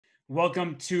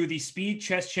Welcome to the Speed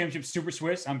Chess Championship Super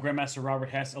Swiss. I'm Grandmaster Robert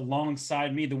Hess.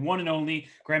 Alongside me, the one and only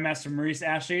Grandmaster Maurice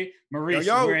Ashley. Maurice,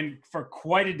 we're in for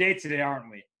quite a day today, aren't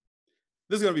we?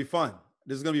 This is going to be fun.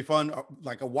 This is going to be fun,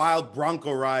 like a wild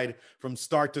Bronco ride from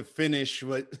start to finish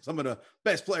with some of the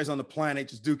best players on the planet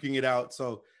just duking it out.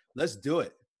 So let's do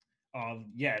it.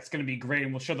 Yeah, it's going to be great.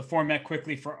 And we'll show the format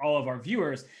quickly for all of our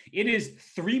viewers. It is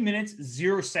 3 minutes,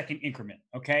 0-second increment.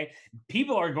 Okay.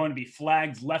 People are going to be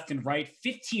flagged left and right,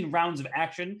 15 rounds of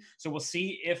action. So we'll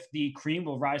see if the cream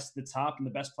will rise to the top and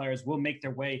the best players will make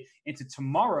their way into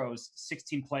tomorrow's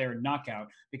 16-player knockout,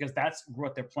 because that's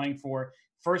what they're playing for.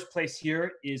 First place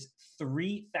here is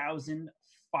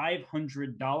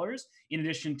 $3,500 in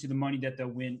addition to the money that they'll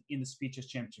win in the Speed Chess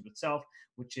Championship itself,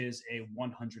 which is a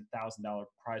 $100,000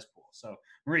 prize pool. So,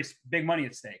 Maurice, big money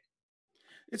at stake.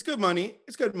 It's good money.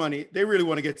 It's good money. They really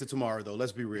want to get to tomorrow, though.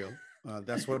 Let's be real.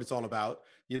 That's what it's all about.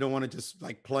 You don't want to just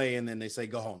like play and then they say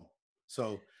go home.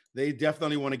 So they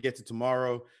definitely want to get to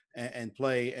tomorrow and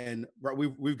play. And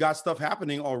we've got stuff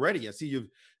happening already. I see you've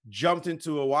jumped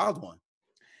into a wild one.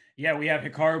 Yeah, we have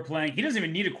Hikaru playing. He doesn't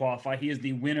even need to qualify. He is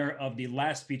the winner of the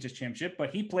last Speed Chess Championship,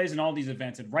 but he plays in all these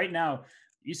events. And right now,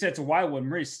 you said it's a wild one,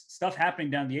 Maurice. Stuff happening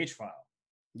down the H file.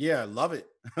 Yeah, love it.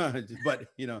 But,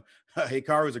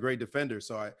 Hikaru is a great defender,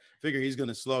 so I figure he's going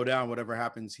to slow down whatever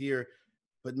happens here.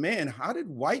 But, man, how did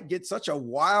White get such a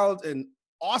wild and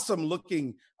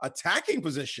awesome-looking attacking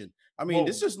position? I mean,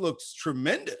 This just looks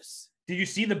tremendous. Did you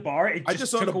see the bar? I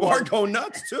just saw the bar go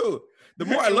nuts, too. The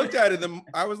more I looked at it,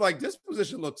 I was like, this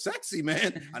position looks sexy,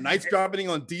 man. A knight's dropping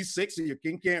on D6 so your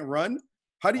king can't run.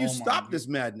 How do you stop this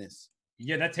madness?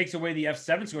 Yeah, that takes away the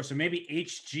F7 score. So maybe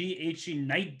HG,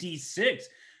 knight D6,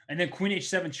 and then queen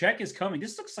H7 check is coming.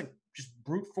 This looks like just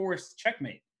brute force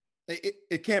checkmate.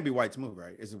 It can't be White's move,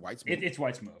 right? Is it White's move? It's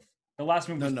White's move. The last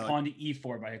move was pawn to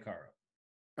E4 by Hikaru.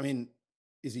 I mean,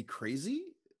 is he crazy?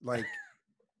 Like,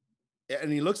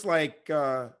 and he looks like,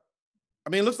 it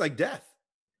looks like death.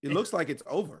 It looks like it's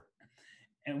over.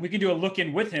 And we can do a look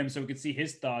in with him so we can see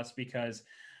his thoughts because,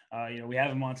 we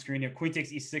have him on screen here. Queen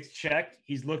takes E6 check.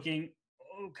 He's looking,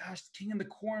 oh gosh, king in the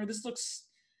corner.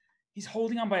 He's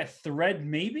holding on by a thread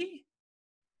maybe?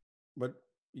 But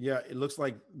yeah, it looks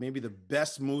like maybe the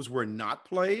best moves were not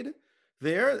played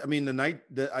there. I mean,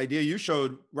 the idea you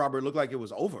showed, Robert, looked like it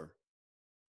was over.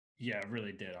 Yeah, it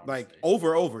really did. Honestly. Like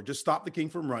over. Just stop the king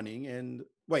from running and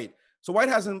wait. So White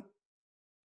hasn't.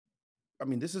 I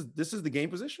mean, this is the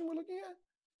game position we're looking at.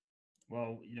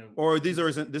 Well, or this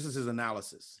is his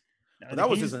analysis. No, that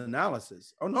was his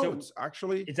analysis. Oh no, it's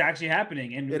actually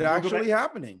happening, and it's actually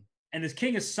happening. And this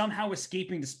king is somehow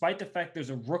escaping, despite the fact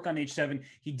there's a rook on H7.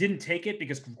 He didn't take it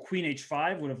because queen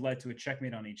H5 would have led to a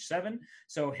checkmate on H7.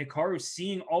 So Hikaru,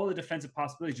 seeing all the defensive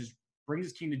possibilities, just brings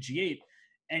his king to G8,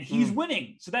 and he's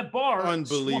winning. So that bar,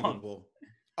 unbelievable.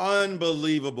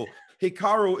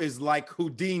 Hikaru is like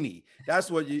Houdini.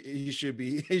 That's what he should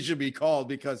be. He should be called,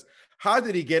 because how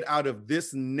did he get out of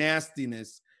this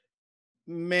nastiness,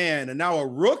 man? And now a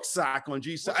rook sack on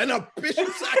G7 and a bishop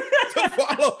sack to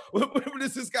follow. What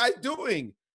is this guy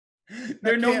doing?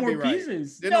 There are no more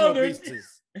pieces. There are no more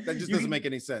pieces. That just doesn't make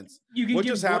any sense. What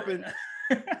just happened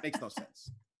makes no sense.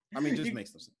 I mean, just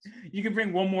makes no sense. You can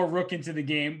bring one more rook into the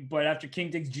game, but after king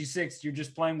takes G6, you're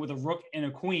just playing with a rook and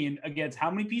a queen against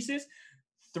how many pieces?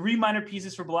 3 minor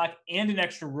pieces for black and an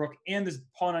extra rook and this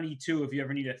pawn on E2 if you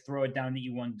ever need to throw it down to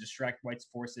E1 to distract White's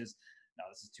forces. No,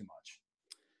 this is too much.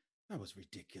 That was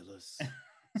ridiculous.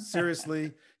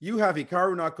 Seriously, you have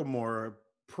Hikaru Nakamura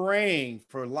praying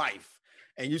for life,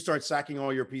 and you start sacking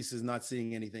all your pieces, not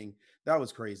seeing anything. That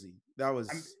was crazy. That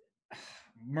was...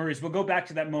 Maurice, we'll go back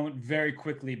to that moment very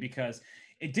quickly because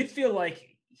it did feel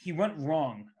like he went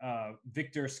wrong.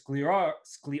 Victor Skliarov,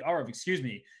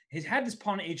 he's had this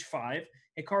pawn H5.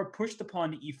 Hikaru pushed the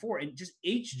pawn to E4 and just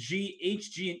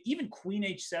HG, and even queen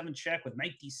H7 check with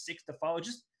knight D6 to follow.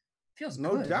 Just feels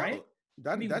no good, doubt. Right?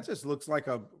 That just looks like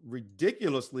a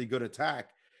ridiculously good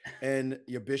attack. And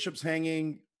your bishop's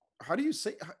hanging. How do you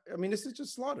say? I mean, this is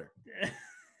just slaughter.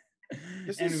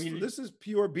 This is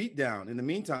pure beatdown. In the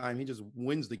meantime, he just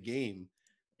wins the game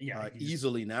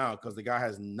easily now because the guy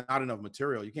has not enough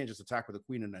material. You can't just attack with a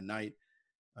queen and a knight.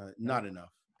 Not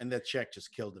enough. And that check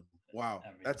just killed him. Wow.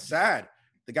 That's sad.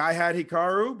 The guy had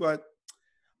Hikaru, but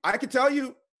I can tell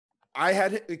you, I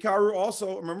had Hikaru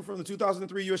also. Remember from the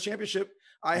 2003 U.S. Championship,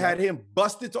 I had him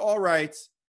busted to all rights,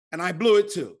 and I blew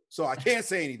it too. So I can't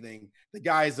say anything. The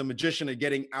guy is a magician at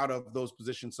getting out of those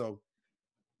positions. So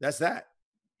that's that.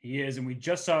 He is, and we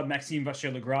just saw Maxime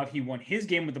Vachier-Lagrave. He won his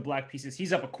game with the black pieces.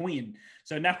 He's up a queen.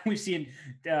 So now we've seen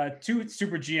 2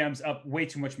 super GMs up way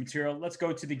too much material. Let's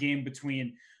go to the game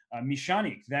between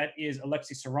Mishanik, that is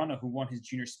Alexei Serrano, who won his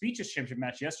junior speeches championship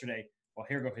match yesterday. Well,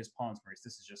 here go his pawns, Maurice.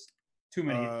 This is just too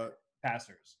many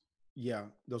passers. Yeah,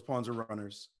 those pawns are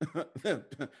runners.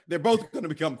 They're both going to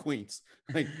become queens,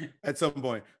 like at some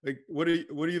point. Like, what do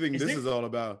you think this is all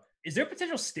about? Is there a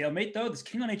potential stalemate though? This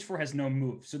king on h4 has no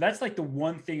move, so that's like the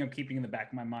one thing I'm keeping in the back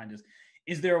of my mind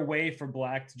is there a way for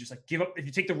black to just like give up if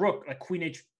you take the rook, like queen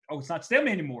h? Oh, it's not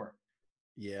stalemate anymore.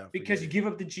 Yeah, because you give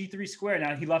up the g3 square.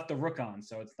 Now he left the rook on,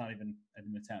 so it's not even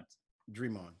an attempt.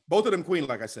 Dream on. Both of them queen,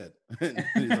 like I said. There's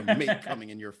a mate coming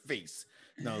in your face.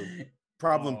 No.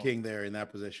 Problem king there in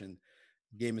that position.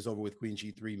 Game is over with queen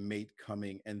g3, mate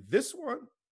coming. And this one,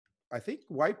 I think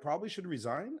white probably should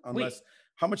resign unless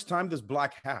how much time does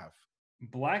black have?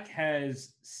 Black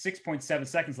has 6.7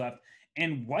 seconds left.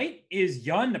 And white is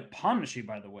Jan Nepomniachtchi,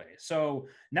 by the way. So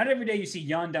not every day you see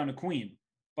Jan down a queen.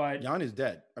 But Jan is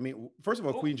dead. I mean, first of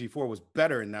all, queen g4 was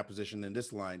better in that position than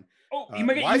this line.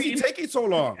 Why is he taking so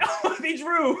long? They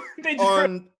drew.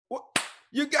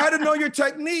 You got to know your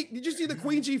technique. Did you see the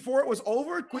queen g4? It was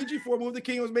over. Queen g4 moved the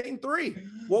king. It was mate in 3.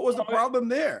 What was the problem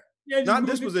there? Yeah, not in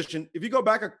this position. If you go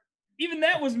back, even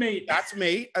that was mate. That's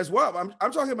mate as well.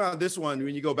 I'm talking about this one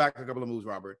when you go back a couple of moves,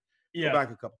 Robert. Yeah. Go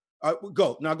back a couple.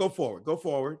 Go now. Go forward. Go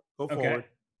forward. Go forward.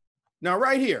 Now,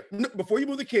 right here, before you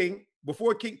move the king,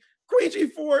 queen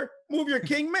g4, move your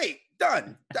king, mate.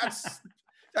 Done.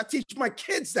 That teach my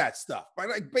kids that stuff by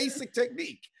like basic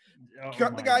technique.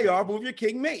 Cut the guy off, move your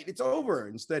king, mate. It's over.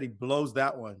 Instead, he blows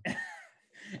that one.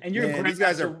 And you're these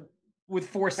guys are with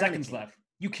 4 seconds left.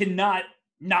 You cannot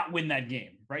not win that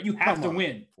game, right? You have to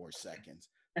win. 4 seconds.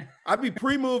 I'd be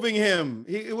pre-moving him.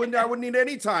 I wouldn't need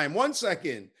any time. 1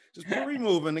 second. Just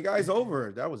pre-moving. The guy's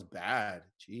over. That was bad.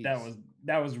 Jeez.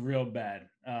 That was real bad.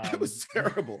 It was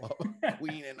terrible.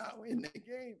 Queen and not win the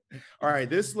game. All right.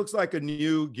 This looks like a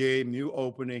new game, new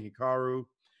opening. Hikaru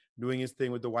doing his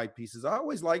thing with the white pieces. I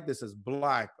always like this as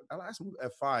black, but that last move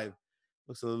f5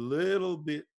 looks a little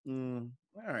bit all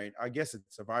right. I guess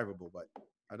it's survivable, but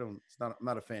I'm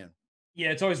not a fan.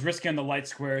 Yeah, it's always risky on the light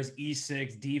squares,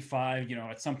 e6, d5. You know,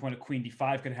 at some point a queen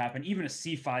d5 could happen. Even a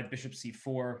c5, bishop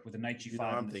c4 with a knight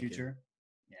g5 in the future.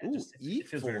 Yeah, it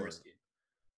feels very risky.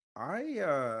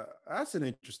 That's an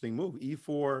interesting move.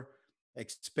 E4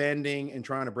 expanding and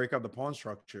trying to break up the pawn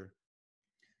structure.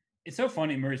 It's so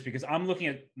funny, Maurice, because I'm looking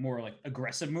at more like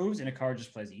aggressive moves, and Hikaru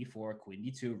just plays e4, queen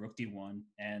d2, rook d1,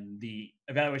 and the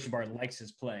evaluation bar likes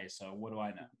his play. So what do I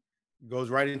know?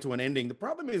 Goes right into an ending. The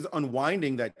problem is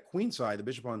unwinding that queen side. The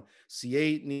bishop on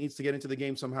c8 needs to get into the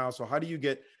game somehow. So how do you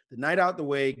get the knight out the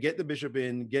way, get the bishop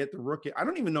in, get the rook in? I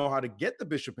don't even know how to get the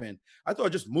bishop in. I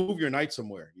thought just move your knight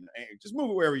somewhere. You know, just move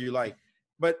it wherever you like.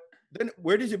 But then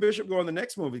where does your bishop go on the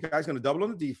next move? The guy's going to double on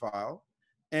the d file,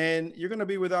 and you're going to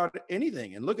be without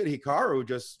anything. And look at Hikaru,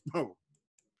 just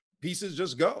pieces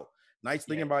just go. Knight's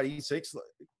thinking about e6.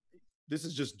 This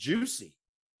is just juicy.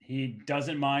 He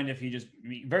doesn't mind if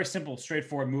he very simple,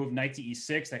 straightforward move, knight to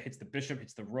e6, that hits the bishop,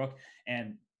 hits the rook,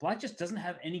 and black just doesn't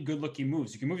have any good-looking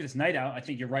moves. You can move this knight out. I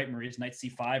think you're right, Maurice, knight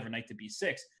c5 or knight to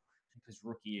b6. His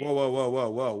rook e8.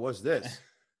 Whoa. What's this?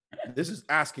 This is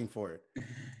asking for it.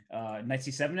 Knight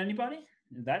c7, anybody?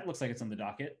 That looks like it's on the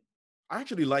docket. I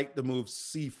actually like the move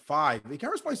c5. The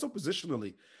Hikaru's playing so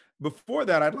positionally. Before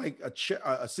that, I'd like a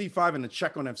c5 and a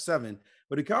check on f7.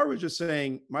 But Hikaru is just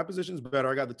saying, my position's better.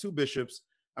 I got the 2 bishops.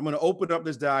 I'm going to open up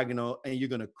this diagonal, and you're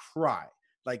going to cry.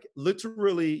 Like,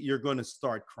 literally, you're going to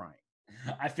start crying.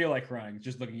 I feel like crying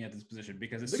just looking at this position,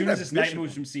 because as soon as this knight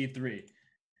moves from c3,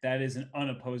 that is an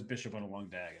unopposed bishop on a long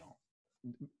diagonal.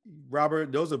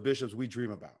 Robert, those are bishops we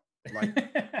dream about. Like,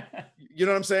 you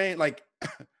know what I'm saying? Like,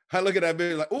 I look at that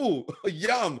bishop like, ooh,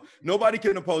 yum. Nobody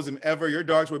can oppose him ever. Your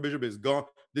dark square bishop is gone.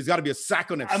 There's got to be a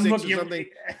sack on f6 or something.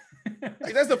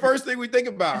 Like, that's the first thing we think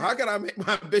about. How can I make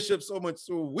my bishop so much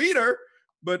sweeter?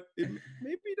 But maybe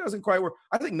it doesn't quite work.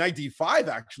 I think knight d5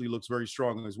 actually looks very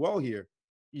strong as well here.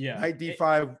 Yeah. Knight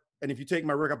d5. And if you take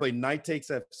my rook, I play knight takes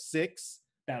f6.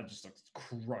 That just looks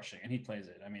crushing. And he plays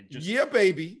it. I mean, yeah,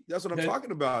 baby. That's what I'm talking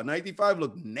about. Knight d5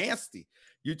 look nasty.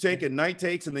 You take it, knight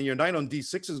takes, and then your knight on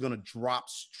d6 is going to drop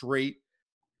straight.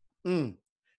 You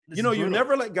know, you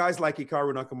never let guys like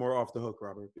Hikaru Nakamura off the hook,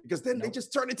 Robert, because then they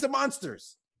just turn into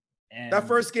monsters. And that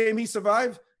first game he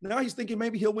survived, now he's thinking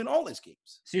maybe he'll win all his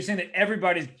games. So you're saying that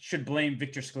everybody should blame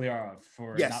Viktor Sklyarov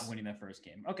for not winning that first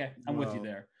game. Okay, I'm with you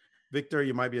there. Victor,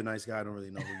 you might be a nice guy. I don't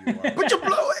really know who you are. But you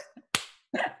blew it.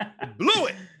 You blew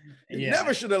it. You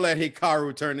never should have let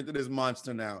Hikaru turn into this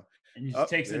monster now. And you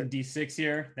take some d6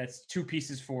 here. That's 2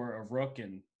 pieces for a rook,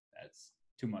 and that's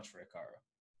too much for Hikaru.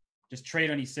 Just trade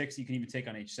on e6. You can even take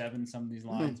on h7 some of these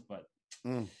lines, but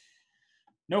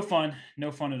No fun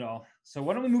at all. So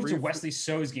why don't we move to Free. Wesley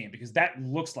So's game, because that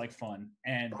looks like fun.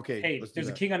 And Okay, hey, let's do there's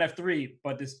a that. king on F3,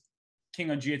 but this king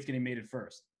on G8 is getting mated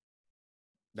first.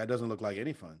 That doesn't look like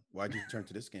any fun. Why'd you turn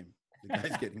to this game? The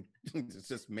guy's getting it's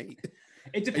just mate.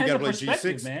 It You depends gotta on play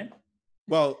perspective, G6. man.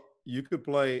 Well, you could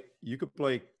play,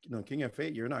 King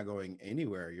F8. You're not going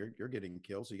anywhere. You're getting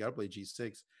killed. So you gotta play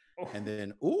G6. Oh. And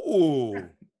then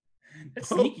That's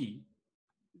sneaky.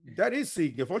 That is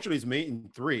sneaky. Unfortunately, it's mate in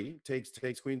 3. Takes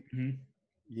queen. Mm-hmm.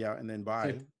 Yeah, and then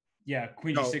bye. So, yeah,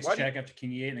 queen G6 check after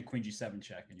king E8, and then queen G7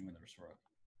 check, and you win the first row.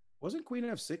 Wasn't queen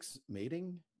F6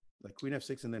 mating? Like queen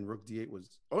F6 and then rook D8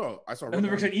 was. Oh, I saw rook. And the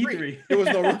rook's on E3. There was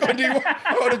no rook on D1.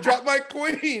 I would have dropped my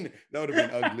queen. That would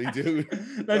have been ugly, dude.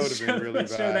 That would have been really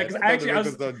bad. Because I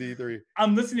was on D3.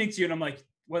 I'm listening to you and I'm like,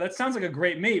 well, that sounds like a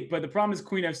great mate, but the problem is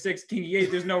queen F6, king E8.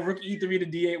 There's no rook E3 to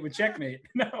D8 with checkmate.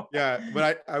 No. Yeah,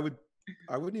 but I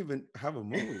wouldn't even have a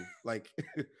move. Like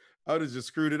I would have just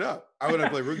screwed it up. I would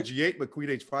have played rook G8, but queen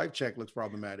H5 check looks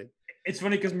problematic. It's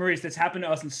funny because Maurice, that's happened to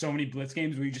us in so many blitz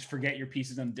games where you just forget your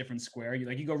pieces on a different square.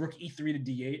 You go rook E3 to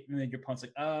D8, and then your opponent's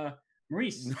like,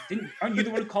 Maurice, aren't you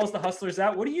the one who calls the hustlers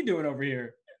out? What are you doing over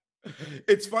here?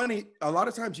 It's funny. A lot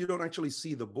of times you don't actually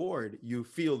see the board. You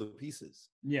feel the pieces.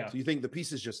 Yeah. So you think the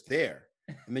piece is just there.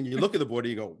 And then you look at the board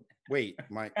and you go, wait,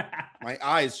 my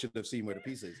eyes should have seen where the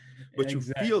piece is. But you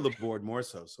feel the board more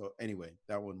so. So anyway,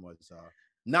 that one was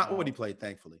not what he played,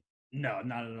 thankfully. No,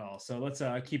 not at all. So let's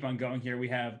keep on going here. We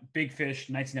have Big Fish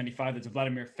 1995. That's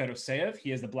Vladimir Fedoseev.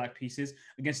 He has the black pieces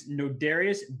against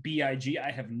Nodarius BIG.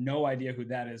 I have no idea who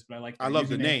that is, but I love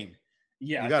the name.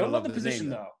 Yeah, I don't love the position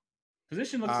though.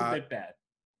 Position looks a bit bad.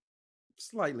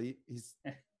 Slightly.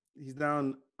 He's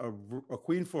down a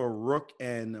queen for a rook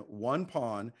and 1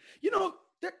 pawn.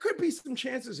 There could be some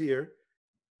chances here.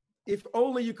 If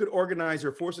only you could organize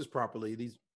your forces properly.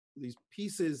 These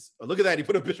pieces. Oh, look at that. He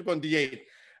put a bishop on D8.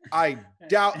 I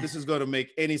doubt this is going to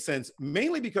make any sense,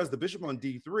 mainly because the bishop on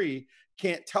D3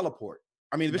 can't teleport.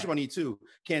 I mean, the bishop on E2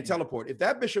 can't teleport. If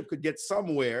that bishop could get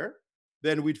somewhere,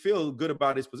 then we'd feel good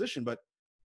about his position, but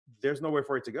there's nowhere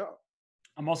for it to go.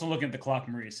 I'm also looking at the clock,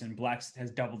 Maurice, and Black has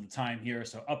doubled the time here.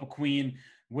 So up a queen,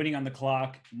 winning on the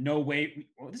clock, no way.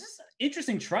 Well, this is an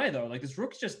interesting try, though. Like, this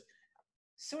rook's just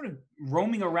sort of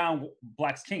roaming around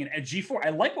Black's king. And at G4, I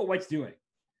like what White's doing.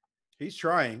 He's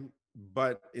trying,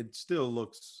 but it still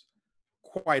looks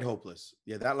quite hopeless.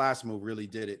 Yeah, that last move really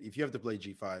did it. If you have to play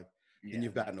G5, then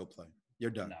you've got no play.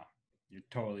 You're done. No, you're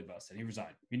totally busted. He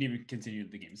resigned. You didn't even continue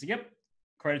the game. So, yep,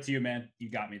 credit to you, man. You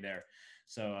got me there.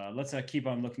 So let's keep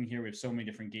on looking here. We have so many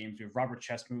different games. We have Robert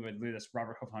Chess Move. I believe that's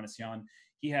Robert Hovhannisyan.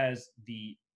 He has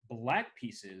the black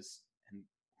pieces. And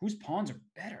whose pawns are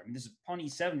better? I mean, this is pawn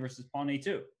E7 versus pawn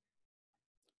A2.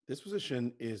 This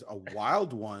position is a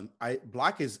wild one.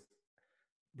 Black has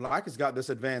got this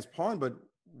advanced pawn, but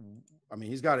I mean,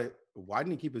 he's got to. Why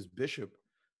didn't he keep his bishop?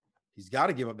 He's got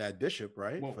to give up that bishop,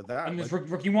 right? For that. And there's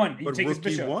rookie 1. You take his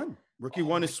bishop. Rookie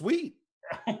 1 is sweet.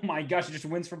 Oh my gosh, it just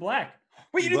wins for Black.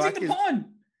 Wait, you didn't take the pawn.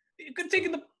 You could have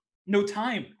taken no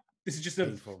time. This is just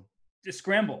a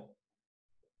scramble.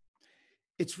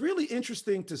 It's really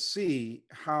interesting to see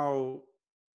how.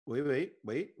 Wait.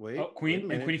 Oh,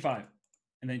 queen and queen E5,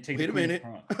 and then take. Wait a minute.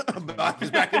 Black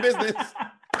is back in business.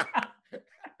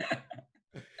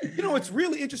 It's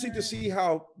really interesting to see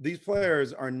how these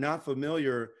players are not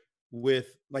familiar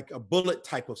with like a bullet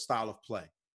type of style of play,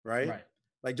 right? Right.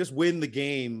 Like just win the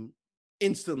game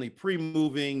instantly,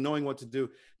 pre-moving, knowing what to do.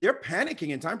 They're panicking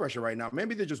in time pressure right now.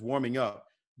 Maybe they're just warming up.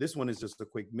 This one is just a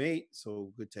quick mate,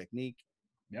 so good technique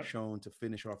shown to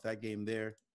finish off that game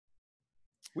there.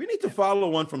 We need to follow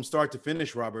one from start to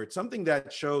finish, Robert, something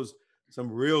that shows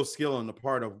some real skill on the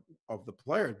part of the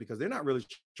players, because they're not really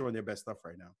showing their best stuff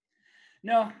right now.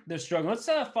 No, they're struggling. Let's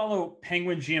follow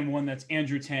Penguin GM1. That's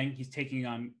Andrew Tang. He's taking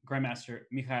on Grandmaster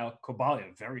Mikhail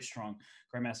Kobalyev, very strong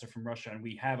Grandmaster from Russia. And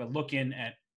we have a look in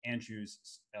at Andrew's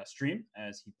stream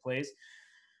as he plays.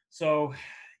 So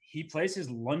he plays his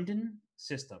London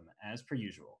system as per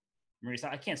usual. Maurice,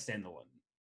 I can't stand the London.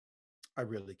 I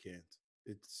really can't.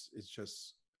 It's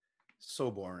just so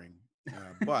boring.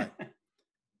 But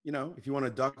if you want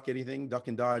to duck anything, duck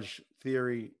and dodge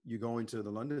theory, you go into the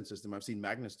London system. I've seen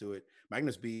Magnus do it.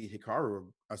 Magnus beat Hikaru.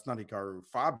 That's not Hikaru.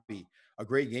 Fabi, a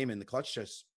great game in the Clutch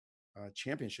Chess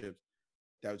Championship.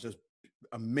 That was just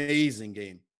amazing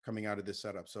game coming out of this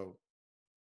setup. So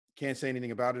can't say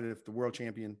anything about it. If the world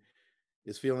champion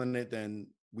is feeling it, then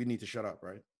we need to shut up,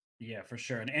 right? Yeah, for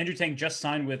sure. And Andrew Tang just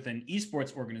signed with an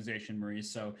esports organization,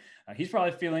 Maurice. So he's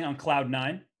probably feeling on cloud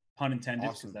 9, pun intended,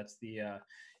 because that's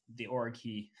the org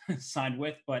he signed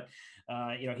with. But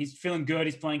he's feeling good.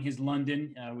 He's playing his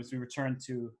London as we return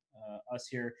to us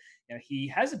here. He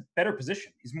has a better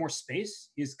position. He's more space.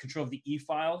 He has control of the e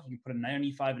file. He can put a knight on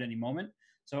e5 at any moment.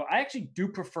 So I actually do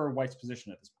prefer White's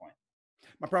position at this point.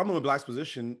 My problem with Black's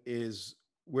position is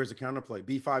where's the counterplay?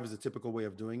 B5 is the typical way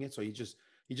of doing it. So he just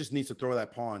needs to throw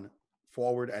that pawn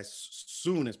forward as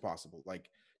soon as possible. Like,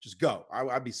 just go.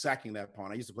 I'd be sacking that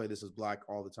pawn. I used to play this as Black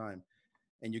all the time.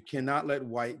 And you cannot let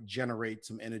White generate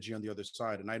some energy on the other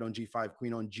side. A knight on G5,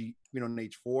 queen on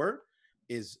H4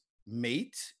 is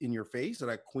mate in your face. So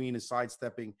that queen is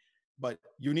sidestepping. But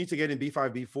you need to get in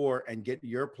B5, B4 and get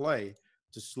your play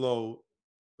to slow.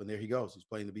 And there he goes. He's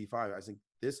playing the B5. I think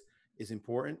this is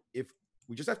important. If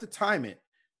we just have to time it,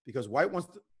 because White wants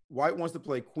to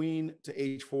play queen to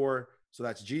H4. So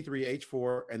that's G3,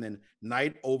 H4, and then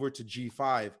knight over to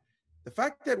G5. The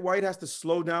fact that White has to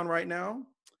slow down right now,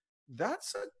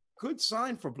 that's a good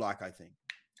sign for Black, I think.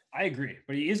 I agree,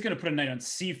 but he is going to put a knight on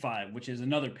C5, which is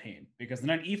another pain because the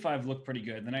knight E5 looked pretty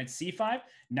good. The knight C5,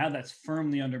 now that's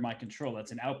firmly under my control.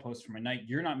 That's an outpost for my knight.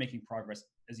 You're not making progress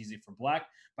as easy for Black,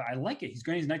 but I like it. He's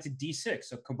going his knight to D6.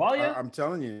 So Kabalia, I'm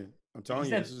telling you,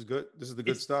 this is good. This is the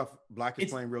good stuff. Black is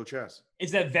playing real chess.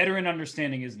 It's that veteran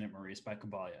understanding, isn't it, Maurice, by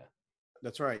Kabalia?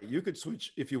 That's right. You could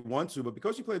switch if you want to, but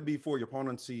because you played B4, your pawn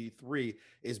on C3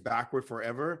 is backward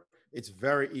forever. It's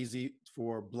very easy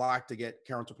for Black to get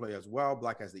counterplay as well.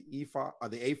 Black has the E file,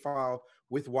 the A file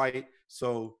with White.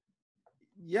 So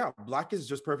yeah, Black is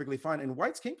just perfectly fine. And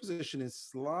White's king position is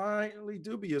slightly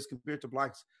dubious compared to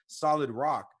Black's solid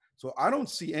rock. So I don't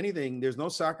see anything. There's no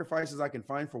sacrifices I can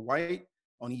find for White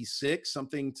on E6,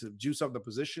 something to juice up the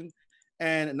position.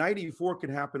 And knight E4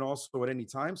 can happen also at any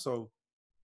time. So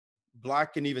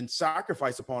Black can even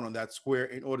sacrifice a pawn on that square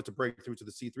in order to break through to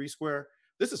the C3 square.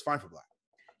 This is fine for Black.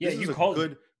 Yeah, you called a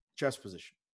good chess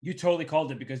position. You totally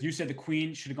called it because you said the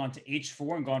queen should have gone to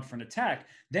H4 and gone for an attack.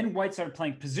 Then White started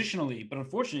playing positionally, but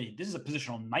unfortunately, this is a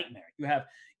positional nightmare. You have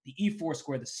the E4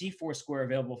 square, the C4 square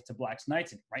available to Black's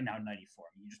knights, and right now knight E4.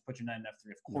 You just put your knight in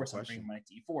F3, of course, I'm bringing my knight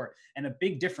to E4. And a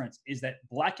big difference is that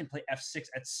Black can play F6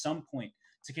 at some point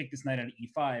to kick this knight out of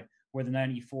E5, where the knight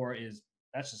on E4 is,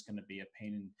 that's just going to be a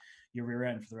pain in your rear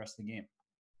end for the rest of the game.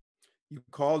 You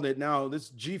called it. Now, this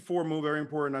G4 move, very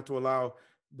important not to allow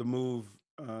the move.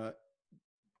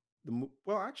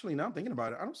 Well, actually, now I'm thinking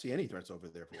about it, I don't see any threats over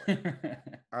there for White.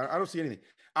 I don't see anything.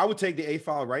 I would take the A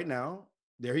file right now.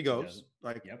 There he goes.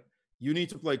 You need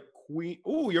to play queen.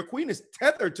 Oh, your queen is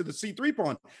tethered to the C3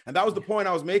 pawn. And that was the point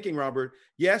I was making, Robert.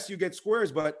 Yes, you get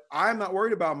squares, but I'm not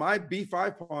worried about my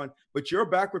B5 pawn. But your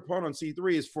backward pawn on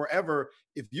C3 is forever.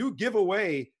 If you give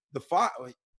away the file,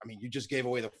 I mean, you just gave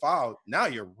away the file. Now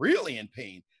you're really in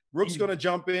pain. Rook's going to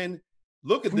jump in.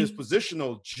 Look at this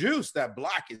positional juice that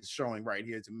Black is showing right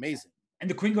here. It's amazing. And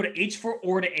the queen go to H4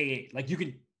 or to A8. Like, you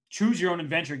could choose your own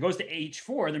adventure. It goes to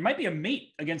H4. There might be a mate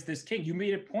against this king. You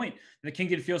made a point. The king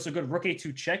didn't feel so good. Rook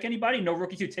A2 check. Anybody? No,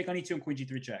 Rook E2 take on E2 and Queen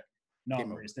G3 check. No,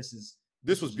 Maurice,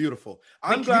 this was beautiful.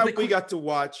 I'm glad we got to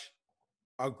watch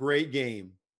a great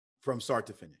game from start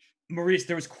to finish. Maurice,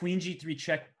 there was Queen G3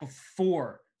 check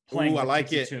before playing. I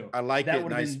like it. I like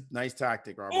it. Nice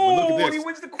tactic, Robert. Oh, but look at this. He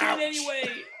wins the queen anyway.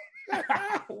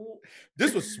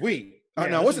 This was sweet.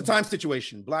 Now, what's the time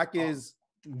situation? Black is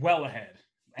well ahead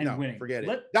and winning. Forget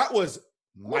it. That was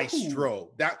maestro.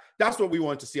 That's what we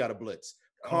want to see out of Blitz.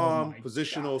 Calm,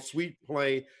 positional, sweet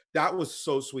play. That was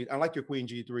so sweet. I like your Queen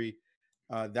G3.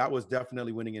 That was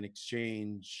definitely winning an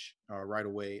exchange right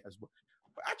away as well.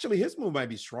 But actually, his move might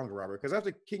be stronger, Robert, because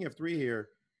after King F3 here,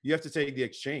 you have to take the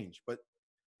exchange. But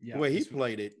the way he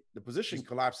played it, the position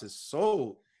collapses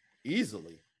so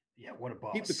easily. Yeah, what a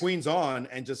boss. Keep the queens on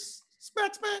and just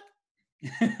smack.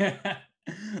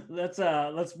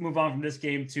 Let's move on from this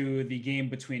game to the game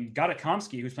between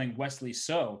Gadakomsky, who's playing Wesley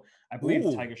So. I believe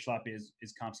Tiger Schlapp is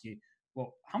Komsky.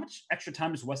 Well, how much extra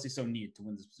time does Wesley So need to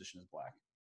win this position as Black?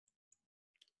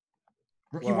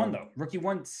 Rookie 1, though. Rookie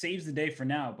 1 saves the day for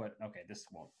now, but okay, this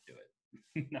won't do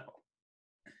it. No.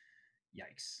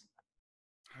 Yikes.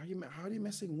 How are you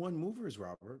messing one movers,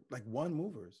 Robert? Like one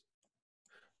movers.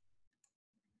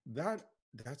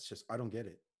 That's just, I don't get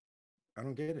it. I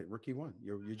don't get it. Rookie 1.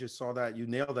 You just saw that. You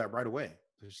nailed that right away.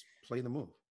 Just play the move.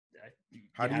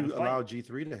 How do you allow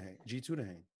G3 to hang? G2 to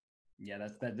hang? Yeah,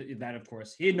 that of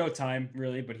course. He had no time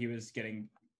really, but he was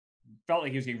felt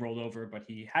like he was getting rolled over, but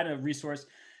he had a resource,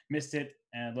 missed it.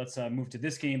 And let's move to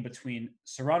this game between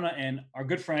Serrana and our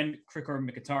good friend Krikor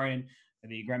Mkhitaryan,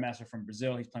 the grandmaster from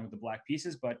Brazil. He's playing with the black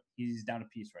pieces, but he's down a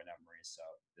piece right now, Maurice. So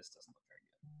this doesn't look very good.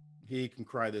 He can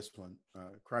cry this one.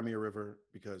 Cry me a river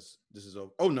because this is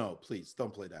over. Oh no, please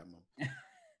don't play that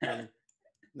move.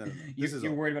 No.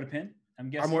 You're worried about a pin? I'm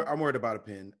guessing. I'm worried about a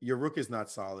pin. Your rook is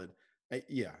not solid.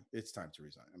 Yeah, it's time to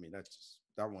resign. I mean, that's just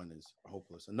that one is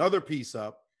hopeless. Another piece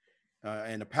up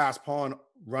and a pass pawn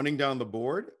running down the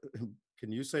board.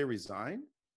 Can you say resign?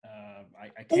 I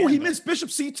Oh, he missed bishop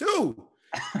c2.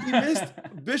 He missed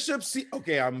bishop c.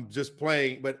 Okay, I'm just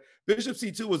playing, but bishop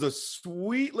c2 was a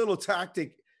sweet little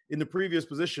tactic in the previous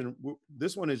position.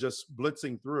 This one is just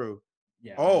blitzing through.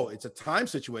 Yeah. Oh, it's a time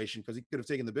situation because he could have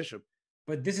taken the bishop.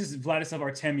 But this is Vladislav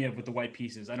Artemiev with the white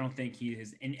pieces. I don't think he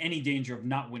is in any danger of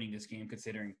not winning this game,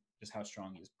 considering just how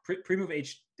strong he is. Pre-move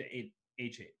h to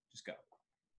h8. Just go.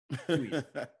 Too easy.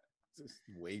 It's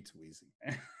way too easy.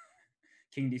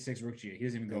 King d6, rook g8. He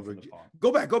doesn't even go for the pawn.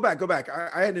 Go back.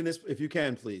 I had in this, if you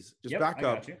can, please. Just back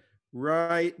up.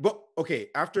 Right. But okay,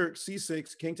 after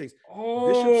c6, king takes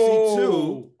bishop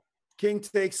c2, king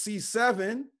takes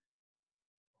c7.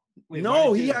 Wait,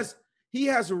 no, he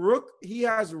has rook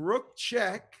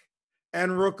check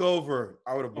and rook over.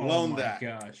 I would have blown that. Oh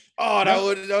my gosh.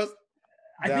 Oh,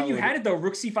 I think you had it though.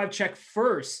 Rook c5 check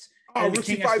first. Oh, rook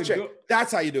c5 check.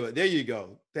 That's how you do it. There you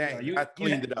go. That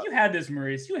cleaned it up. You had this,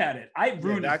 Maurice. You had it. I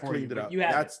ruined it for cleaned you. It up. You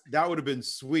had that would have been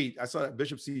sweet. I saw that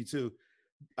bishop c2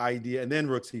 idea and then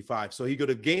rook c5. So he could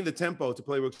have gained the tempo to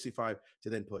play rook c5 to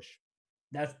then push.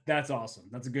 That's awesome.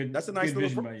 That's a nice little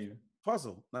vision by you.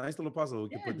 Puzzle. Nice little puzzle we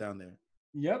can put down there.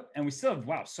 Yep. And we still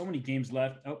have, so many games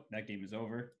left. Oh, that game is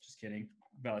over. Just kidding.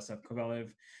 Vladislav Kovalev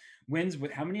wins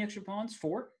with how many extra pawns?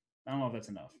 4? I don't know if that's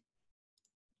enough.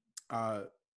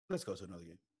 Let's go to another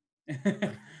game.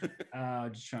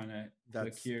 Just trying to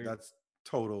click here. That's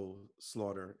total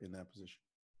slaughter in that position.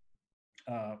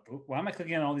 Why am I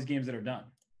clicking on all these games that are done?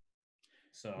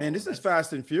 So, and this is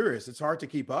fast and furious. It's hard to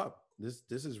keep up.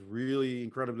 This is really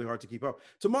incredibly hard to keep up.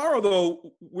 Tomorrow,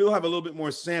 though, we'll have a little bit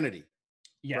more sanity.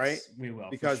 Yes, right? We will.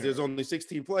 Because there's only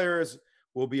 16 players.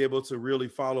 We'll be able to really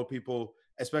follow people,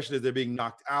 especially if they're being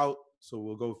knocked out. So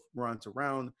we'll go round to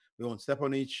round. We won't step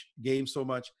on each game so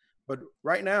much. But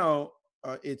right now,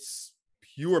 it's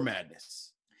pure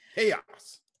madness,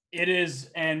 chaos. It is.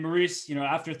 And Maurice,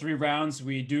 after 3 rounds,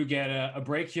 we do get a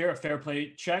break here, a fair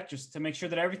play check, just to make sure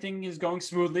that everything is going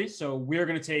smoothly. So we're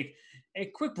going to take a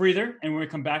quick breather. And when we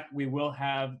come back, we will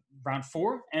have round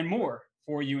 4 and more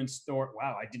for you in store.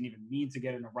 Wow, I didn't even mean to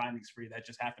get in a rhyming spree. That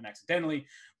just happened accidentally.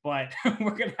 But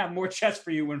we're going to have more chess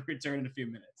for you when we return in a few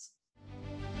minutes.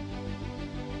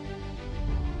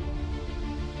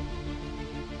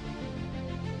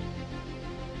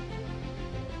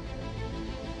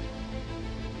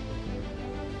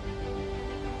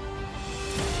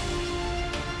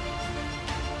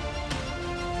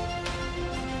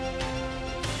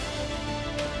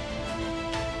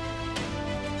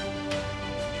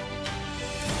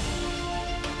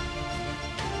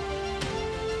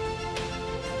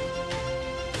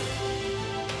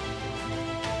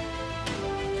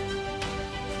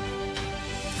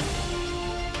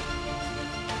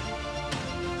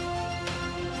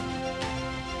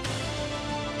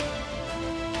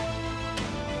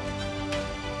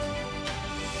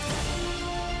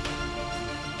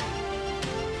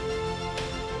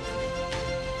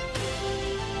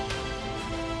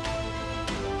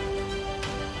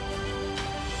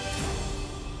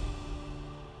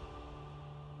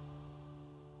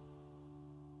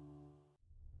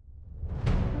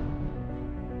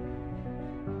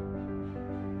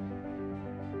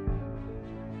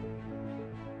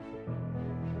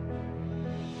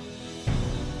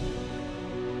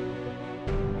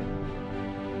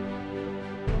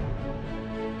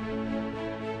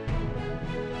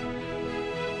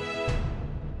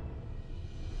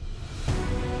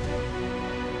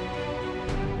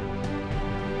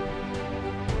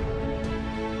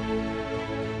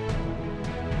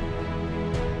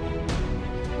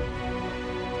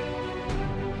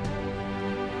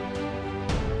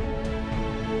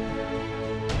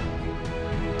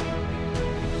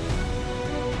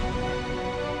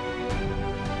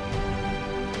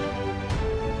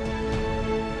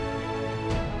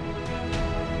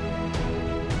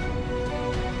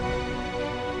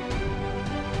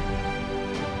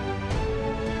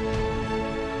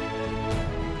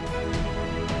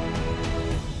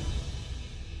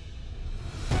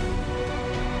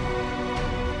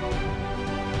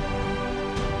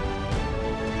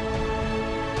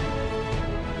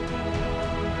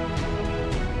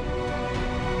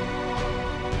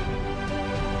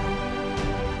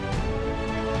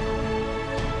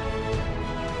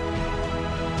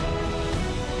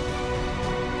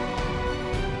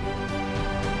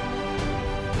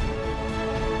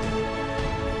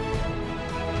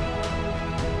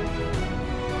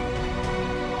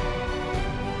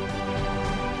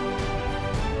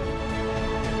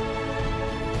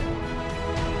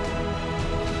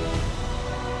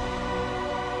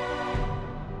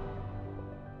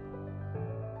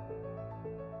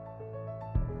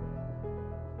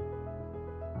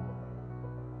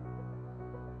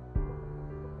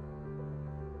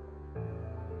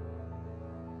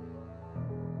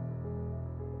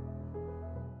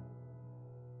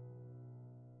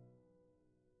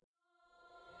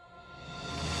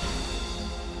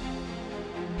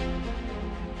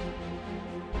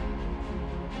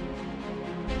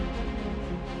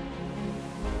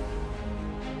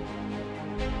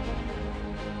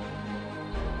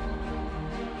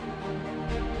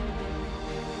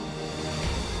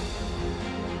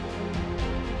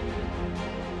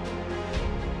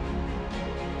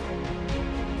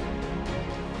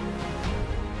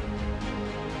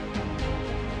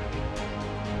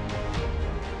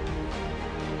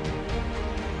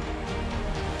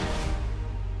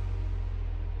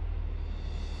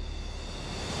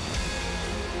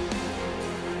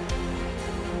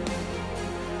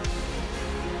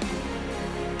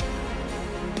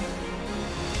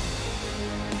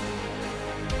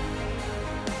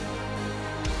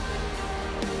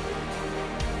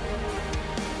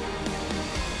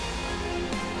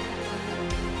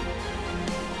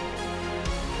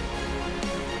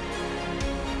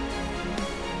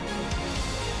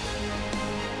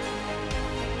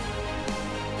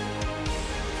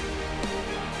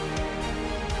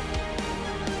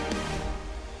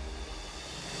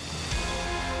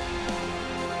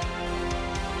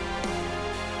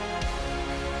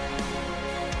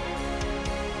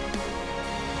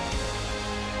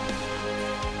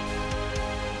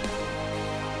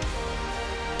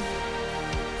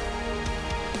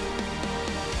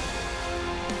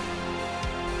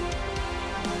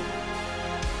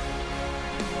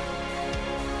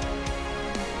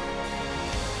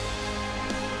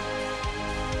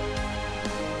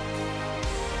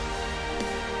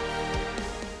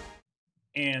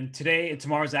 And today and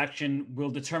tomorrow's action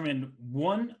will determine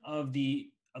one of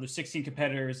the other 16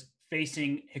 competitors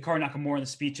facing Hikaru Nakamura in the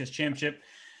Speed Chess Championship.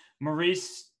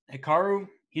 Maurice, Hikaru,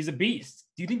 he's a beast.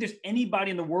 Do you think there's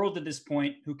anybody in the world at this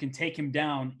point who can take him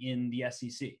down in the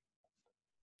SEC?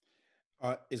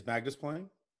 Is Magnus playing?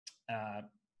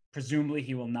 Presumably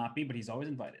he will not be, but he's always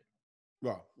invited.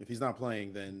 Well, if he's not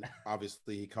playing, then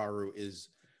obviously Hikaru is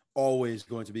always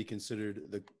going to be considered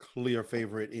the clear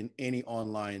favorite in any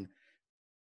online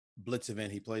blitz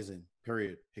event he plays in,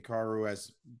 period. Hikaru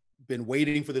has been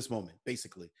waiting for this moment,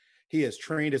 basically. He has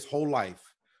trained his whole life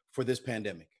for this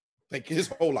pandemic. Like his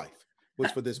whole life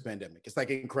was for this pandemic. It's like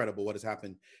incredible what has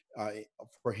happened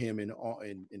for him in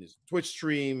his Twitch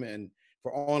stream and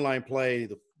for online play.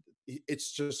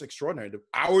 It's just extraordinary. The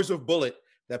hours of bullet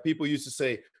that people used to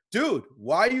say, dude,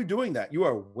 why are you doing that? You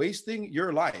are wasting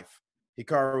your life.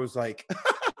 Hikaru was like,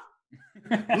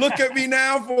 look at me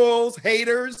now, fools,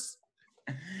 haters.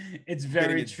 It's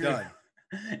very true.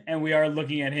 And we are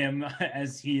looking at him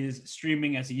as he is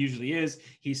streaming as he usually is.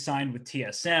 He's signed with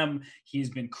TSM. He's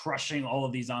been crushing all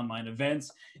of these online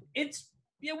events. It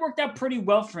worked out pretty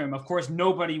well for him. Of course,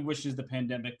 nobody wishes the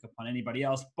pandemic upon anybody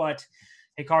else, but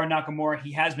Hikaru Nakamura,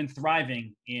 he has been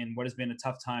thriving in what has been a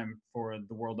tough time for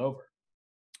the world over.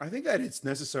 I think that it's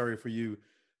necessary for you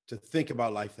to think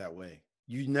about life that way.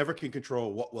 You never can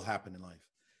control what will happen in life.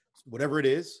 Whatever it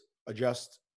is,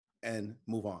 adjust and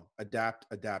move on. Adapt,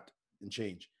 and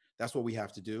change. That's what we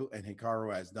have to do. And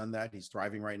Hikaru has done that. He's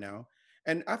thriving right now.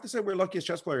 And I have to say, we're lucky as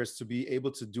chess players to be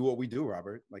able to do what we do,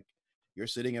 Robert. Like, you're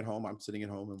sitting at home, I'm sitting at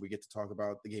home, and we get to talk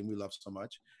about the game we love so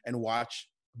much and watch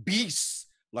beasts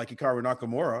like Hikaru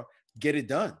Nakamura get it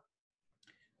done.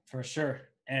 For sure.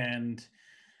 And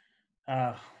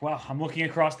well, I'm looking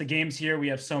across the games here. We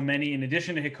have so many. In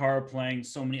addition to Hikaru playing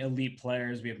so many elite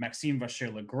players, we have Maxime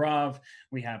Vachier-Lagrave,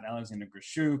 we have Alexander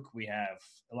Grishuk, we have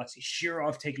Alexei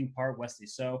Shirov taking part, Wesley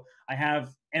So. I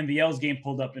have MVL's game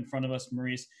pulled up in front of us,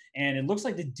 Maurice, and it looks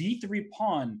like the D3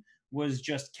 pawn was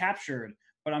just captured,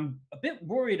 but I'm a bit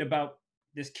worried about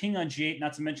this king on G8,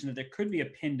 not to mention that there could be a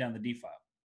pin down the D file.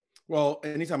 Well,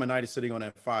 anytime a knight is sitting on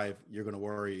F5, you're going to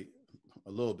worry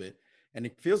a little bit. And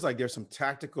it feels like there's some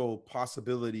tactical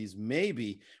possibilities,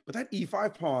 maybe, but that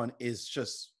E5 pawn is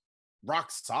just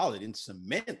rock solid in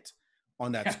cement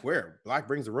on that square. Black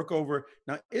brings the rook over.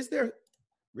 Now, is there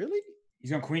really? He's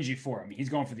going Queen G4. I mean, he's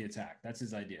going for the attack. That's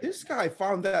his idea. This guy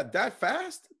found that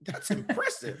fast? That's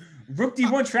impressive. Rook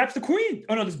D1 traps the queen.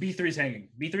 Oh, no, this B3 is hanging.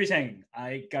 B3 is hanging.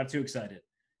 I got too excited.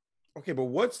 Okay, but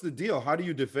what's the deal? How do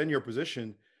you defend your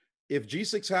position? If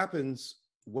G6 happens,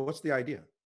 what's the idea?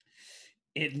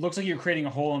 It looks like you're creating a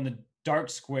hole in the dark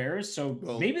squares. So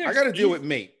maybe I got to deal with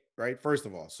mate, right? First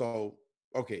of all. So,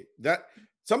 okay, that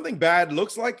something bad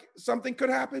looks like something could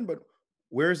happen, but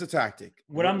where's the tactic?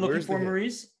 What I'm looking for,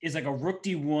 Maurice, is like a rook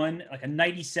D1, like a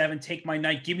knight E7, take my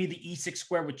knight, give me the E6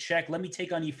 square with check. Let me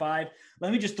take on E5.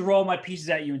 Let me just throw all my pieces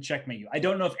at you and checkmate you. I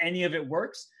don't know if any of it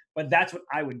works, but that's what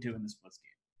I would do in this blitz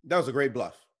game. That was a great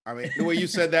bluff. I mean, the way you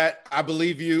said that, I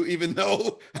believe you, even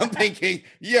though I'm thinking,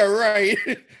 yeah, right.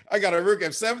 I got a rook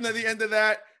F7 at the end of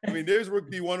that. I mean, there's rook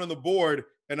D1 on the board,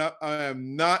 and I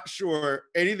am not sure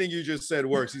anything you just said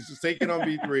works. He's just taking on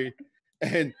B3,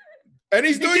 and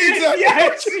he's doing exactly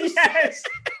yes.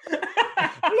 Look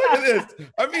at this.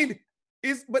 I mean,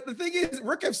 but the thing is,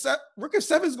 rook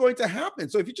F7 is going to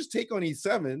happen. So if you just take on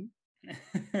E7,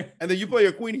 and then you play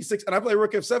your queen E6, and I play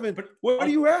rook F7. But what do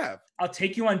you have? I'll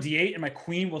take you on D8, and my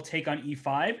queen will take on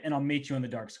E5, and I'll mate you on the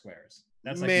dark squares.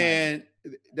 That's like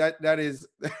that is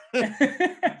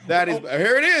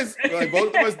here it is. Like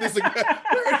both of us disagree.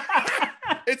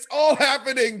 It's all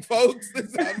happening, folks. This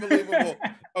is unbelievable.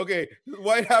 Okay,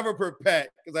 White have a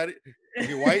perpet because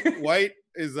White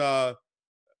is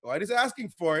asking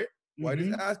for it. White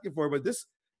is asking for it, but this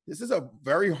is a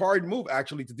very hard move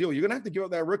actually to deal with. You're gonna have to give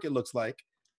up that rook, it looks like,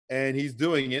 and he's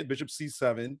doing it. Bishop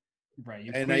C7, right?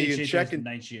 And now you can check and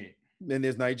knight G8. Then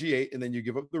there's knight G8, and then you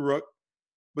give up the rook,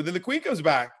 but then the queen comes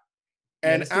back,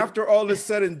 and after all is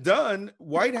said and done,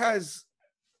 White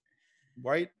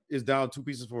is down 2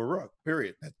 pieces for a rook.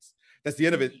 Period. That's the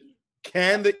end of it.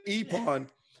 Can the E pawn?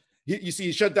 You see,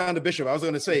 he shut down the bishop. I was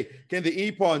going to say, can the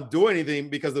E pawn do anything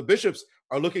because the bishops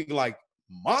are looking like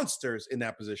monsters in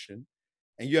that position?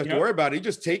 And you have to worry about it. He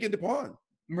just taking the pawn.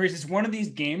 Maurice, it's one of these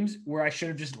games where I should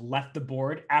have just left the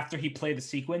board after he played the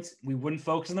sequence. We wouldn't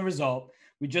focus on the result.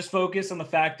 We just focus on the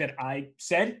fact that I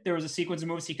said there was a sequence of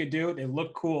moves he could do. They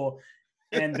look cool,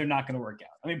 and they're not going to work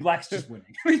out. I mean, Black's just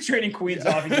winning. He's trading queens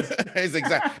off. It's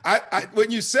exactly. I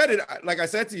when you said it, like I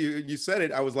said to you, you said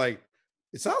it. I was like,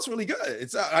 it sounds really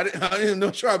good. I'm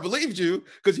not sure I believed you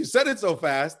because you said it so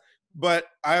fast. But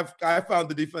I found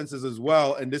the defenses as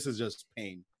well, and this is just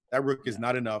pain. That rook is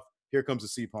not enough. Here comes the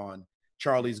C pawn.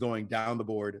 Charlie's going down the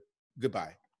board.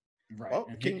 Goodbye. Right. Well,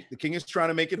 the king is trying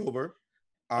to make it over.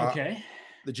 Okay.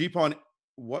 The G pawn.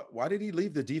 Why did he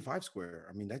leave the D5 square?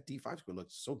 I mean, that D5 square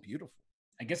looks so beautiful.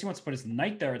 I guess he wants to put his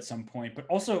knight there at some point, but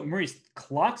also Maurice,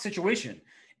 clock situation.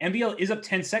 MBL is up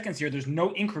 10 seconds here. There's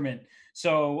no increment.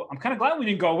 So I'm kind of glad we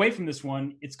didn't go away from this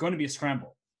one. It's going to be a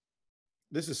scramble.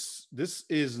 This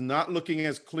is not looking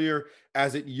as clear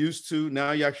as it used to.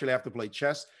 Now you actually have to play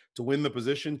chess to win the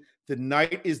position. The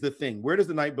knight is the thing. Where does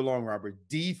the knight belong, Robert?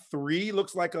 D3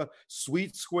 looks like a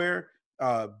sweet square.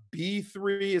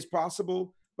 B3 is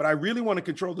possible, but I really want to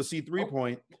control the C3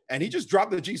 point. And he just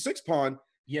dropped the G6 pawn.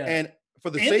 Yeah. And for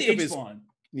the sake of his pawn.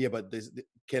 Yeah, but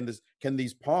can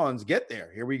these pawns get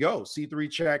there? Here we go.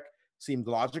 C3 check seemed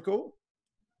logical.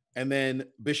 And then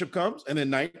bishop comes, and then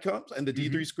knight comes, and the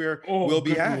D3 square will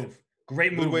be had.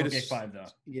 Great move with A5, though.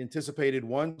 He anticipated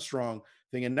one strong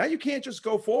thing. And now you can't just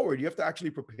go forward. You have to actually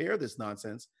prepare this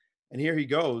nonsense. And here he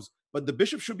goes. But the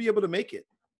bishop should be able to make it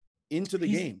into the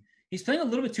game. He's playing a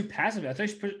little bit too passively. I thought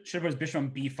he should have put his bishop on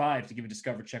B5 to give a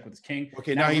discovered check with his king.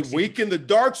 Okay, now he weakened the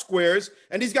dark squares,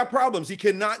 and he's got problems. He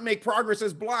cannot make progress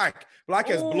as black. Black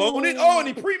has blown it. Oh, and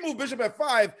he pre-moved bishop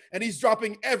F5, and he's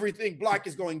dropping everything. Black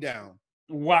is going down.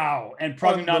 Wow. And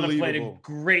Praggnanandhaa played a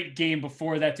great game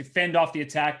before that to fend off the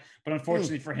attack. But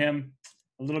unfortunately for him,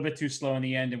 a little bit too slow in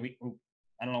the end. And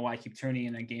I don't know why I keep turning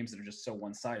in on games that are just so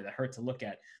one-sided. That hurt to look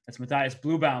at. That's Matthias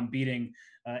Bluebaum beating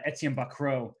Etienne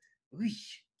Bacrot.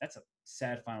 That's a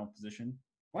sad final position.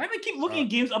 Why do I keep looking at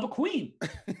games up a queen?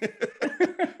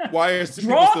 Why is the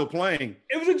people still playing?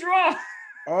 It was a draw.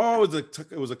 Oh,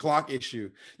 it was a clock issue.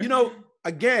 You know,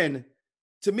 again,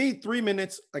 to me, 3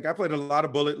 minutes, like I played a lot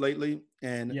of bullet lately,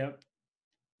 and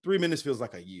 3 minutes feels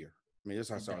like a year. I mean, that's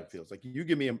how it feels. Like you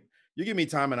give me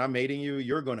time and I'm mating you,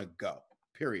 you're gonna go,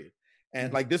 period.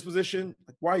 And like this position,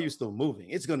 like, why are you still moving?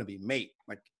 It's gonna be mate.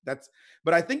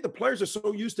 But I think the players are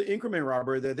so used to increment,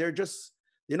 Robert, that they're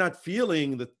not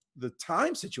feeling the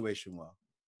time situation well.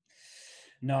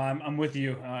 No, I'm with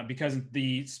you because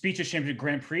the Speeches Championship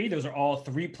Grand Prix, those are all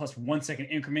 3 + 1 second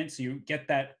increments. So you get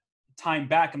that time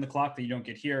back in the clock that you don't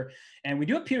get here. And we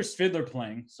do have Peter Svidler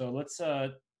playing. So let's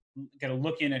get a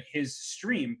look in at his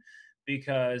stream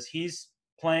because he's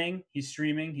playing, he's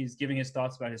streaming, he's giving his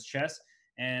thoughts about his chess.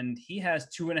 And he has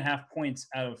 2.5 points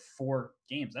out of 4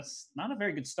 games. That's not a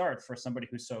very good start for somebody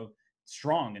who's so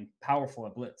strong and powerful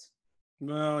at Blitz.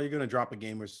 Well, you're going to drop a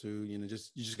game or two. You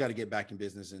just got to get back in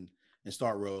business and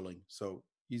start rolling. So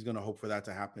he's going to hope for that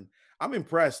to happen. I'm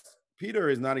impressed. Peter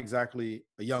is not exactly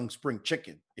a young spring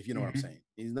chicken, if you know what I'm saying.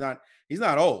 He's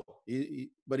not old,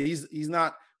 but he's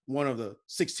not one of the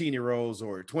 16-year-olds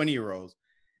or 20-year-olds.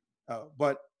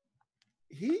 But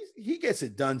he gets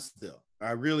it done still.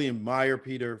 I really admire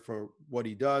Peter for what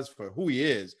he does, for who he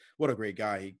is. What a great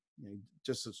guy. He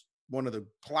just is one of the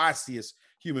classiest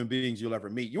human beings you'll ever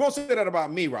meet. You won't say that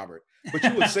about me, Robert, but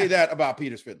you would say that about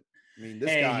Peter Svidler. I mean, this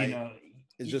guy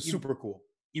is just super cool.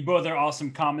 You both are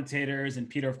awesome commentators, and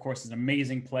Peter, of course, is an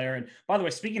amazing player. And by the way,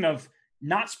 speaking of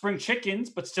not spring chickens,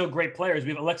 but still great players,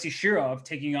 we have Alexei Shirov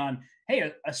taking on,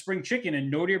 a spring chicken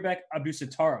and Nodirbek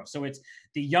Abdusattorov. So it's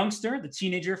the youngster, the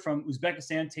teenager from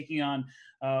Uzbekistan taking on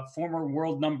former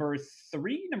world number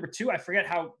 2. I forget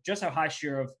how high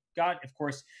Shirov got. Of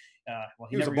course,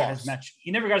 he never got his match.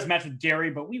 He never got his match with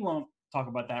Gary, but we won't talk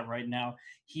about that right now.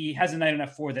 He has a knight on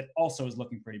F4 that also is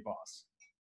looking pretty boss.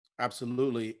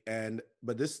 Absolutely.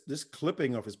 But this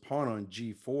clipping of his pawn on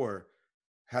G4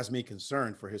 has me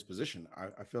concerned for his position.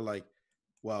 I feel like,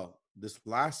 this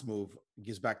last move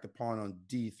gives back the pawn on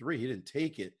D3. He didn't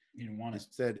take it. He didn't want it.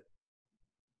 Instead,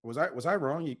 was I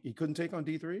wrong? He couldn't take on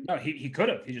D3? No, he could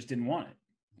have. He just didn't want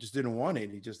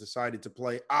it. He just decided to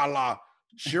play a la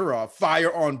Shirov,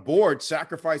 fire on board,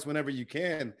 sacrifice whenever you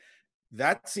can.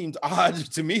 That seemed odd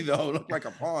to me, though. It looked like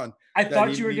a pawn. I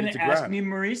thought you were going to ask me,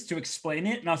 Maurice, to explain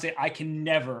it. And I'll say, I can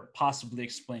never possibly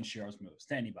explain Shirov's moves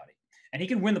to anybody. And he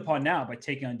can win the pawn now by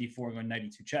taking on D4, going knight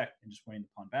E2 check, and just winning the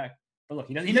pawn back. But look,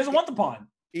 he doesn't want the pawn.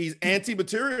 He's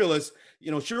anti-materialist.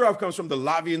 Shirov comes from the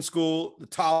Latvian school, the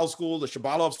Tal school, the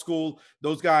Shabalov school.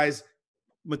 Those guys,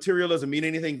 material doesn't mean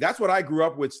anything. That's what I grew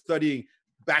up with studying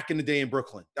back in the day in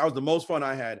Brooklyn. That was the most fun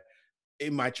I had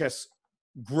in my chess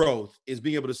growth, is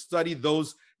being able to study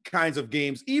those kinds of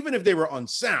games, even if they were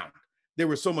unsound. They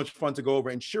were so much fun to go over.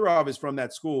 And Shirov is from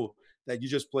that school that you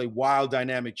just play wild,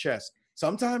 dynamic chess.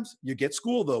 Sometimes you get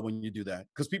schooled, though, when you do that,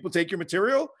 because people take your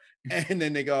material and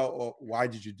then they go, "Oh, why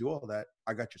did you do all that?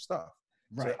 I got your stuff."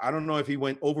 Right. So I don't know if he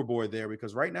went overboard there,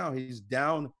 because right now he's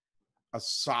down a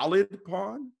solid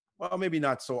pawn well, maybe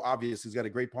not so obvious. He's got a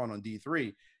great pawn on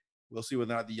d3. We'll see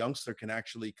whether or not the youngster can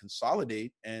actually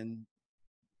consolidate and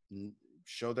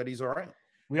show that he's all right.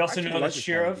 We also know that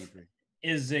Shirov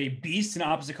is a beast in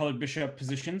opposite colored bishop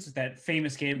positions, that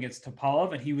famous game against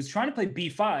Topalov, and he was trying to play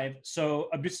b5. So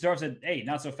Abdussadarov said, hey,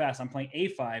 not so fast. I'm playing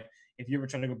a5. If you ever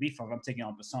try to go b5, I'm taking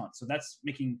on Basant. So that's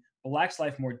making Black's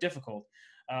life more difficult.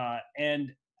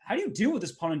 And how do you deal with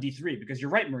this pawn on d3? Because you're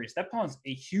right, Maurice, that pawn's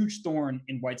a huge thorn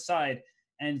in White's side,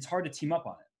 and it's hard to team up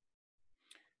on it.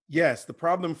 Yes, the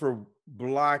problem for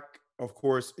Black, of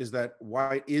course, is that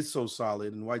White is so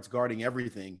solid and White's guarding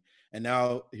everything. And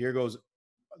now here goes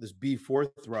this b4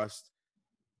 thrust,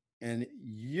 and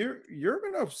you're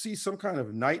going to see some kind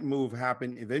of knight move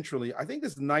happen eventually. I think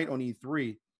this knight on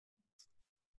e3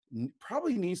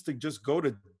 probably needs to just go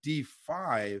to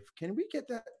d5. Can we get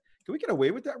that? Can we get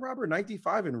away with that, Robert? Knight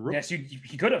d5 and rook? Yes,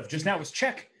 he could have. Just now it was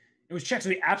check. It was check, so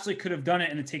he absolutely could have done it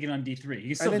and then taken on d3. He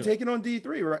can still and then taken on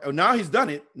d3, right? Oh, now he's done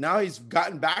it. Now he's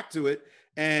gotten back to it.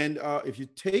 And if you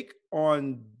take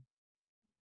on...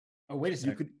 Oh, wait a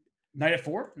second. Knight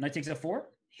f4? Knight takes f4?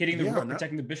 Hitting the rook,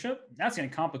 protecting the bishop? That's going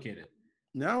to complicate it.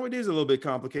 Now it is a little bit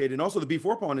complicated. And also the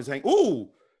b4 pawn is hanging. Ooh,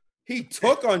 he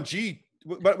took on g...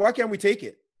 But why can't we take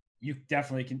it? You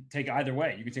definitely can take either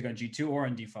way. You can take on g2 or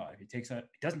on d5. He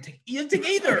doesn't take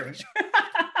either.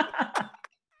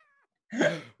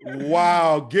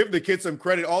 Wow, give the kid some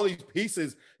credit. All these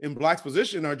pieces in Black's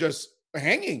position are just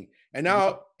hanging. And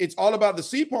now it's all about the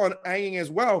c pawn hanging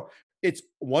as well. It's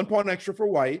one pawn extra for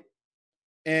White.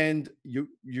 And your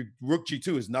rook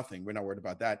g2 is nothing. We're not worried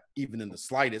about that, even in the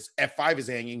slightest. f5 is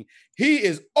hanging. He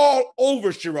is all over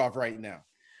Shirov right now.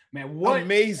 Man, what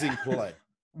amazing play.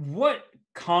 What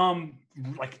calm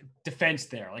defense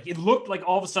there. Like, it looked like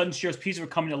all of a sudden Shirov's pieces were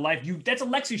coming to life. That's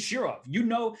Alexei Shirov. You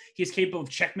know he's capable of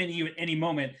checkmating you at any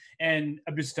moment. And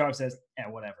Abdussadarov says,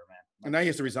 whatever, man. And now he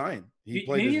has to resign. He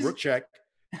played his rook check,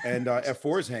 and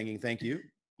f4 is hanging. Thank you.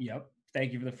 Yep.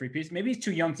 Thank you for the free piece. Maybe he's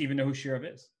too young to even know who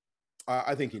Shirov is.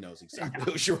 I think he knows exactly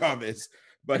who Shirov is,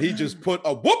 but he just put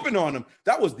a whooping on him.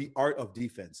 That was the art of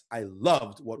defense. I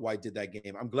loved what White did that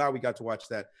game. I'm glad we got to watch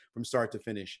that from start to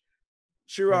finish.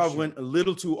 Shirov went a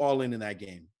little too all in that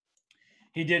game.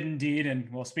 He did indeed. And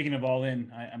well, speaking of all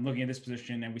in, I'm looking at this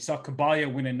position, and we saw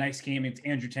Kabalia win a nice game against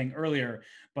Andrew Tang earlier,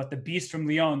 but the beast from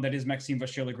Lyon, that is Maxime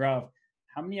Vachier-Lagrave,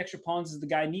 how many extra pawns does the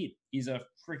guy need? He's a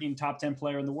freaking top 10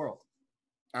 player in the world.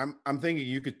 I'm thinking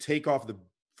you could take off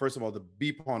first of all, the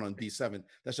b pawn on b7.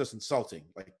 That's just insulting.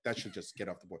 Like, that should just get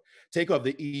off the board. Take off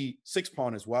the e6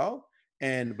 pawn as well,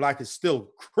 and Black is still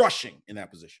crushing in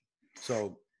that position.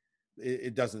 So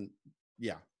it doesn't.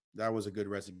 Yeah, that was a good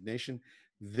resignation.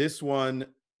 This one,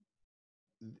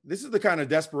 this is the kind of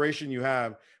desperation you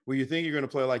have where you think you're going to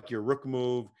play like your rook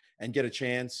move and get a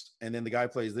chance, and then the guy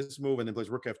plays this move and then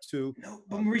plays rook f2. No,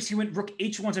 but Maurice, he went rook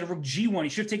h1 instead of rook g1. He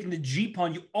should have taken the g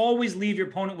pawn. You always leave your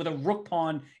opponent with a rook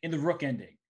pawn in the rook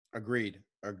ending. Agreed.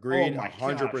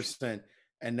 100%.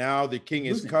 And now the king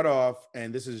is cut off,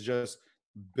 and this is just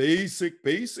basic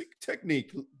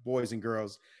technique, boys and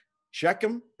girls. Check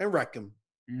him and wreck him.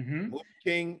 Move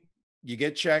king, you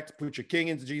get checked, put your king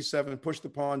into g7, push the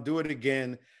pawn, do it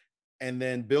again, and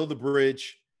then build the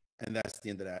bridge, and that's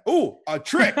the end of that. Oh, a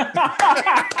trick.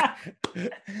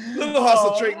 Little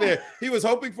hustle trick there. He was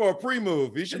hoping for a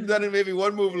pre-move. He should have done it maybe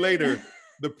one move later.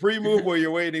 The pre-move where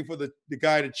you're waiting for the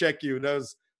guy to check you. That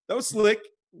was slick.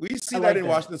 We see that in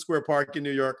Washington Square Park in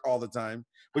New York all the time.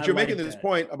 But you're making this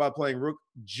point about playing rook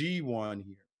g1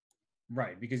 here.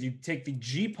 Right, because you take the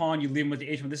G pawn, you leave him with the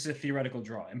H pawn. This is a theoretical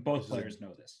draw, and both players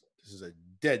know this. This is a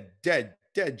dead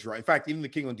draw. In fact, even the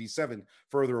king on d7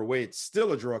 further away, it's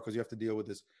still a draw because you have to deal with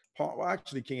this pawn. Well,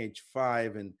 actually, king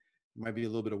h5, and might be a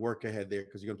little bit of work ahead there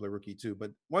because you're going to play rook e2.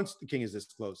 But once the king is this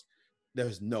close,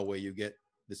 there's no way you get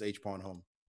this h pawn home.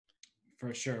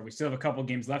 For sure. We still have a couple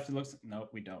games left. It looks no,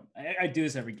 we don't. I do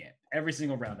this every game, every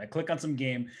single round. I click on some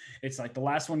game. It's like the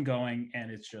last one going,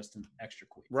 and it's just an extra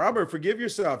quick. Robert, forgive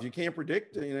yourself. You can't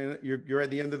predict. You know, you're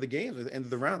at the end of the game, at the end of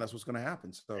the round. That's what's going to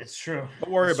happen. So it's true. Don't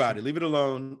worry about it. Leave it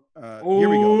alone. Here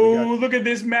we go. Look at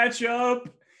this matchup.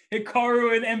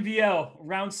 Hikaru and MVL,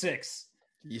 round 6.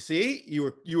 You see,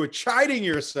 you were chiding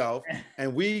yourself,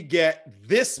 and we get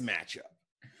this matchup.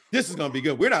 This is going to be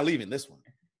good. We're not leaving this one.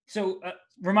 So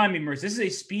remind me, Maurice, this is a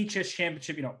Speed Chess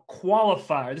Championship,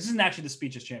 qualifier. This isn't actually the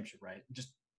Speed Chess Championship, right?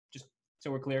 Just so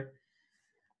we're clear.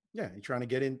 Yeah, you're trying to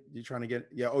get in. You're trying to get.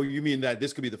 Yeah. Oh, you mean that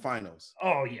this could be the finals?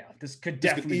 Oh yeah, this could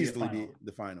definitely easily be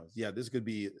the finals. Yeah, this could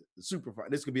be the super.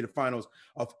 This could be the finals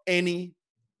of any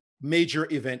major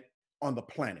event on the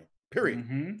planet.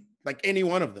 Period. Like any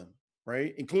one of them,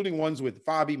 right? Including ones with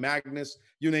Fabi, Magnus,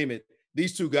 you name it.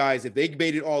 These two guys, if they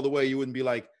made it all the way, you wouldn't be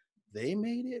like, they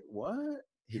made it? What?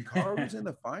 Hikaru's in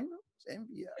the finals?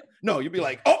 NBA? No, you'd be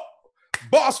like, oh,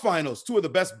 boss finals. Two of the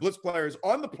best blitz players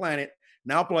on the planet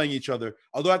now playing each other.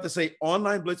 Although I have to say,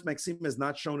 online blitz, Maxime has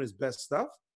not shown his best stuff.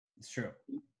 It's true.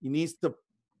 He needs to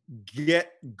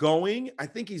get going. I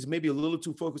think he's maybe a little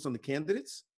too focused on the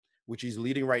candidates, which he's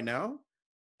leading right now.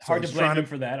 Hard to blame him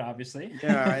for that, obviously.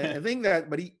 Yeah, I think that,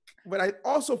 but I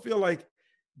also feel like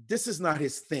this is not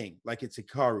his thing. Like it's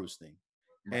Hikaru's thing.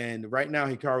 Right. And right now,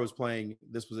 Hikaru is playing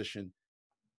this position.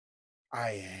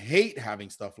 I hate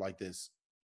having stuff like this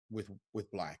with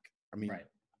black. I mean,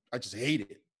 I just hate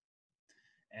it.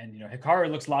 And,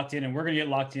 Hikaru looks locked in, and we're going to get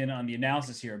locked in on the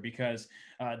analysis here because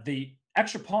the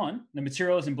extra pawn, the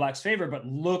material is in black's favor, but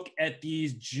look at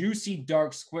these juicy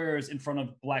dark squares in front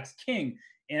of black's king.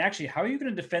 And actually, how are you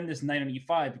going to defend this knight on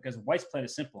e5? Because white's played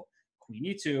is simple. Queen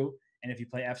e2, and if you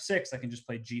play f6, I can just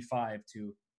play g5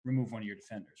 to remove one of your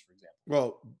defenders, for example.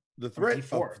 Well, the threat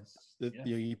d4.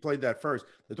 You played that first.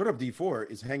 The threat of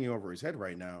d4 is hanging over his head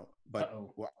right now. But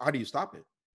how do you stop it?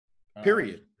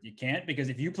 Period. You can't, because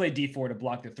if you play d4 to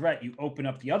block the threat, you open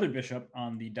up the other bishop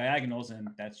on the diagonals, and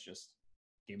that's just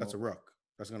game over. A rook.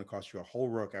 That's going to cost you a whole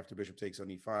rook after bishop takes on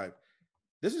e5.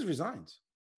 This is resigns.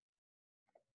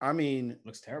 I mean,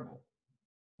 looks terrible.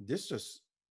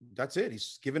 That's it.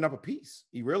 He's given up a piece.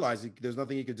 He realized there's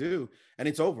nothing he could do, and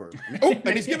it's over. And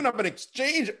he's given up an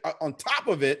exchange on top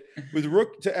of it with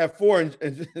rook to f4,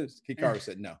 and Hikaru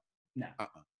said no.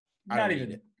 Not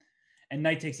even it. And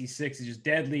knight takes e6 is just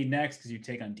deadly next because you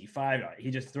take on d5.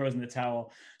 He just throws in the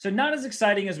towel. So not as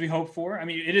exciting as we hoped for. I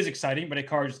mean, it is exciting, but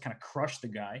Hikaru just kind of crushed the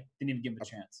guy. Didn't even give him a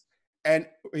chance. And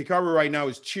Hikaru right now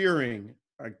is cheering.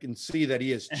 I can see that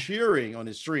he is cheering on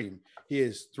his stream. He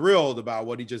is thrilled about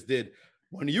what he just did.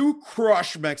 When you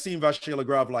crush Maxime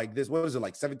Vachier-Lagrave like this, what was it,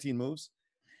 like 17 moves?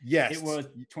 Yes. It was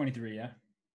 23, yeah.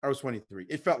 I was 23.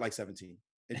 It felt like 17.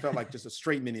 It felt like just a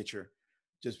straight miniature.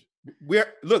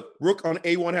 Look, rook on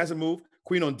a1 hasn't moved.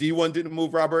 Queen on d1 didn't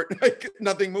move, Robert.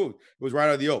 Nothing moved. It was right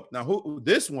out of the open. Now,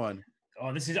 this one?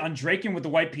 Oh, this is Andrakin with the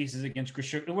white pieces against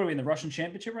Grishuk. What are we in the Russian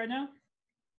championship right now?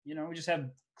 We just have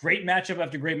great matchup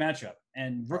after great matchup.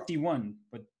 And rook d1,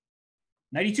 but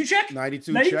 92 check.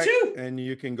 92 check, and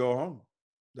you can go home.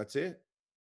 That's it.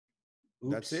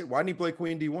 Oops. That's it. Why didn't he play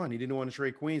queen d1? He didn't want to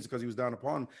trade queens because he was down a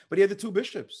pawn, but he had the two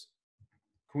bishops.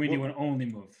 Queen d1 only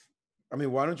move. I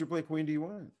mean, why don't you play queen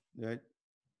d1?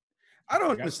 I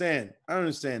don't understand.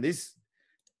 This.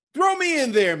 Throw me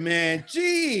in there, man.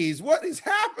 Jeez, what is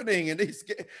happening? And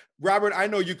Robert, I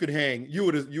know you could hang. You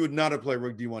would not have played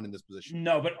rook d1 in this position.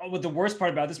 No, but what the worst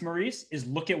part about this, Maurice, is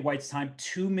look at white's time: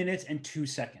 2 minutes and 2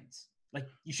 seconds. Like,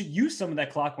 you should use some of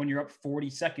that clock when you're up 40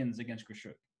 seconds against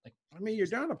Grishuk. Like, I mean, you're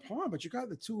down a pawn, but you got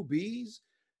the two Bs.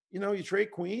 You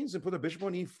trade queens and put a bishop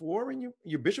on e4, and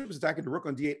your bishop is attacking the rook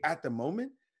on d8 at the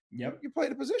moment. Yep. You play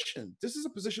the position. This is a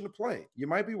position to play. You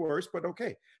might be worse, but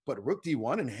okay. But rook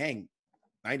d1 and hang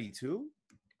 92?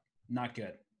 Not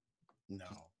good. No,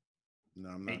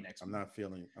 I'm not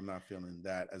feeling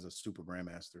that as a super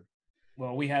grandmaster.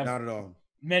 Well, we have not at all.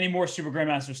 Many more super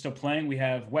grandmasters still playing. We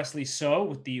have Wesley So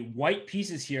with the white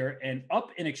pieces here and up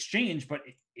in exchange, but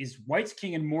is white's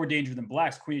king in more danger than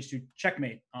black's? Queen h2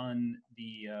 checkmate on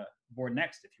the board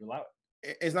next, if you allow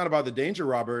it. It's not about the danger,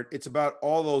 Robert. It's about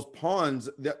all those pawns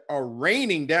that are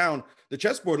raining down the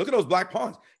chessboard. Look at those black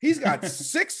pawns. He's got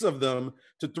 6 of them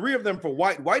to 3 of them for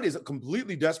white. White is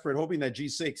completely desperate, hoping that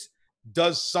g6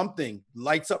 does something,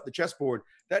 lights up the chessboard.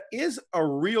 That is a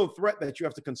real threat that you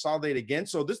have to consolidate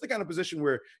against. So this is the kind of position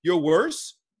where you're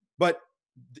worse, but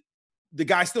the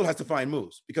guy still has to find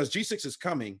moves because g6 is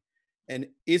coming. And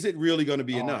is it really going to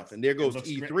be enough? And there goes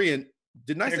e3. Great. And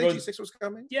didn't I say g6 was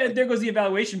coming? Yeah, there goes the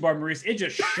evaluation bar, Maurice. It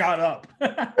just shot up.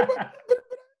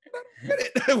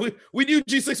 We knew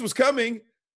g6 was coming,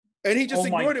 and he just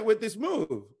ignored it with this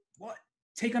move. What?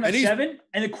 Take on f7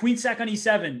 and the queen sack on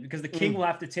e7 because the king will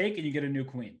have to take and you get a new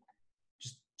queen.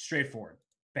 Just straightforward.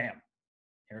 Bam.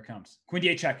 Here it comes. Queen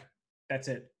d8 check. That's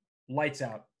it. Lights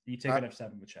out. You take on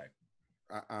f7 with check.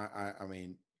 I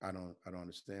mean, I don't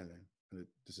understand that.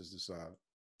 This is just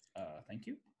thank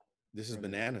you. This is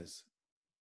bananas.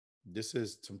 This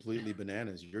is completely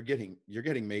bananas. You're getting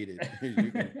mated.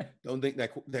 Don't think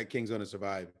that king's going to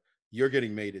survive. You're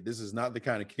getting mated. This is not the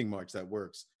kind of king march that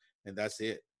works. And that's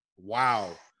it. Wow.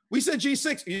 We said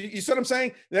G6. You see what I'm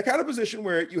saying? That kind of position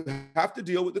where you have to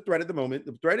deal with the threat at the moment.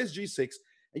 The threat is G6.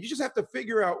 And you just have to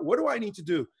figure out, what do I need to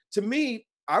do? To me,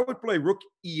 I would play rook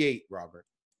E8, Robert.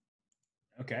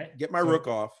 Okay. Get my rook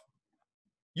off.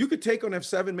 You could take on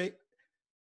F7, mate.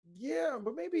 Yeah,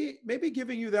 but maybe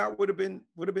giving you that would have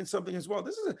been something as well.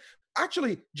 This is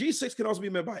actually G6 can also be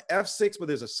made by F6, but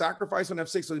there's a sacrifice on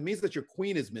F6, so it means that your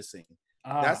queen is missing.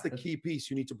 That's the key piece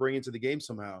you need to bring into the game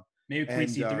somehow. Maybe queen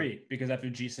C3, because after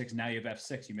G6, now you have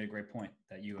F6. You made a great point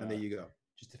that you. And there you go.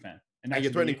 Just defend. And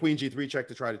you're threatening queen G3 check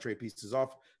to try to trade pieces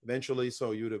off eventually,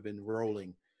 so you would have been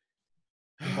rolling.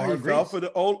 He fell for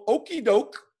the old okie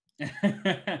doke.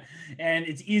 And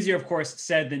it's easier, of course,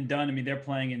 said than done. I mean, they're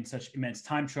playing in such immense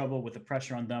time trouble with the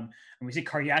pressure on them. And we see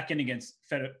Karyakin against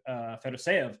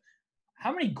Fedoseev.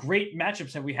 How many great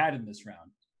matchups have we had in this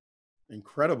round?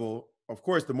 Incredible. Of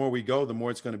course, the more we go, the more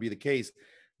it's going to be the case.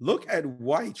 Look at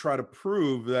White try to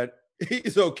prove that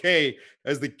he's okay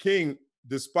as the king,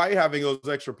 despite having those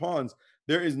extra pawns.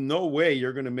 There is no way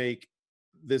you're going to make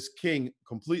this king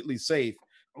completely safe.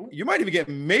 Ooh. You might even get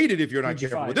mated if you're not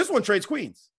careful. But this one trades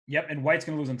queens. Yep, and White's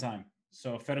going to lose on time.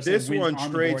 So Fedoseev this wins one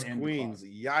on trades the board queens.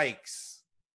 Yikes.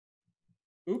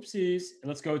 Oopsies.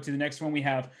 Let's go to the next one. We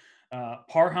have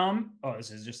Parham. Oh,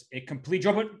 this is just a complete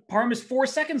draw. But Parham has 4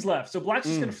 seconds left. So Black's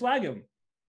just going to flag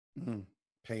him.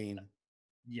 Pain.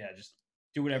 Yeah, just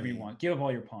do whatever you want. Give up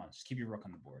all your pawns. Just keep your rook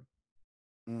on the board.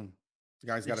 The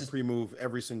guy's got to pre-move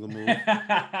every single move.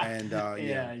 And there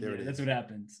it is. That's what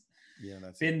happens. Yeah,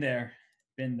 that's Been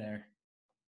there.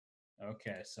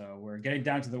 Okay, so we're getting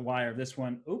down to the wire of this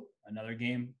one. Oop, another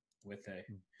game with a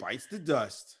bites the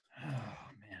dust. Oh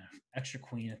man, extra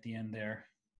queen at the end there.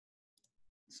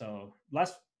 So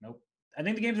nope. I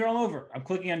think the games are all over. I'm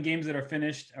clicking on games that are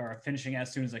finished or are finishing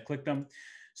as soon as I click them.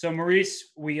 So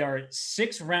Maurice, we are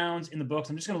 6 rounds in the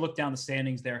books. I'm just going to look down the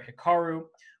standings there. Hikaru,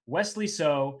 Wesley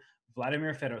So,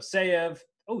 Vladimir Fedoseev.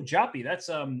 Oh, Joppy,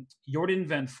 that's Jordan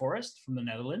van Forest from the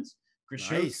Netherlands.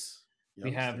 Grishuk. Nice.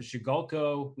 We have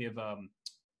Zhigalko. We have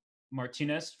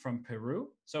Martinez from Peru.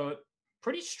 So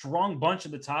pretty strong bunch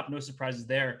at the top. No surprises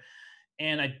there.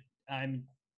 And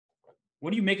what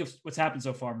do you make of what's happened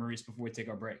so far, Maurice, before we take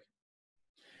our break?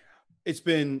 It's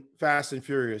been fast and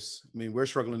furious. I mean, we're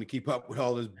struggling to keep up with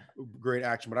all this great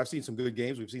action, but I've seen some good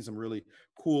games. We've seen some really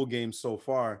cool games so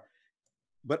far.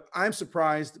 But I'm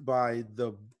surprised by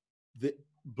the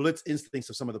blitz instincts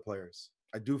of some of the players.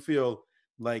 I do feel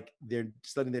like they're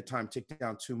letting their time tick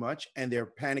down too much and they're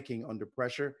panicking under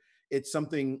pressure. It's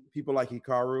something people like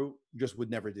Hikaru just would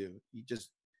never do. You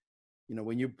just,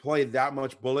 when you play that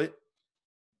much bullet,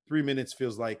 3 minutes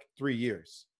feels like 3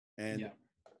 years. And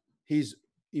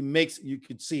you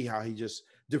could see how he just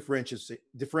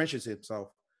differentiates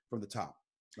himself from the top.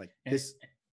 Like this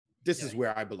is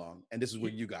where I belong. And this is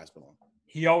where you guys belong.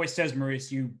 He always says, Maurice,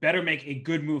 you better make a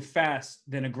good move fast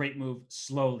than a great move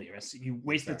slowly. You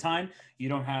waste the time, you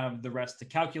don't have the rest to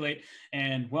calculate.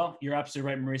 And, well, you're absolutely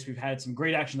right, Maurice. We've had some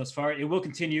great action thus far. It will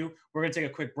continue. We're going to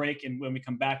take a quick break, and when we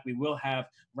come back, we will have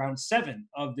round 7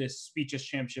 of this Speeches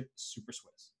Championship Super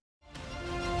Swiss.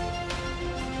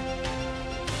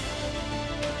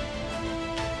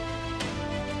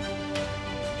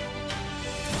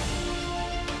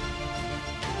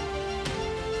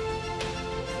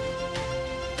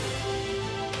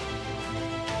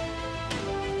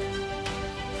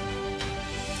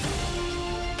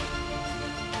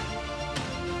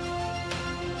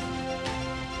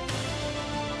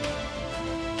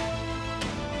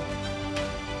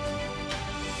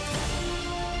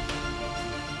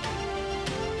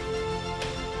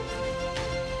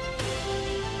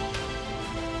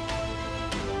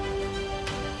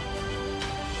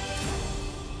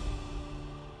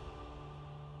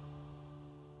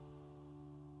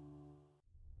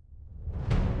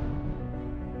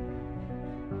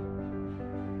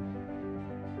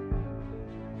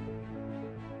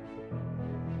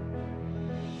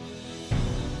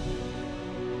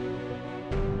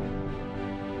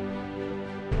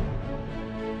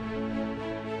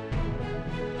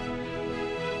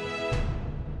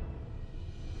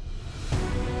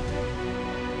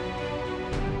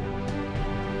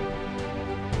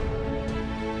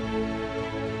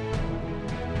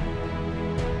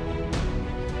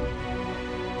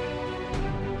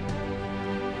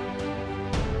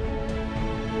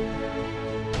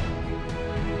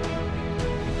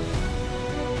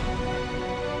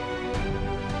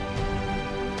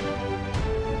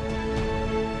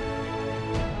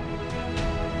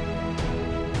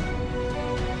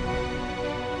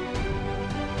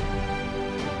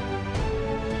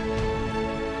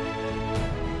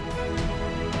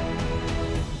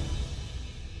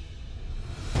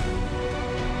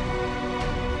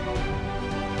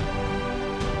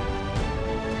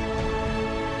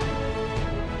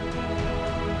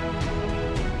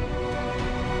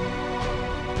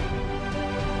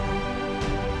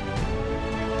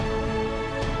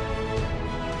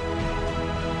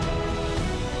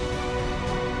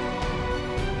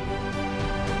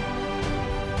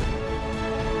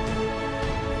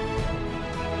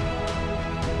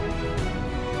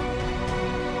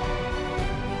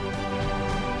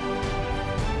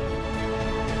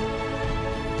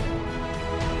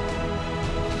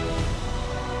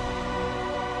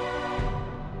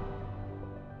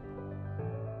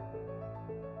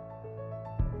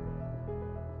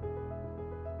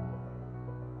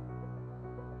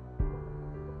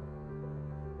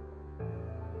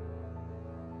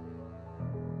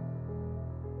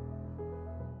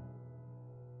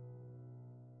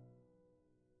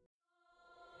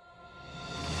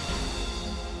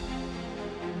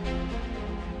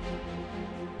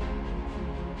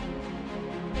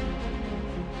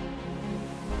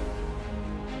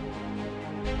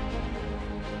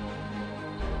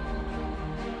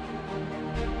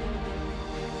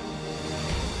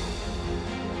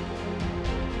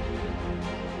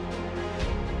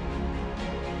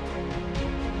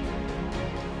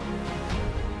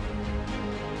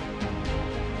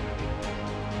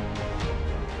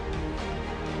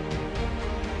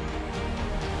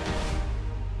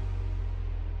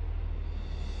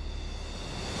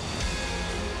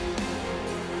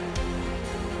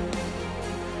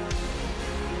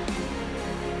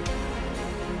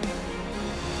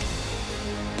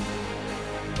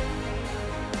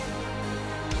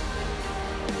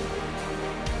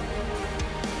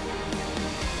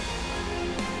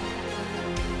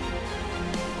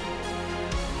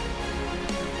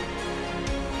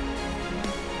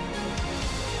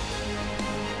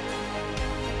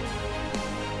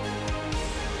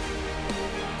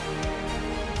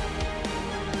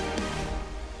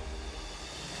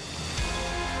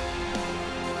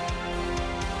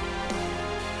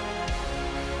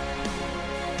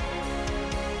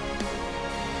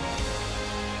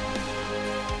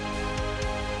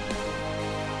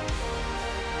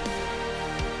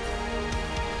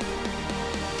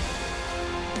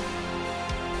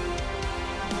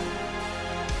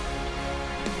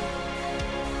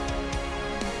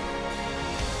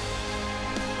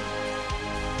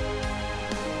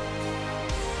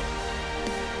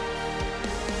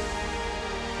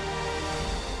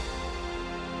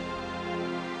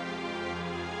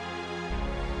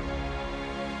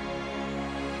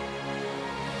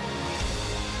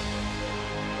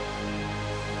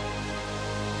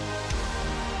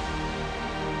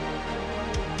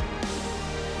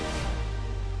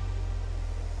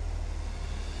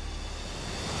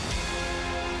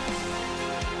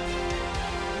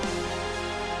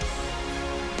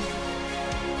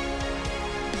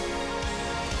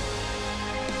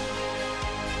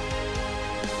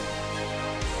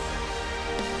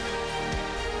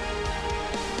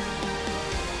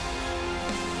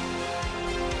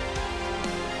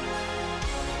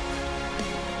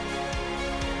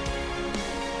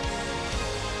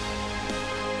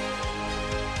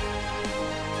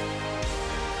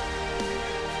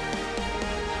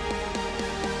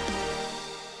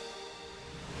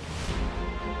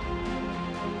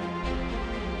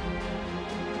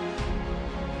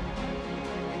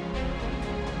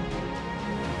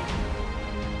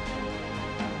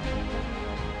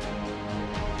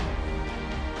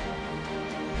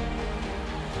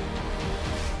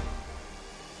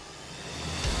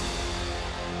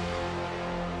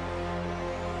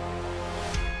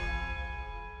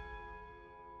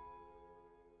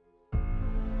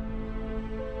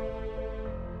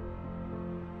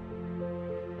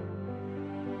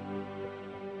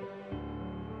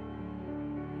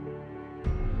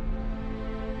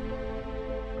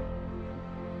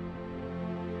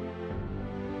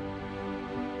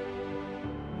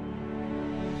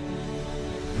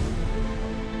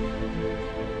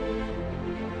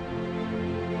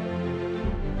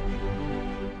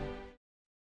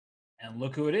 And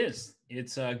look who it is.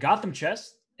 It's Gotham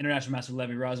Chess, International Master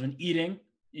Levy Rosman,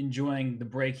 enjoying the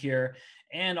break here,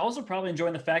 and also probably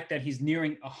enjoying the fact that he's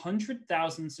nearing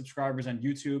 100,000 subscribers on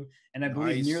YouTube, and I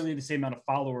believe nearly the same amount of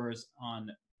followers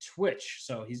on Twitch.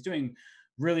 So he's doing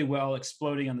really well,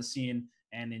 exploding on the scene,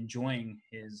 and enjoying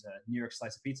his New York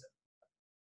slice of pizza.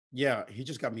 Yeah, he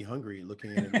just got me hungry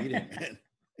looking at him eating. Man.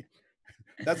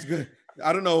 That's good.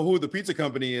 I don't know who the pizza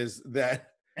company is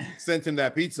that sent him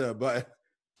that pizza, but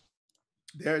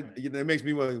it makes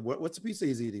me wonder, what's the pizza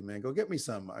he's eating, man? Go get me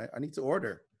some. I need to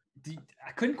order.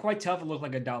 I couldn't quite tell if it looked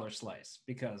like a dollar slice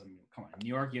because, I mean, come on, New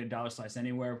York, you get a dollar slice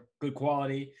anywhere, good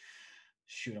quality.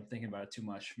 Shoot, I'm thinking about it too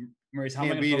much. Maurice, how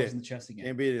am I going to focus in the chess again?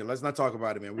 Can't beat it. Let's not talk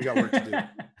about it, man. We got work to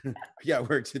do. We got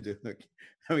work to do. Look,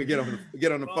 let me get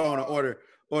on the phone and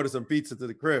order some pizza to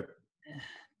the crib.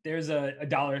 There's a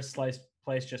dollar slice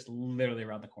place just literally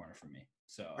around the corner from me.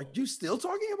 So are you still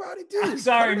talking about it, dude? I'm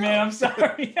sorry, man. I'm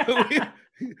sorry.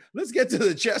 Let's get to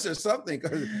the chess or something,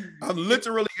 because I'm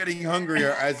literally getting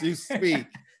hungrier as you speak,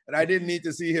 and I didn't need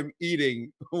to see him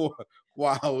eating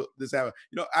while this happened.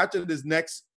 After this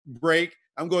next break,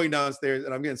 I'm going downstairs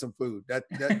and I'm getting some food.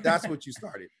 That's what you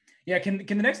started. Yeah. Can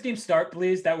the next game start,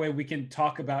 please? That way we can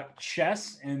talk about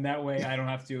chess, and that way I don't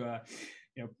have to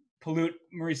pollute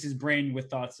Maurice's brain with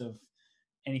thoughts of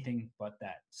anything but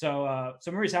that. So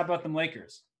Maurice, how about them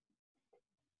Lakers?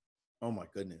 Oh my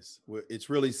goodness. It's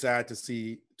really sad to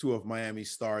see two of Miami's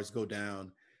stars go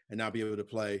down and not be able to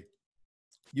play.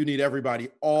 You need everybody,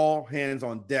 all hands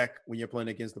on deck when you're playing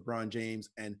against LeBron James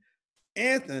and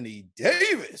Anthony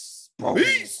Davis.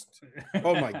 Beast.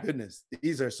 Oh my goodness.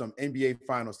 These are some NBA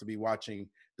finals to be watching.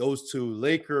 Those two,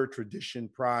 Laker tradition,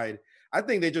 pride. I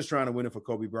think they're just trying to win it for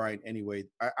Kobe Bryant anyway.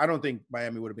 I don't think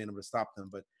Miami would have been able to stop them,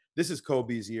 but this is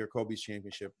Kobe's year, Kobe's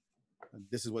championship. And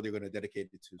this is what they're going to dedicate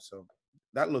it to. So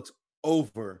that looks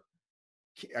over.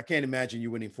 I can't imagine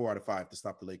you winning 4 out of 5 to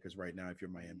stop the Lakers right now if you're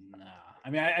Miami. Nah. I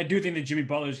mean, I do think that Jimmy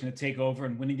Butler is going to take over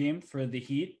and win a game for the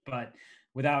Heat, but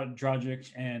without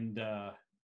Dragic and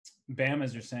Bam,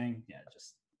 as you're saying, it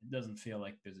doesn't feel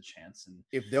like there's a chance. And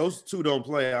if those two don't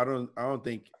play, I don't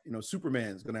think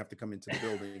Superman's going to have to come into the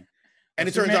building. And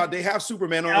it turns out they have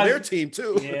Superman on their team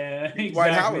too. Yeah, exactly.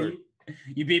 Dwight Howard.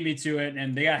 You beat me to it.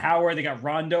 And they got Howard, they got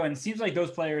Rondo, and it seems like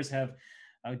those players have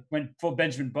went full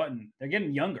Benjamin Button. They're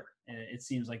getting younger. It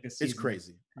seems like this season. It's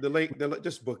crazy.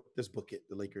 Just book it.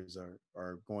 The Lakers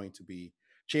are going to be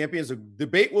champions. The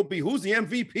debate will be who's the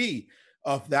MVP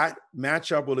of that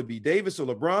matchup. Will it be Davis or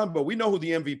LeBron? But we know who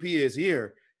the MVP is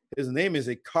here. His name is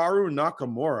Hikaru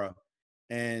Nakamura,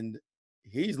 and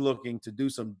he's looking to do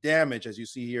some damage. As you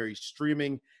see here, he's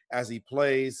streaming as he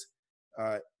plays,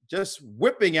 just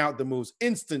whipping out the moves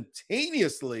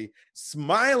instantaneously,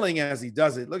 smiling as he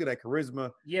does it. Look at that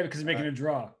charisma. Yeah, because he's making a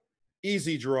draw.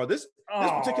 Easy draw. This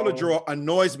particular draw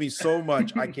annoys me so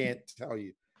much, I can't tell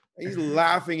you. He's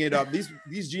laughing it up. These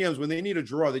GMs, when they need a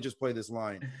draw, they just play this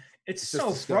line. It's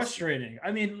so frustrating.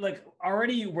 I mean, like,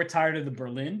 already we're tired of the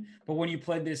Berlin, but when you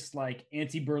play this like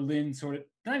anti-Berlin sort of,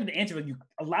 not even the anti, but you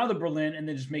allow the Berlin and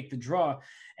then just make the draw.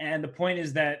 And the point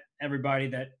is that everybody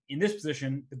that in this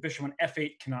position, the bishop on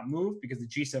f8 cannot move because the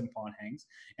g7 pawn hangs.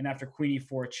 And after queen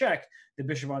e4 check, the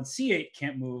bishop on c8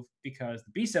 can't move because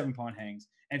the b7 pawn hangs.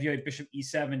 And if you have bishop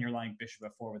e7, you're lying bishop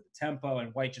f4 with the tempo,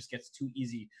 and white just gets too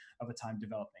easy of a time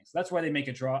developing. So that's why they make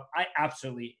a draw. I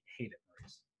absolutely hate it,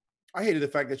 Maurice. I hated the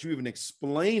fact that you even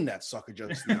explained that sucker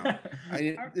just now.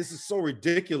 This is so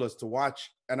ridiculous to watch.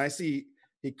 And I see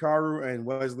Hikaru and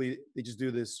Wesley, they just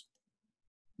do this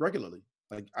regularly.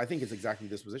 Like, I think it's exactly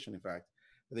this position, in fact,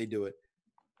 that they do it.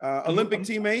 Olympic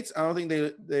teammates, I don't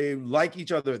think they like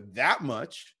each other that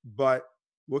much, but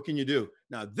what can you do?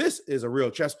 Now, this is a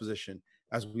real chess position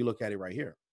as we look at it right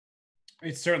here.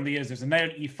 It certainly is. There's a knight on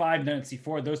e5, knight on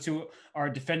c4. Those two are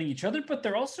defending each other, but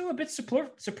they're also a bit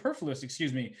superfluous,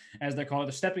 as they're called.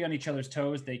 They're stepping on each other's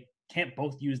toes. They can't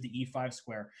both use the e5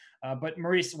 square. But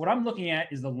Maurice, what I'm looking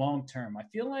at is the long term. I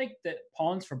feel like the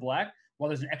pawns for black, while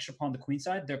there's an extra pawn on the queen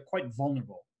side, they're quite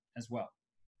vulnerable as well.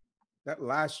 That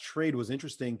last trade was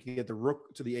interesting. You get the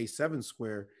rook to the a7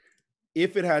 square.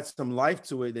 If it had some life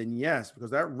to it, then yes,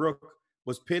 because that rook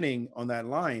was pinning on that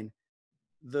line.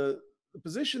 The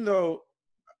position, though,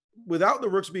 without the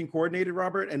rooks being coordinated,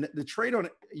 Robert, and the trade on,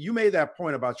 you made that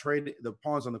point about trading the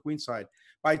pawns on the queen side.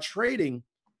 By trading,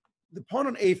 the pawn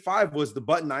on a5 was the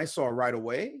button I saw right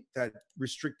away that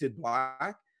restricted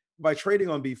black. By trading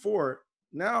on b4,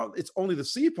 now it's only the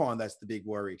c pawn that's the big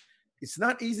worry. It's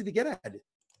not easy to get at it.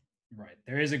 Right.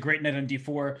 There is a great knight on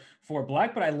d4 for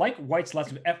black, but I like white's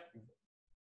last of f.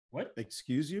 What?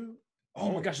 Excuse you?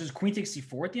 Oh my gosh, there's queen takes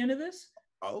c4 at the end of this?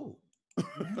 Oh.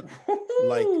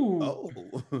 Like, oh,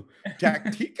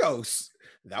 tacticos.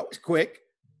 That was quick.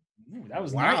 Ooh, that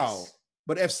was Wow. nice.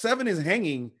 But F7 is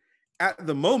hanging at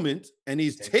the moment, and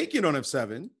he's taking on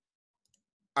F7.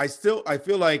 I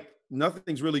feel like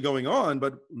nothing's really going on,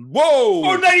 but whoa!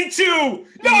 Oh, 92!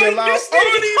 No, he missed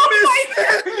it!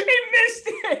 He missed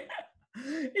it!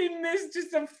 He missed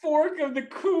just a fork of the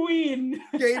queen.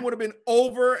 Game would have been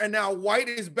over, and now white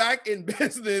is back in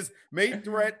business. Mate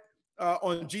threat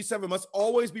on G7 must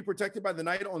always be protected by the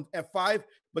knight on F5,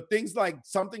 but things like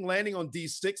something landing on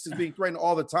D6 is being threatened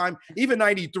all the time. Even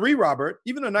 93, Robert,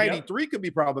 even a 93 could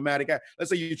be problematic.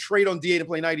 Let's say you trade on D8 and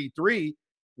play 93.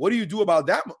 What do you do about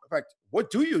that? In fact, what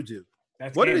do you do?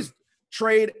 What is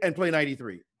trade and play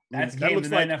 93? That looks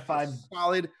like F5 a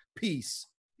solid piece.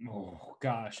 Oh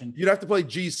gosh, and you'd have to play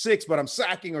G6, but I'm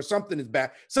sacking or something is bad.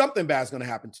 Something bad is going to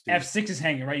happen to you. F6 is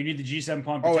hanging, right? You need the G7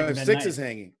 pawn. Oh, F6 is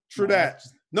hanging. True that.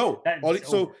 No.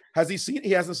 So has he seen it?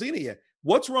 He hasn't seen it yet.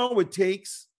 What's wrong with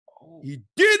takes? He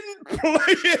didn't play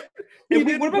it. He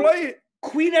didn't play it.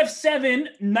 Queen F7,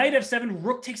 Knight F7,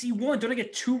 Rook takes E1. Don't I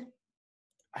get two?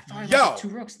 I thought I got two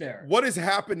rooks there. What is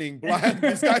happening, Black?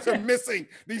 These guys are missing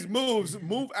these moves,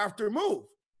 move after move.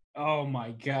 Oh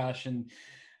my gosh. And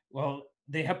well,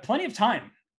 they have plenty of time,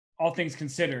 all things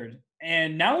considered.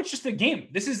 And now it's just a game.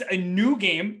 This is a new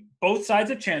game. Both sides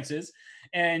have chances.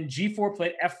 And G4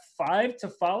 played F5 to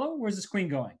follow. Where's this queen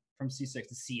going? From C6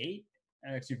 to C8?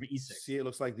 Actually, for E6. C8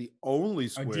 looks like the only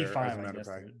square. D5, as a matter of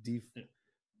fact.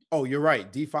 Oh, you're right.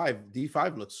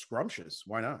 D5 looks scrumptious.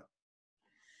 Why not?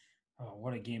 Oh,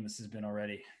 what a game this has been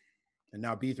already. And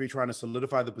now B3 trying to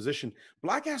solidify the position.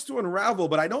 Black has to unravel,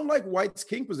 but I don't like White's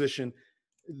king position.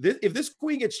 If this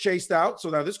queen gets chased out, so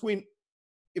now this queen,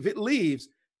 if it leaves,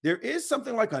 there is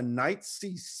something like a knight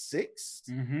C6.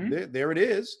 Mm-hmm. There it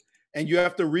is. And you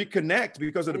have to reconnect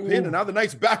because of the pin. And now the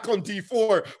knight's back on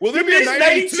D4. Will there be a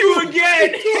 92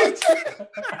 again?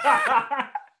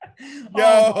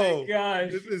 Yo, oh my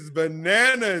gosh. This is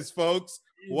bananas, folks.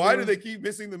 Why do they keep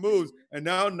missing the moves? And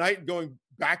now knight going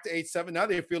back to H7. Now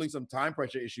they're feeling some time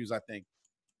pressure issues, I think.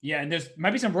 Yeah, and there's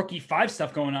might be some rook E5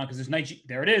 stuff going on because there's knight G.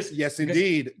 There it is. Yes,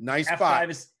 indeed. Nice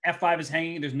F5 is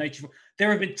hanging. There's knight G4.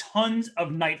 There have been tons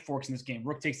of knight forks in this game.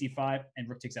 Rook takes E5 and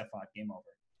rook takes F5. Game over.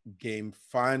 Game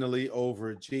finally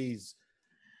over. Jeez.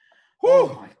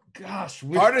 Oh my gosh.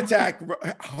 Heart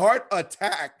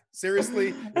attack.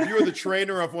 Seriously, if you were the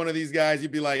trainer of one of these guys,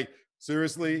 you'd be like,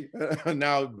 seriously?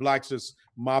 Now Black's just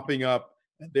mopping up.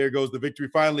 And there goes the victory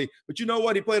finally. But you know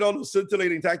what? He played all those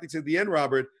scintillating tactics at the end,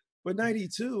 Robert. But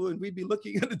 92, and we'd be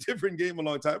looking at a different game a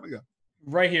long time ago.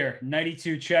 Right here,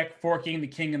 92 check, forking the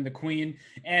king and the queen.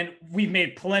 And we've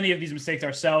made plenty of these mistakes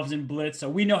ourselves in Blitz, so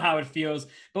we know how it feels.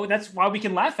 But that's why we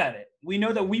can laugh at it. We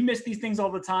know that we miss these things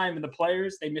all the time, and the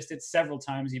players, they missed it several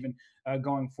times even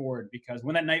going forward, because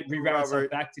when that knight reroutes itself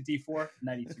back to D4,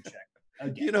 92 check.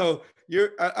 Again. You know,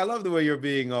 I love the way you're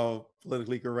being all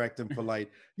politically correct and polite.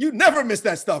 You never miss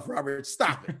that stuff, Robert.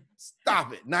 Stop it.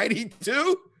 Stop it.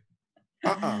 92?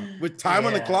 With time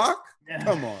on the clock?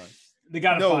 Come on. They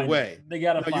gotta find it. They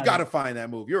gotta find you gotta find that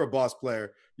move. You're a boss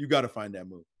player. You gotta find that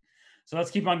move. So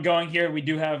let's keep on going here. We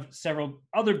do have several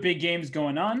other big games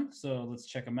going on. So let's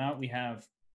check them out. We have,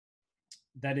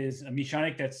 that is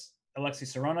Mishanik. That's Alexei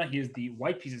Sarana. He is the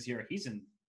white pieces here. He's in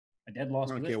a dead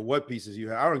loss. I don't care what pieces you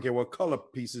have. I don't care what color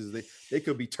pieces. They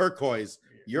could be turquoise.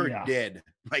 You're dead.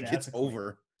 Like, it's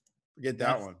over. Forget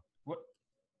that one. What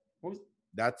was?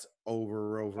 That's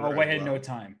over. Oh, white had no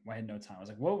time. White had no time. I was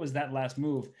like, what was that last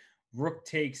move? Rook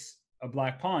takes a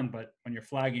black pawn, but when you're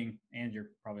flagging and you're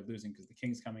probably losing because the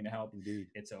king's coming to help, indeed,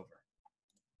 it's over.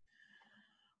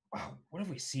 Wow, what have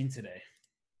we seen today?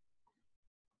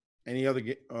 Any other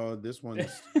game? This one's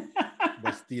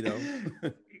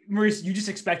Bastido. Maurice, you just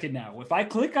expect it now. If I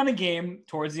click on a game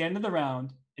towards the end of the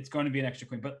round, it's going to be an extra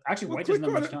queen. But actually, white doesn't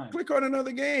have much time. Click on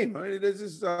another game. I mean, this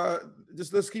is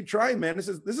just let's keep trying, man. This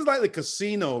is like the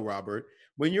casino, Robert.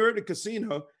 When you're at the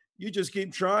casino, you just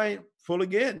keep trying, full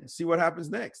again, see what happens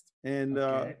next, and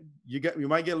you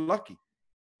might get lucky.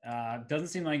 Doesn't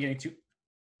seem like getting too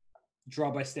draw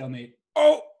by stalemate.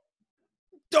 Oh,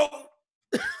 don't.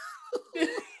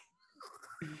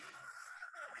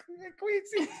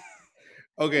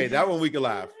 Okay, that one we can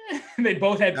laugh. They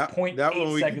both had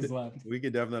 0.8 seconds left. We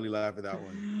can definitely laugh at that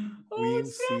one. Queen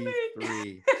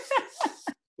C3.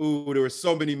 Ooh, there were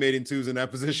so many maiden twos in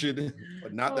that position,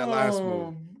 but not that last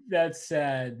move. That's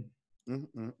sad. All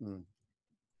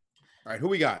right, who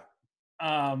we got?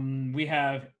 We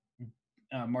have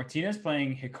Martinez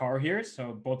playing Hikaru here,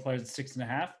 so both players at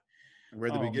 6.5. We're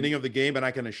at the beginning of the game, and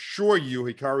I can assure you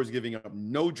Hikaru is giving up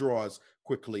no draws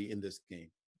quickly in this game.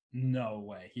 No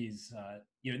way. He's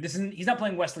he's not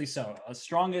playing Wesley So. As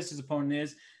strong as his opponent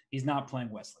is, he's not playing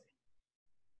Wesley.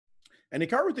 And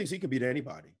Hikaru thinks he can beat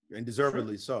anybody, and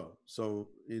deservedly so. So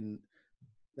in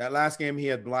that last game, he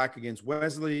had black against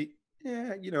Wesley.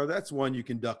 Yeah, that's one you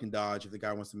can duck and dodge if the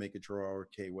guy wants to make a draw or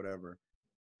K, whatever.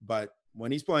 But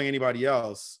when he's playing anybody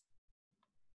else,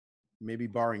 maybe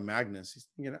barring Magnus, he's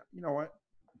thinking, you know what?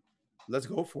 Let's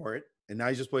go for it. And now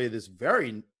he's just played this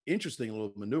very interesting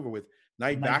little maneuver with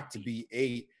knight back to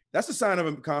B8. That's a sign of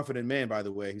a confident man, by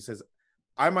the way. He says,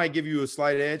 I might give you a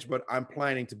slight edge, but I'm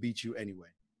planning to beat you anyway.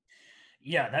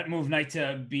 Yeah, that move knight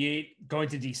to B8, going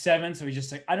to D7. So he's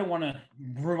just like, I don't want to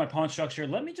ruin my pawn structure.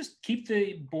 Let me just keep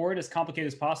the board as complicated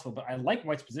as possible. But I like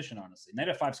White's position, honestly. Knight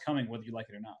F5 is coming, whether you like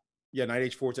it or not. Yeah, knight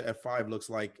H4 to F5 looks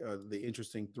like the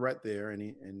interesting threat there. And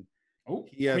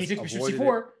he has Queen E6, Bishop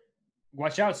C4.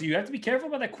 Watch out. So you have to be careful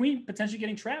about that queen potentially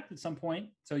getting trapped at some point.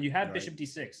 So you have Bishop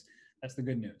D6. That's the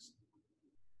good news.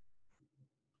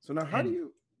 So now how do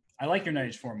you... I like your knight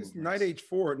H4 move. Knight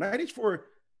H4. Knight H4,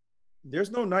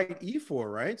 there's no knight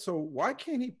E4, right? So why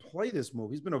can't he play this move?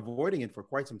 He's been avoiding it for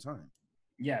quite some time.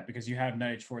 Yeah, because you have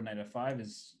knight H4, knight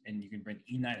F5, and you can bring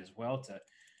E9 as well to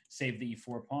save the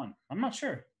E4 pawn. I'm not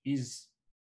sure.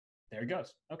 There he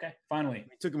goes. Okay, finally.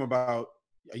 It took him about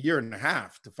a year and a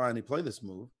half to finally play this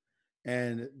move.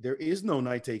 And there is no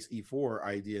knight takes E4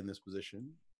 idea in this position.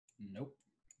 Nope.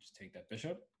 Just take that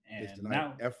bishop. And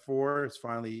now F4 is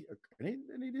finally,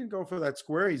 and he didn't go for that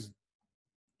square.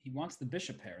 He wants the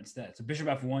bishop pair instead. So bishop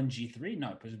F1, G3.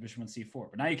 No, push bishop on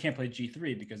C4. But now you can't play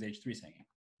G3 because H3 is hanging.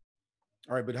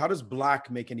 All right, but how does black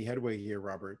make any headway here,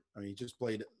 Robert? I mean, he just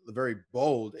played a very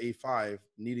bold A5,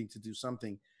 needing to do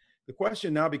something. The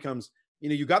question now becomes,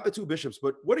 you got the two bishops,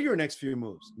 but what are your next few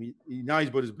moves? I mean, now he's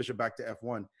put his bishop back to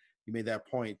F1. He made that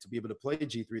point to be able to play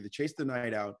G3, to chase the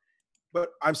knight out. But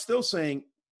I'm still saying,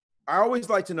 I always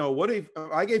like to know, what if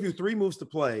I gave you 3 moves to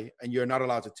play and you're not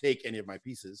allowed to take any of my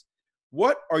pieces?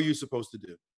 What are you supposed to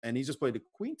do? And he just played the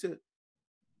queen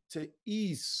to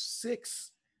E6,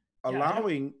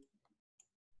 allowing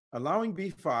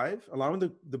B5, allowing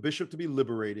the bishop to be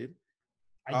liberated.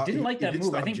 I didn't like that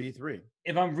move. I think G3.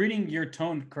 If I'm reading your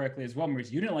tone correctly as well,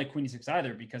 Maurice, you didn't like Queen E6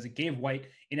 either because it gave White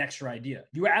an extra idea.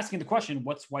 You were asking the question,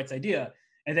 what's White's idea?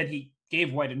 And then he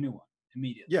gave White a new one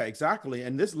immediately. Yeah, exactly.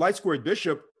 And this light squared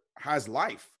bishop has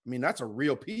life. I mean, that's a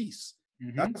real piece.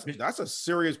 Mm-hmm. That's a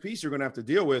serious piece you're going to have to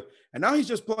deal with. And now he's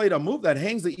just played a move that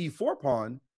hangs the E4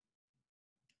 pawn.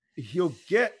 He'll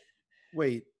get,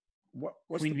 what's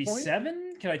Queen the point?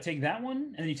 B7? Can I take that one?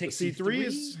 And then you take C3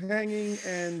 is hanging,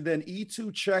 and then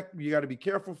E2 check. You got to be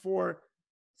careful for.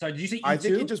 Sorry, did you say E2? I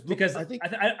think he just because I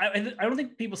don't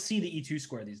think people see the E2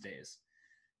 square these days.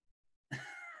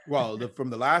 Well,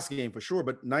 from the last game for sure,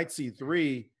 but knight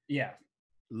C3, yeah,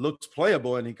 looks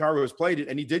playable, and Hikaru has played it,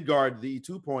 and he did guard the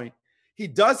E2 point. He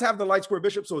does have the light square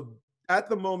bishop, so at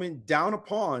the moment down a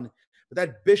pawn, but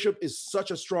that bishop is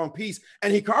such a strong piece,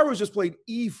 and Hikaru's just played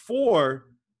E4.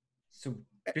 So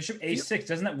bishop A6,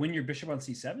 doesn't that win your bishop on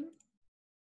C7?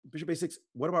 Bishop A6.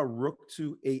 What about rook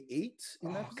to A8?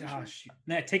 Oh gosh,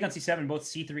 now take on C7, both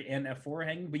C3 and F4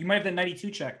 hanging. But you might have the knight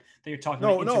E2 check that you're talking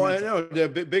about. No, I know. The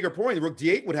bigger point, rook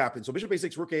D8 would happen. So bishop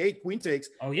A6, rook A8, queen takes.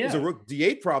 Oh yeah, is a rook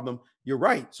D8 problem. You're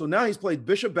right. So now he's played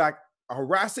bishop back,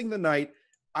 harassing the knight.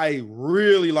 I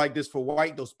really like this for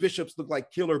White. Those bishops look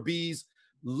like killer bees,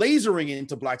 lasering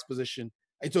into Black's position.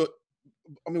 And so,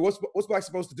 I mean, what's Black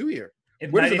supposed to do here?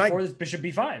 If knight A4 is bishop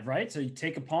B5, right? So you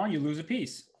take a pawn, you lose a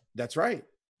piece. That's right.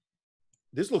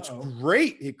 This looks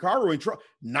great. Hikaru in trouble.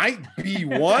 Knight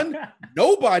B1.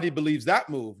 Nobody believes that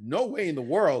move. No way in the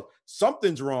world.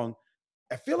 Something's wrong.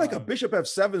 I feel like a bishop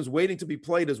F7 is waiting to be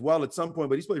played as well at some point,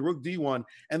 but he's played rook D1,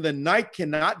 and the knight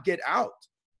cannot get out.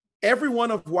 Every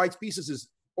one of White's pieces is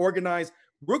organized.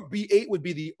 Rook B8 would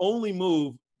be the only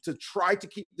move to try to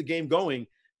keep the game going,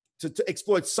 to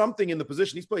exploit something in the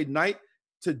position. He's played knight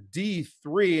to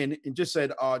D3 and just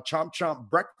said, chomp, chomp,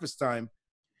 breakfast time.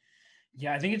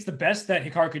 Yeah, I think it's the best that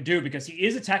Hikaru could do because he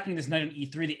is attacking this knight on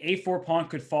E3. The A4 pawn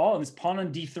could fall, and this pawn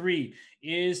on D3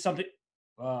 is something.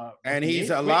 And he's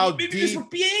allowed Maybe this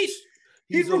rook B8.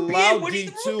 He's allowed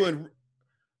D2, and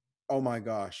oh my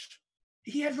gosh,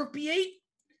 he had rook B8.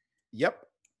 Yep,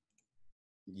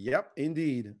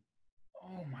 indeed.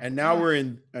 Oh my! And now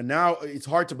now it's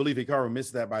hard to believe Hikaru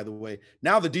missed that. By the way,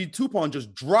 now the D2 pawn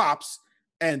just drops,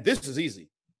 and this is easy.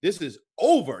 This is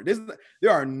over. There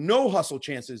are no hustle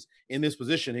chances in this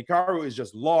position. Hikaru is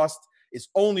just lost. It's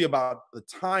only about the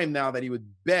time now that he would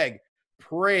beg,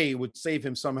 pray would save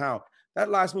him somehow.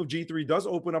 That last move, G3, does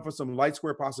open up for some light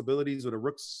square possibilities with a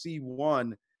rook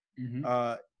C1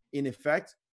 in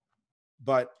effect.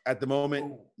 But at the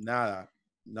moment, nada.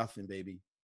 Nothing, baby.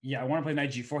 Yeah, I want to play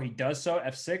knight g4. He does so.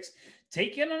 F6.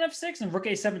 Take in on F6 and rook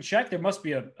a7 check. There must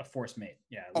be a force mate.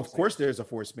 Yeah. Of course there's a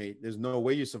force mate. There's no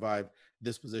way you survive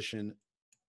this position.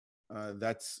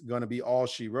 That's going to be all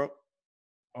she wrote.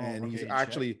 Oh, and he's check.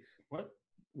 actually...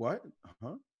 What?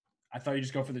 Huh? I thought you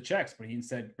just go for the checks, but he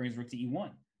instead brings rook to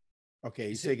e1. Okay,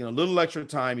 he's taking a little extra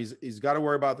time. He's got to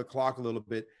worry about the clock a little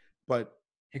bit, but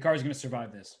Hikaru's going to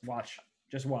survive this. Watch.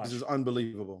 Just watch. This is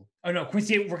unbelievable. Oh, no. Queen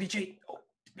c8, rook h8. Oh,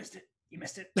 missed it. You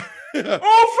missed it.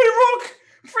 Oh, free rook.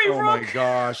 Free rook. Oh, my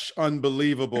gosh.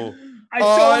 Unbelievable.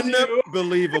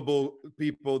 Unbelievable,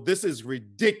 people. This is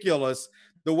ridiculous.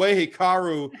 The way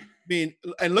Hikaru...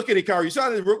 and look at Hikaru. You saw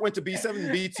the rook went to b7,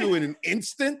 b2 in an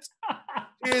instant.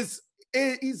 He's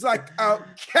like a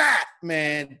cat,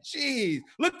 man. Jeez.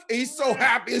 Look, he's so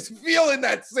happy. He's feeling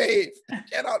that save. I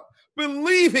cannot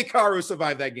believe Hikaru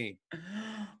survived that game.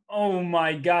 Oh,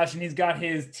 my gosh. And he's got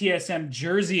his TSM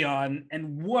jersey on.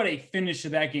 And what a finish to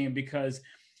that game, because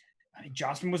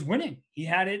Josman was winning. He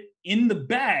had it in the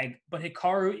bag, but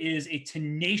Hikaru is a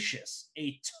tenacious,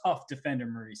 a tough defender,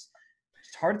 Maurice.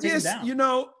 It's hard to take him down. You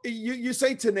know, you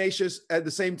say tenacious at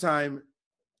the same time.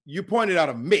 You pointed out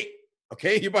a mate,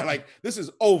 okay? You're like, this is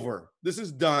over. This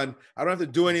is done. I don't have to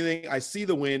do anything. I see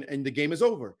the win, and the game is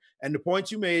over. And the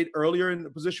points you made earlier in the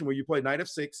position where you played knight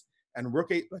f6 and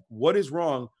rook 8, like, what is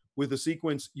wrong with the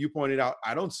sequence you pointed out?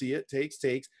 I don't see it.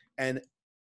 Takes. And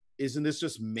isn't this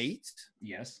just mate?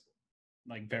 Yes.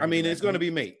 It's going to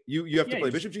be mate. You have to play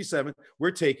bishop g7.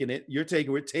 We're taking it.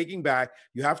 We're taking back.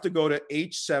 You have to go to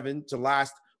h7 to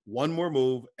last one more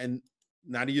move, and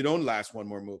now you don't last one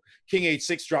more move. King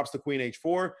h6 drops to queen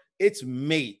h4. It's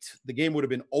mate. The game would have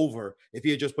been over if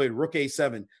he had just played rook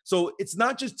a7. So it's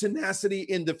not just tenacity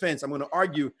in defense. I'm going to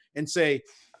argue and say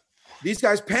these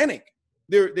guys panic.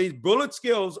 These bullet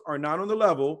skills are not on the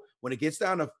level. When it gets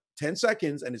down to 10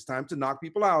 seconds and it's time to knock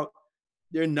people out,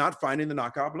 they're not finding the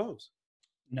knockout blows.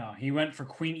 No, he went for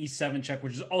queen e7 check,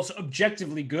 which is also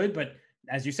objectively good. But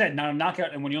as you said, not a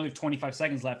knockout. And when you only have 25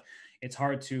 seconds left, it's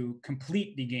hard to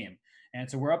complete the game.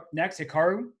 And so we're up next.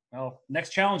 Hikaru, well, next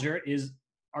challenger is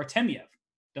Artemiev.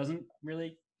 Doesn't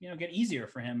really, get easier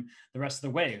for him the rest of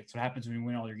the way. That's what happens when you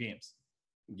win all your games.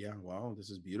 Yeah, wow, this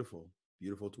is beautiful.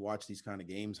 Beautiful to watch these kind of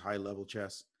games, high-level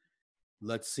chess.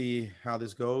 Let's see how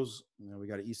this goes. We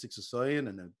got an e6 Sicilian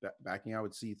and then backing out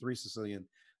with c3 Sicilian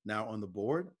now on the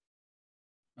board.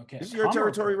 Okay. This is your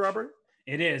territory, Robert?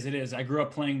 It is. I grew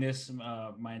up playing this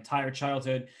my entire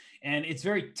childhood, and it's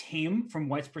very tame from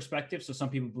White's perspective. So some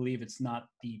people believe it's not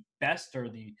the best or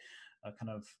the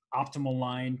kind of optimal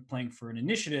line playing for an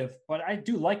initiative, but I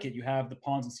do like it. You have the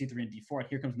pawns in c3 and d4, and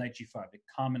here comes knight g5, the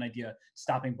common idea,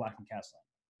 stopping black from castling.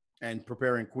 And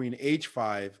preparing queen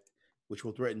h5, which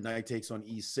will threaten knight takes on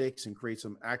e6 and create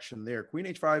some action there. Queen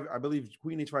h5, I believe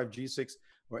queen h5, g6,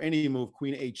 or any move,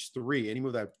 queen h3, any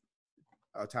move that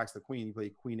attacks the queen, you play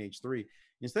queen h3.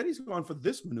 Instead, he's gone for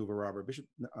this maneuver, Robert. Bishop,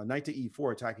 knight to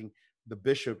e4, attacking the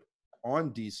bishop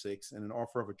on d6 and an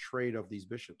offer of a trade of these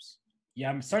bishops. Yeah,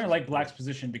 I'm starting to like black's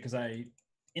position because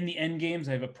in the end games,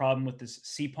 I have a problem with this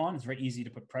c pawn. It's very easy to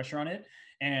put pressure on it.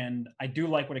 And I do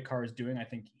like what Hikaru is doing. I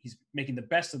think he's making the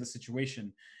best of the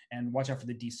situation. And watch out for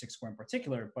the d6 square in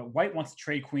particular. But White wants to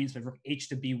trade queens. So rook h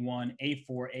to b1, a4,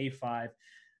 a5.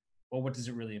 Well, what does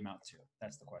it really amount to?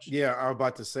 That's the question. Yeah, I was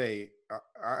about to say,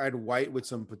 I had White with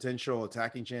some potential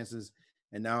attacking chances,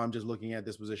 and now I'm just looking at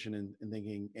this position and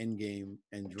thinking endgame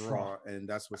and draw, and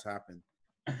that's what's happened.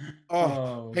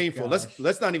 Oh, painful. Gosh.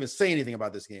 Let's not even say anything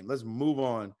about this game. Let's move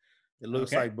on. It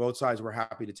looks like both sides were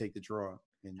happy to take the draw.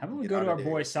 How about we go to our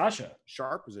boy Sasha?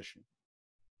 Sharp position.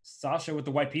 Sasha with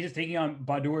the white pieces taking on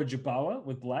Badur Jabawa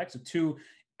with black. So two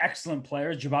excellent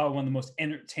players. Jabawa, one of the most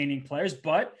entertaining players,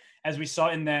 but as we saw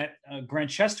in that Grand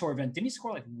Chess Tour event, didn't he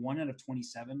score like 1 out of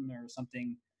 27 or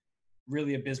something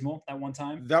really abysmal that one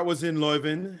time? That was in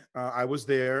Leuven. I was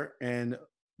there, and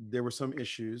there were some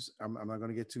issues. I'm not going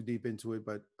to get too deep into it,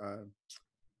 but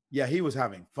yeah, he was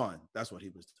having fun. That's what he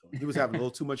was doing. He was having a little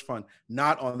too much fun,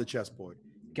 not on the chessboard.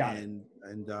 And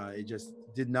it just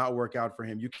did not work out for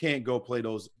him. You can't go play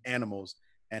those animals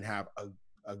and have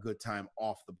a good time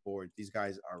off the board. These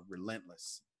guys are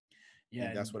relentless. Yeah,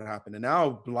 and that's what happened. And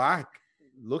now black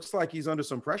looks like he's under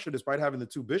some pressure despite having the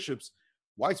two bishops.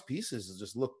 White's pieces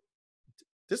just look.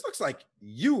 This looks like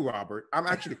you, Robert.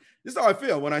 This is how I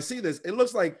feel when I see this. It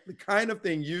looks like the kind of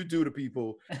thing you do to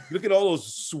people. Look at all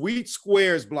those sweet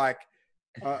squares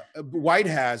White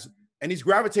has, and he's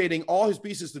gravitating all his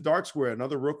pieces to dark square.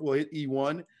 Another rook will hit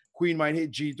e1, queen might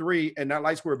hit g3, and that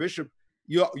light square bishop.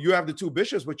 You have the two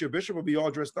bishops, but your bishop will be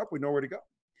all dressed up with nowhere to go.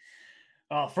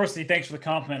 Firstly, thanks for the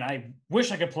compliment. I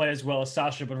wish I could play as well as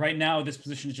Sasha, but right now this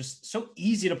position is just so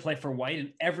easy to play for white,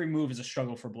 and every move is a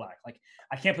struggle for black. Like,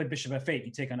 I can't play bishop f8.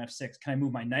 You take on f6. Can I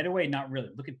move my knight away? Not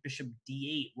really. Look at bishop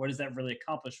d8. What does that really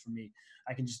accomplish for me?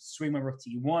 I can just swing my rook to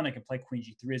e1. I can play queen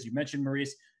g3, as you mentioned,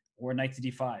 Maurice, or knight to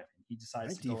d5. He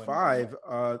decides to go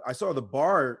d5. I saw the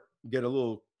bar get a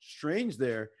little strange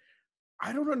there.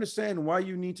 I don't understand why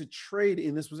you need to trade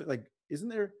in this position. Like, isn't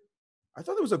there? I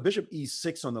thought there was a bishop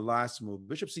e6 on the last move.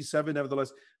 Bishop c7,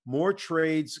 nevertheless, more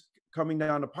trades coming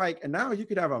down the pike. And now you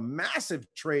could have a massive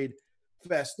trade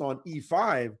fest on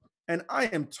e5. And I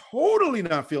am totally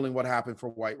not feeling what happened for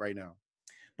white right now.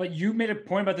 But you made a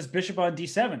point about this bishop on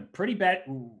d7. Pretty bad.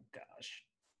 Ooh, gosh.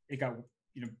 It got,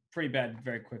 pretty bad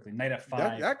very quickly. Knight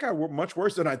f5. That got much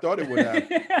worse than I thought it would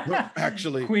have.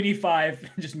 Actually. Queen e5,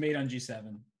 just made on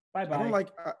g7. Bye-bye. I don't like,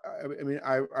 I mean,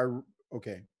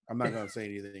 okay. I'm not going to say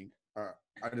anything.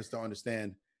 I just don't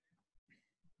understand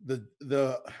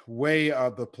the way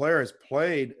the players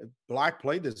played. Black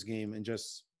played this game and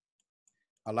just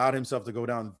allowed himself to go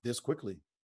down this quickly.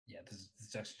 Yeah, this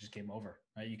actually just game over.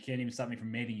 Right? You can't even stop me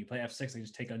from mating. You play f6, I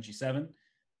just take on g7.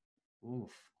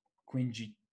 Oof. Queen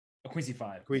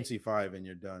c5. Queen c5, and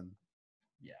you're done.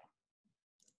 Yeah.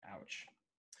 Ouch.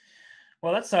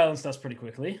 Well, that silenced us pretty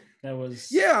quickly. That was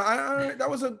that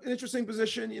was an interesting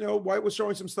position. White was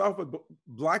showing some stuff, but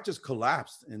black just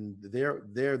collapsed, and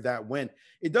there that went.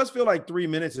 It does feel like 3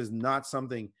 minutes is not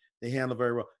something they handle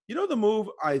very well. The move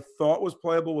I thought was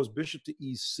playable was bishop to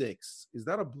e6. Is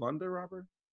that a blunder, Robert?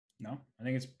 No, I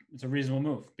think it's a reasonable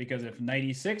move, because if knight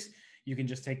e6, you can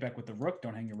just take back with the rook.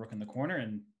 Don't hang your rook in the corner,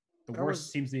 and the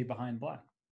worst seems to be behind black.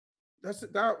 I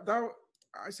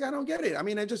see. I don't get it. I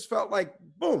mean, I just felt like,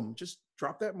 boom, just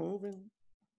drop that move and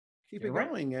keep it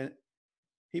going. And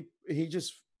he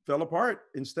just fell apart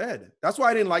instead. That's why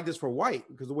I didn't like this for white,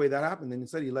 because the way that happened. And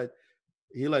instead, he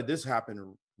let this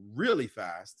happen really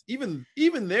fast. Even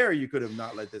there, you could have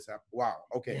not let this happen. Wow.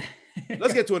 Okay,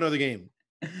 let's get to another game.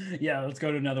 Yeah, let's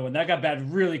go to another one. That got bad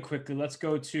really quickly. Let's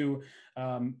go to.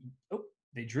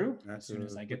 They drew. As soon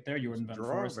as I get there, Jordan Van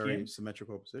Forest very game.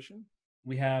 Symmetrical position.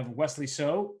 We have Wesley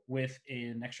So with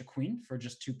an extra queen for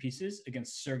just 2 pieces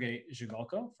against Sergei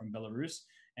Zhigalko from Belarus.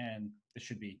 And this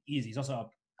should be easy. He's also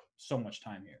up so much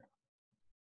time here.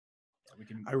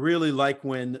 I really like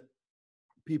when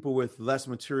people with less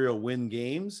material win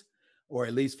games, or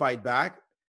at least fight back.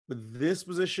 But this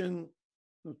position,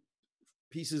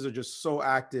 pieces are just so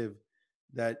active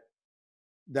that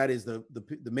is the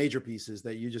major pieces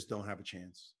that you just don't have a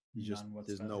chance.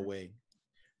 There's no way.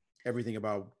 Everything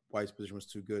about white's position was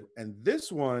too good. And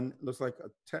this one looks like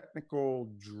a technical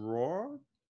draw.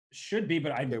 Should be,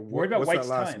 but I'm worried about white's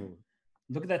time. Move?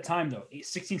 Look at that time, though.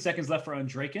 16 seconds left for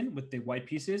Andreikin with the white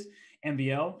pieces.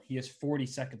 MVL, he has 40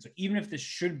 seconds. So even if this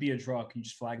should be a draw, can you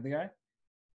just flag the guy?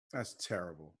 That's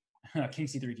terrible. King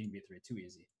c3, king b3. Too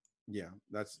easy. Yeah,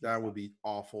 that would be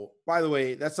awful. By the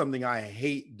way, that's something I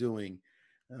hate doing.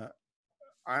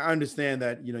 I understand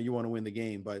that, you want to win the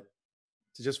game, but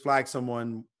to just flag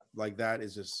someone like that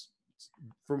is just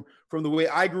from the way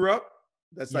I grew up.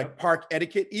 That's like park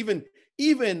etiquette.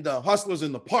 Even the hustlers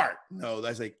in the park. No,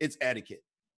 that's like, it's etiquette.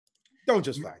 Don't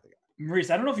just flag the guy. Maurice,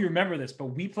 I don't know if you remember this, but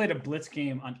we played a blitz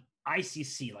game on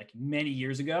ICC like many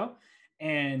years ago,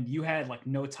 and you had like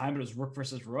no time, but it was rook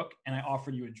versus rook, and I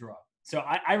offered you a draw. So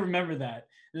I remember that.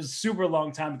 It was a super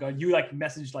long time ago. You like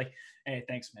messaged like, "Hey,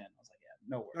 thanks, man." I was like, "Yeah,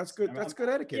 no worries." That's good. That's good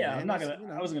etiquette. Yeah, man. I'm not gonna.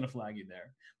 I wasn't gonna flag you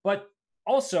there, but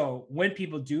also, when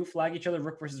people do flag each other,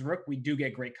 rook versus rook, we do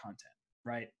get great content,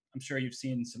 right? I'm sure you've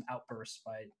seen some outbursts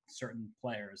by certain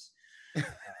players.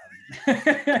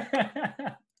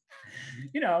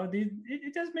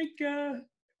 It does make an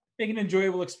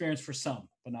enjoyable experience for some,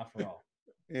 but not for all.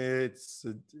 It's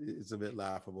a bit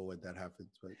laughable when that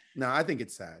happens, but no, I think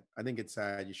it's sad.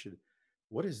 You should.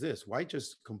 What is this? White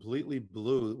just completely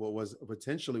blew what was a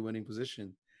potentially winning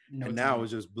position, and now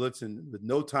it's just blitzing with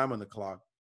no time on the clock.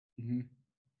 Mm-hmm.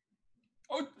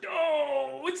 Oh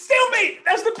no! It's stalemate.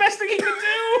 That's the best thing he could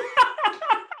do.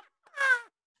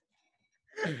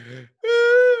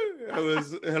 It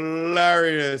was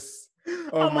hilarious.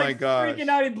 Oh my god! Freaking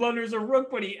out! He blunders a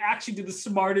rook, but he actually did the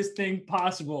smartest thing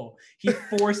possible. He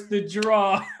forced the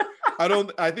draw.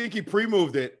 I think he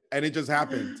pre-moved it, and it just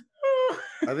happened.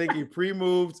 I think he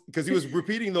pre-moved because he was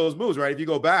repeating those moves, right? If you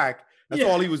go back, that's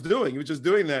all he was doing. He was just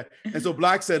doing that, and so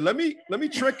Black said, "Let me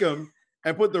trick him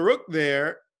and put the rook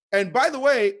there." And by the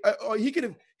way, he could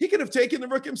have taken the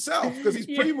rook himself because he's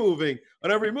pre-moving on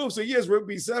every move. So he has rook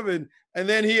b7, and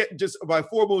then he just by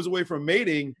 4 moves away from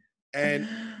mating, and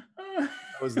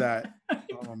was that?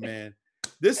 Oh man,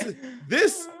 this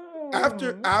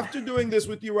after doing this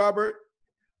with you, Robert.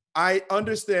 I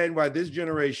understand why this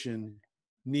generation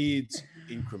needs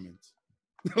increment.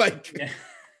 Like,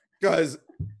 because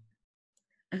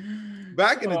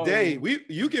back in the day,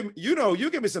 you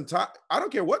give me some time. I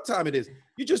don't care what time it is.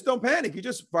 You just don't panic. You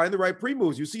just find the right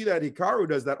pre-moves. You see that Hikaru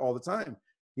does that all the time.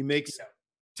 He makes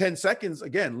 10 seconds,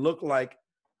 again, look like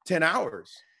 10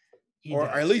 hours or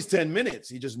at least 10 minutes.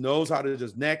 He just knows how to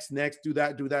just next, do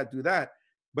that.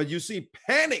 But you see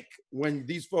panic when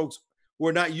these folks who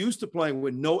are not used to playing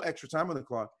with no extra time on the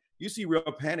clock. You see real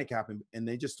panic happen, and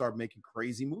they just start making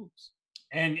crazy moves.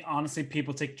 And honestly,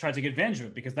 people try to take advantage of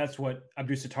it, because that's what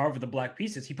Abdusattar with the black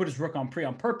pieces. He put his rook on pre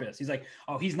on purpose. He's like,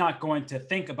 oh, he's not going to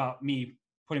think about me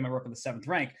putting my rook in the 7th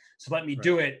rank, so let me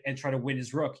do it and try to win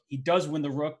his rook. He does win the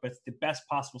rook, but it's the best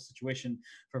possible situation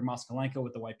for Moskalenko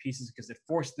with the white pieces, because it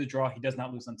forced the draw. He does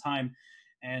not lose on time.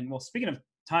 And well, speaking of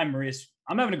time, Maurice,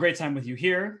 I'm having a great time with you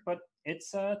here, but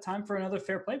it's time for another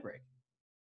fair play break.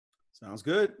 Sounds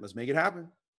good. Let's make it happen.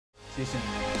 See you soon.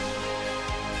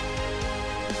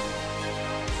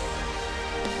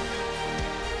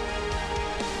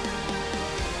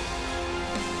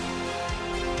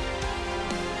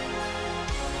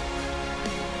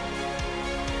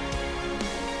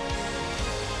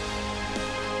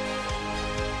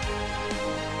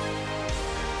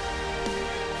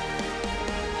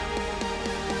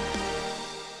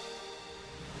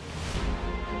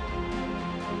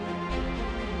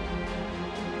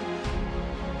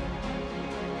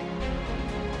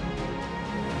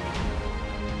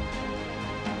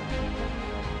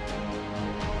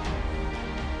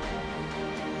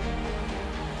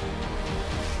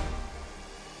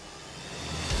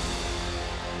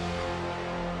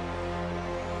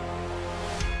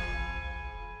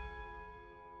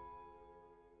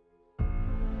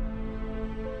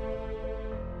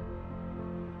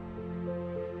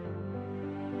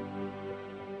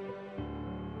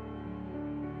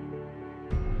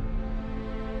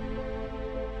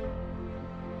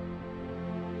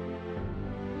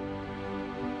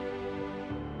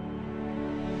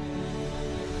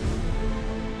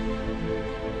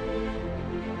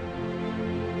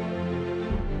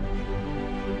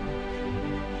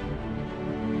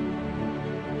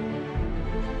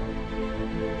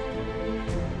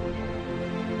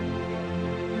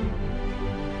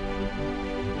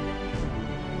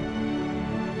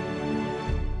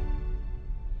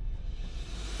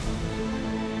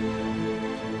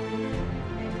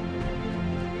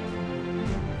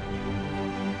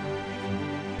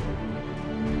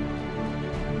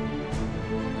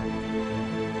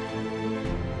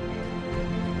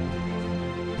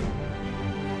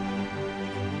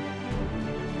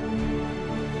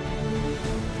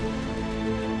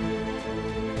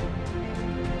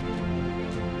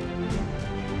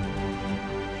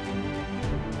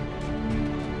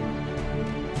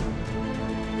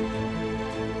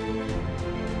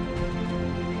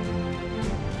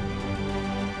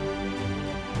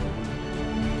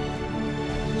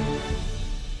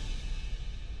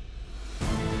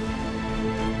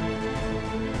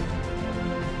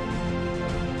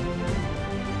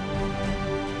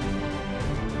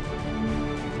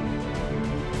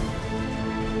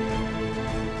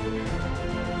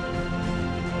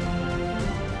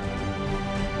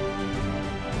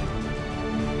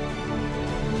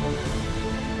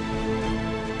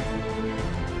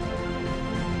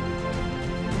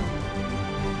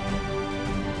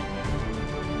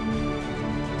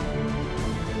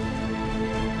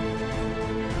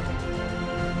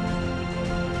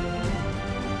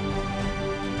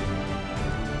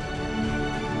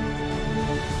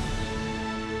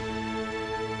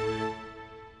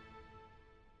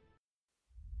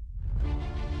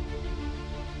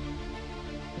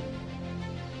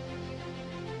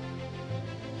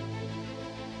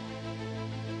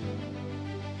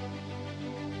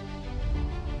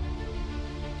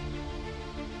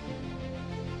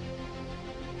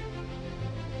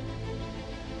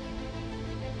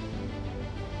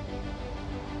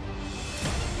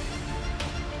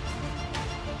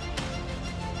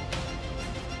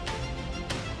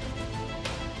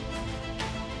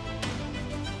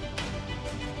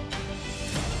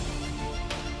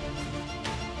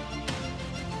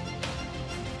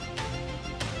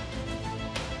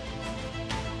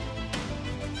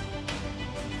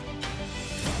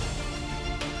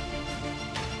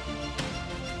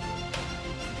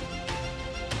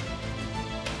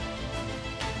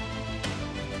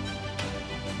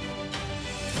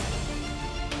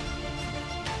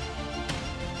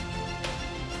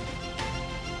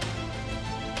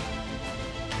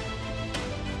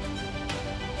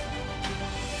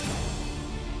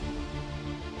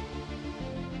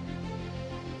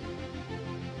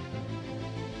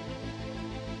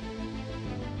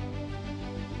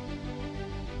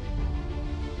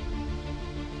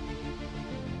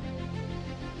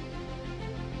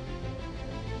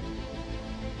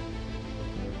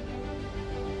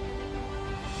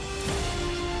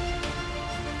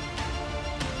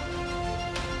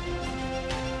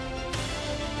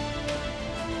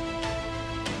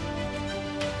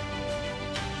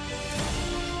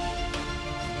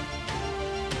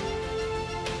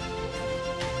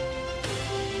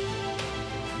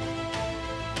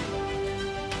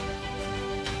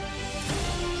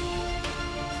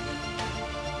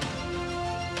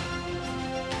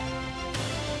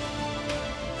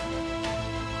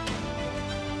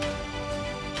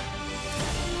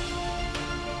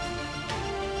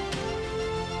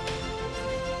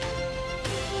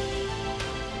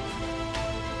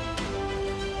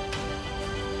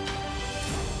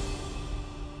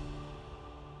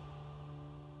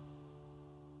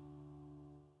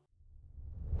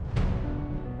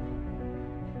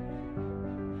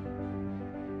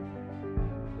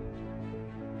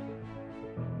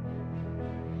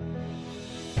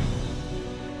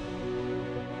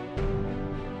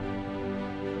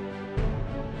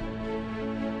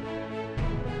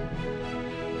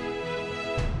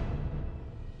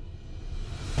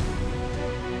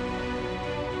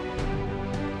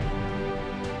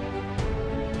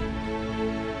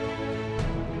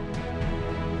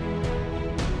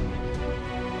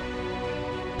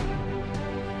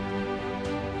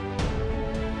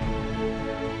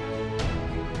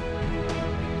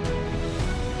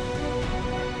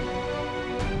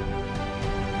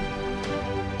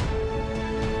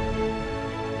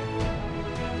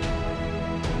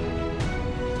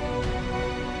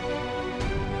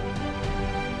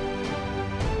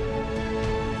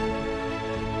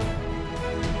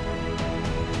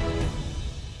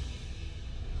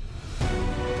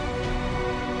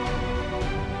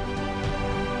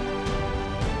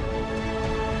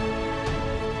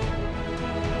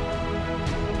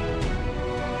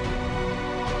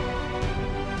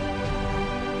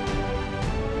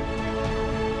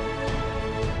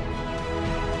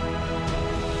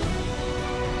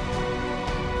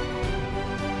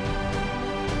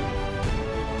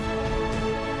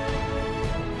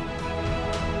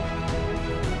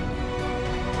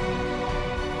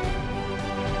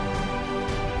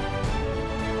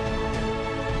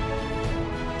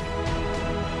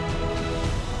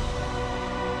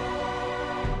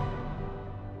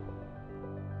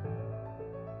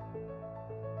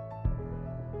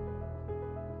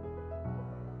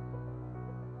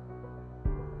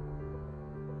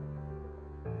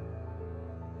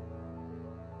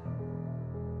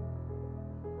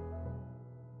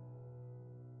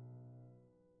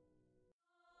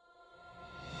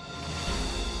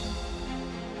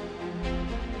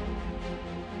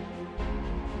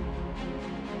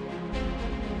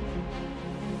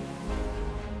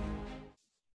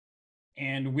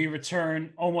 and we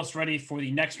return almost ready for the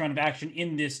next round of action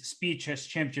in this Speed Chess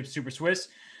Championship Super Swiss.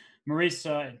 Maurice,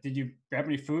 did you grab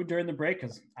any food during the break?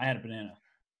 Because I had a banana.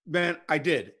 Man, I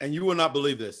did. And you will not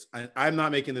believe this. I'm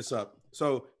not making this up.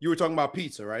 So you were talking about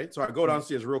pizza, right? So I go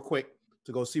downstairs real quick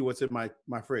to go see what's in my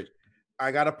fridge.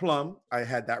 I got a plum. I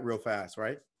had that real fast,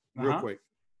 right? Real quick.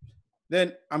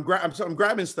 Then I'm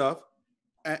grabbing stuff,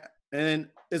 and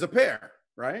there's a pear,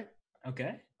 right?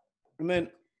 Okay.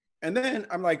 And then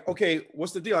I'm like, okay,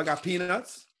 what's the deal? I got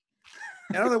peanuts.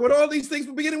 And I'm like, what are all these things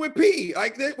beginning with P?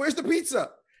 Like, where's the pizza?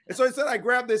 And so instead I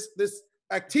grabbed this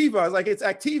Activa. I was like, it's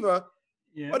Activa,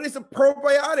 but it's a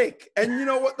probiotic. And you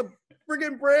know what the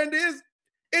friggin' brand is?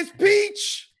 It's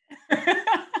peach. Like,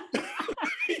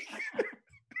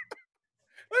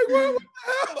 what the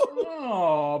hell?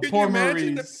 Oh, can poor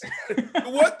Maurice.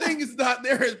 One thing is not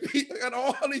there is pizza. I got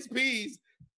all these peas.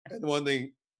 And one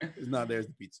thing is not there is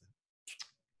the pizza.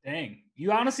 Dang.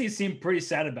 You honestly seem pretty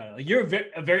sad about it. Like, you're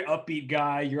a very upbeat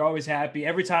guy. You're always happy.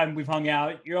 Every time we've hung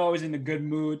out, you're always in a good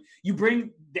mood. You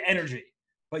bring the energy,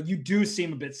 but you do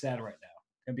seem a bit sad right now.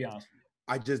 I'll be honest with you.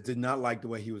 I just did not like the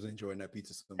way he was enjoying that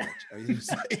pizza so much. I mean,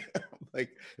 like,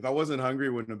 if I wasn't hungry,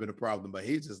 it wouldn't have been a problem. But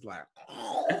he's just like,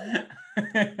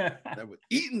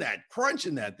 eating that,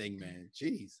 crunching that thing, man.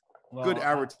 Jeez. Well, good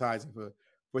advertising for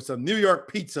some New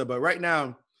York pizza. But right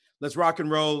now, let's rock and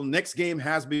roll. Next game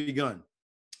has begun.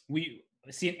 We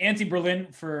see an anti-Berlin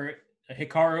for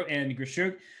Hikaru and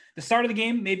Grishuk. The start of the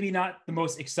game, maybe not the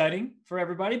most exciting for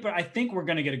everybody, but I think we're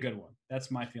going to get a good one. That's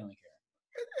my feeling here.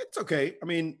 It's okay. I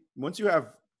mean, once you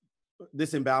have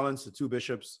this imbalance, the two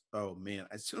bishops, oh, man,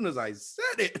 as soon as I said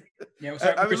it,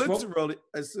 literally,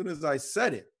 as soon as I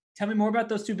said it. Tell me more about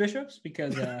those two bishops,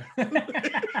 because...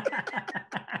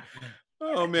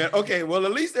 Oh, man. Okay, well,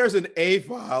 at least there's an A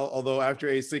file, although after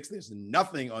A6, there's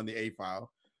nothing on the A file.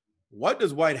 What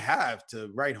does White have to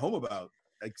write home about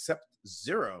except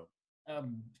 0?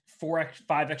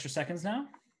 5 extra seconds now.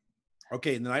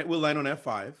 Okay, the knight will land on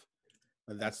F5.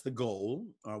 That's the goal.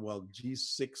 Well,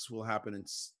 G6 will happen and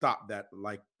stop that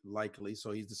likely.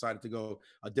 So he's decided to go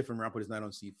a different route, put his knight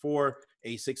on C4.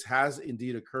 A6 has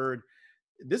indeed occurred.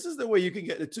 This is the way you can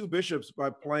get the two bishops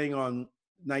by playing on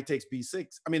knight takes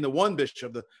B6. I mean, the one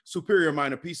bishop, the superior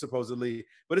minor piece, supposedly.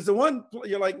 But it's the one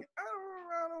you're like, I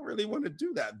don't really want to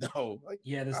do that, though. Like,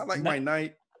 yeah, I like my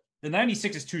knight. The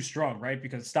 96 is too strong, right?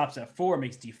 Because it stops at 4,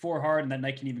 makes D4 hard, and that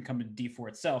knight can even come to D4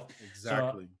 itself.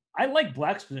 Exactly. So, I like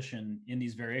Black's position in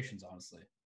these variations, honestly.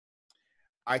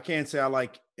 I can't say I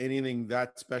like anything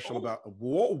that special about.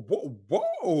 Whoa.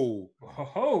 Oh,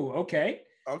 okay.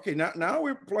 Okay, now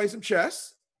we're playing some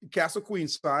chess. Castle queen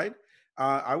side.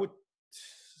 I'd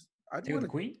take with the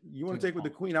queen. You want to take with the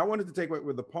queen? I wanted to take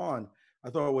with the pawn. I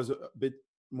thought it was a bit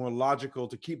more logical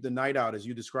to keep the knight out, as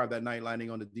you described that knight landing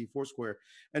on the D4 square.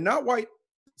 And now White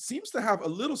seems to have a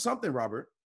little something, Robert.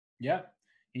 Yeah,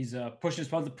 he's pushing his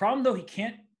pawn. The problem, though, he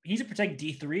needs to protect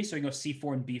D3, so he goes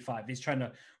C4 and B5. He's trying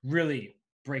to really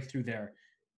break through there.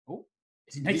 Oh,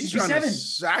 he's trying to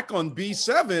sack on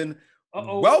B7.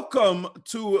 Welcome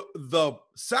to the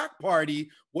sack party.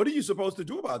 What are you supposed to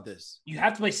do about this? You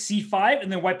have to play C5,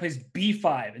 and then White plays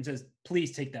B5 and says,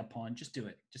 please take that pawn. Just do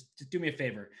it. Just do me a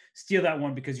favor. Steal that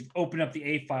one, because you've opened up the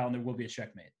A file and there will be a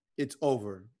checkmate. It's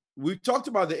over. We talked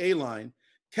about the A line.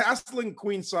 Castling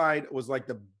queenside was like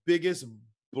the biggest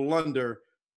blunder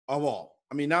of all.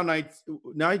 I mean, now he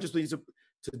just needs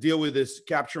to deal with this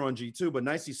capture on G2, but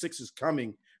knight C6 is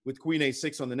coming with queen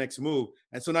A6 on the next move.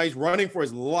 And so now he's running for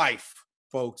his life,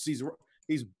 folks. He's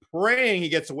praying he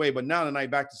gets away, but now the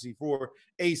knight back to C4.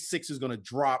 A6 is going to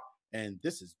drop, and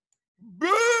this is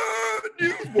bad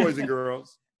news, boys and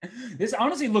girls. This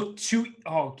honestly looked too...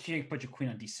 Oh, can't put your queen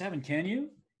on D7, can you?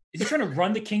 Is he trying to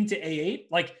run the king to A8?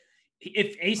 Like,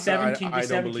 if A7, king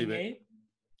D7, king A8?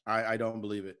 I don't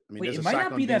believe it. I mean, wait, it might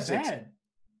not be that bad.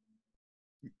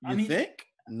 You think?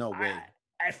 No way.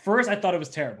 At first, I thought it was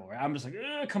terrible. Right? I'm just like,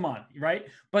 come on, right?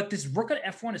 But this rook on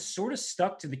F1 is sort of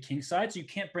stuck to the king side, so you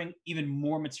can't bring even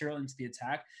more material into the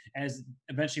attack, as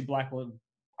eventually Black will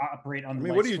operate on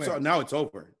the what are you talking? Now it's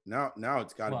over. Now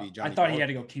it's got to be Johnny. I thought he had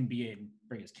to go king B8 and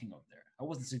bring his king over there. I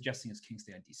wasn't suggesting his king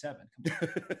stay on D7.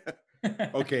 Come on.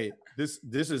 Okay, this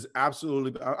is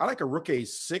absolutely. I like a rook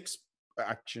A6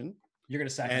 action. You're going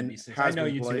to sack on B6. I know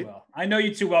you too well. I know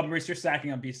you too well, Maurice. You're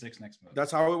sacking on B6 next move.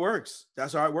 That's how it works.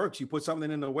 You put something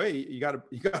in the way, you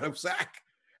got to sack.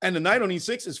 And the knight on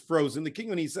E6 is frozen. The king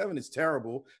on E7 is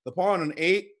terrible. The pawn on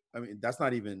 8, I mean, that's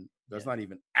not even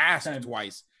asked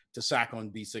twice to sack on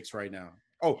B6 right now.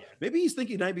 Oh, maybe he's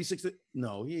thinking knight B6.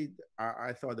 No,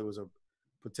 I thought there was a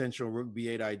potential rook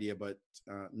B8 idea, but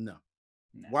no.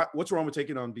 What's wrong with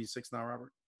taking on B6 now,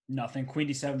 Robert? Nothing. Queen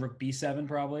d7, rook b7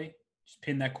 probably. Just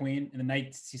pin that queen. And the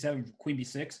knight c7, queen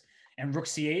b6. And rook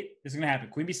c8. This is going to happen.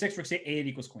 Queen b6, rook c8, a8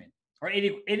 equals queen. Or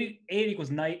a8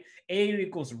 equals knight, a8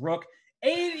 equals rook,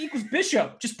 a8 equals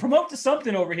bishop. Just promote to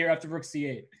something over here after rook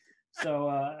c8.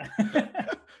 So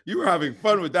you were having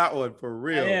fun with that one for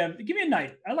real. I am. Give me a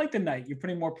knight. I like the knight. You're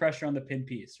putting more pressure on the pin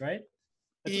piece, right?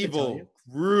 That's evil,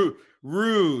 rude,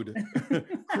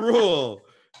 cruel.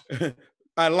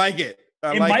 I like it.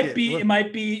 It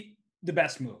might be the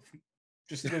best move.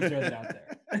 Just to throw that out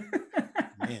there.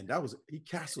 Man, he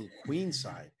castled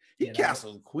queenside. He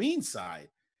castled queenside.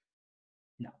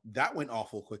 No, that went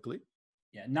awful quickly.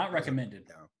 Yeah, not recommended.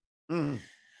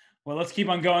 Well, let's keep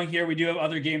on going here. We do have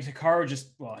other games.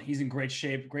 Hikaru he's in great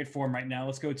shape, great form right now.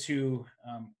 Let's go to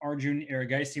Arjun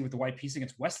Erigaisi with the white piece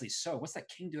against Wesley. So what's that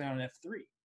king doing on F3?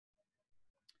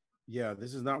 Yeah,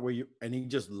 this is not where and he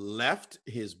just left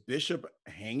his bishop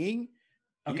hanging.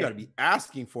 Okay. You got to be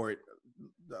asking for it.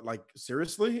 Like,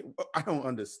 seriously? I don't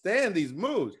understand these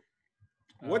moves.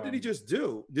 What did he just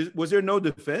do? Was there no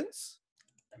defense?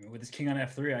 I mean, with his king on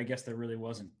F3, I guess there really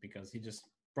wasn't, because he just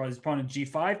brought his pawn to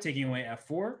G5, taking away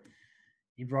F4.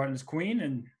 He brought in his queen,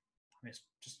 and it's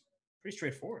just pretty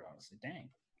straightforward, honestly. Dang,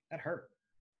 that hurt.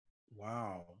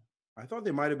 Wow. I thought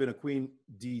there might have been a queen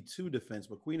D2 defense,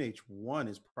 but queen H1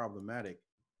 is problematic.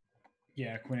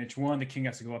 Yeah, queen H1, the king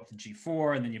has to go up to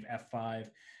G4, and then you have F5.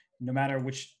 No matter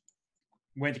which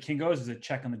way the king goes, is a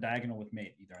check on the diagonal with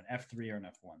mate, either an F3 or an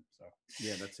F1. So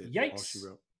yeah, that's it. Yikes. All she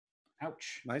wrote.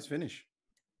 Ouch. Nice finish.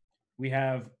 We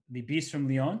have the beast from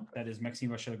Lyon, that is Maxime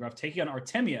Vachier-Lagrave, taking on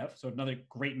Artemiev. So another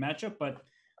great matchup, but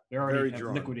they already have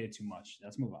liquidated too much.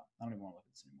 Let's move on. I don't even want to look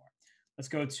at this anymore. Let's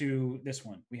go to this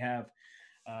one. We have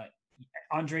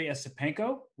Andrei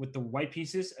Esipenko with the white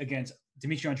pieces against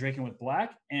Dmitry Andreikin with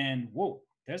black. And whoa,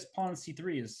 there's pawn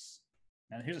C3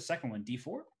 now here's a second one,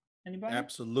 D4. Anybody?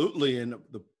 Absolutely. And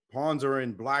the pawns are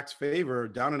in black's favor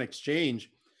down in exchange,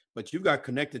 but you've got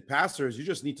connected passers. You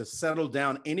just need to settle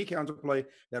down any counterplay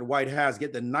that white has.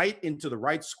 Get the knight into the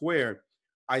right square.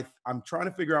 I'm trying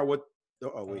to figure out what.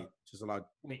 Oh wait, just allowed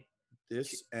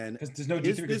this, and because there's no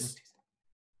D3.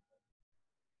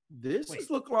 This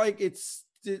look like it's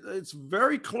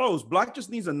very close. Black just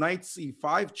needs a knight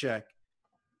C5 check,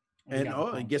 and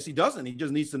I guess he doesn't. He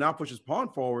just needs to now push his pawn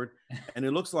forward, and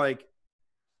it looks like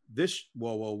this.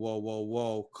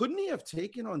 Whoa! Couldn't he have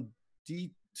taken on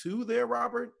D2 there,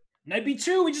 Robert? Knight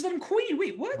B2. We just let him queen.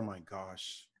 Wait, what? Oh my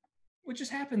gosh! What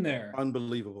just happened there?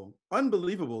 Unbelievable!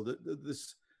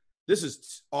 This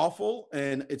is awful,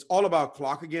 and it's all about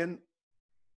clock again.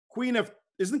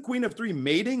 Isn't Queen F3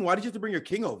 mating? Why did you have to bring your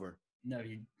king over? No,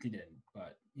 he didn't,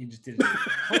 but he just did it.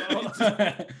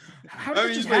 How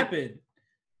did it just happen?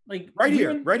 Like right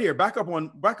here. Back up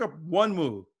one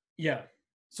move. Yeah.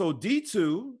 So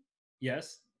D2.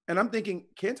 Yes. And I'm thinking,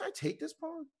 can't I take this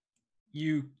pawn?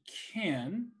 You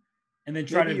can, and then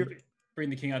try to bring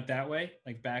the king out that way,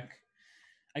 like back.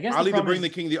 I guess I'll either bring the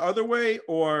king the other way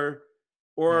or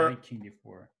king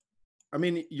D4. I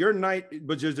mean, your knight,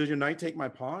 but does your knight take my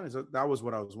pawn? That was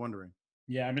what I was wondering.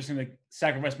 Yeah, I'm just going to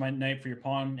sacrifice my knight for your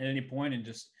pawn at any point and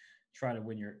just try to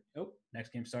win your... Oh,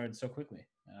 next game started so quickly.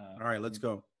 All right, let's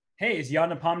go. Hey, is Jan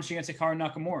Nepomniachtchi against Hikaru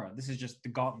Nakamura? This is just the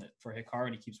gauntlet for Hikaru,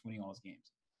 and he keeps winning all his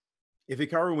games. If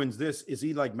Hikaru wins this, is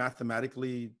he like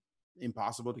mathematically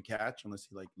impossible to catch unless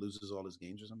he like loses all his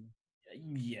games or something?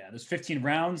 Yeah, there's 15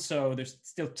 rounds, so there's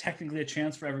still technically a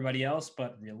chance for everybody else,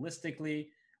 but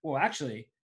realistically... Well, actually...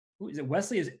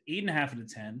 Wesley is 8.5 out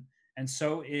of 10, and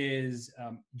so is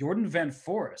Jordan Van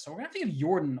Forest. So we're gonna have to give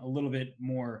Jordan a little bit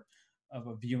more of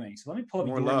a viewing. So let me pull up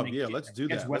more Jordan love. Yeah, let's do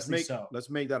that. Let's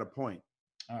make that a point.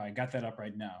 All right, got that up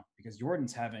right now because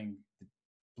Jordan's having the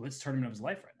blitz tournament of his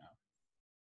life right now.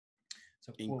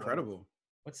 So incredible.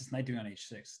 What's this knight doing on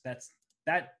H6?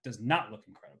 That does not look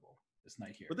incredible. This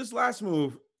knight here. But this last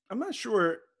move, I'm not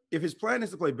sure if his plan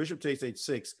is to play bishop takes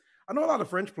H6. I know a lot of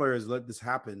French players let this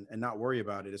happen and not worry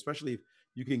about it, especially if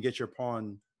you can get your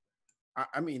pawn.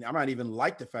 I mean, I might even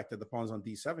like the fact that the pawn's on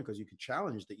D7 because you can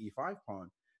challenge the E5 pawn.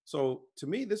 So to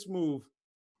me, this move,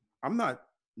 I'm not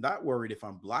that worried if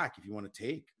I'm black, if you want to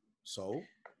take. So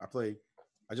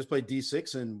I just played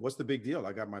D6, and what's the big deal?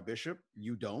 I got my bishop.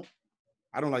 You don't.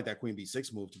 I don't like that queen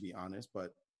B6 move, to be honest,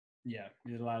 but yeah,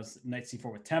 it allows knight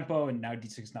C4 with tempo, and now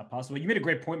D6 is not possible. You made a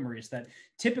great point, Maurice, that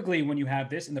typically when you have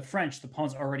this in the French, the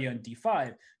pawn's already on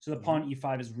D5, so the pawn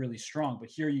E5 is really strong. But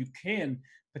here you can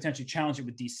potentially challenge it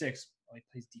with D6. Well, he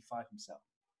plays D5 himself.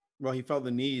 Well, he felt the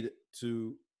need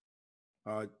to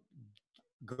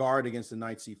guard against the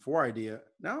knight C4 idea.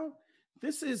 Now,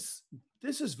 This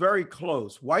is very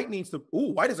close. White needs to.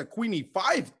 Ooh, white has a queen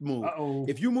e5 move. Uh-oh.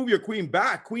 If you move your queen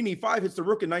back, queen e5 hits the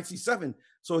rook and knight c7.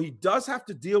 So he does have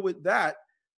to deal with that.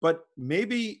 But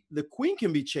maybe the queen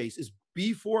can be chased. Is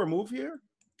b4 a move here?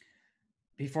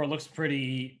 B4 looks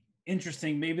pretty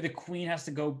interesting. Maybe the queen has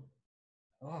to go.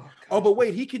 Oh, but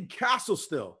wait, he can castle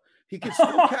still. He can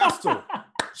still castle.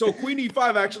 So queen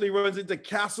e5 actually runs into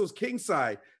castle's king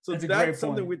side. So that's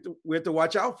something we have to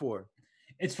watch out for.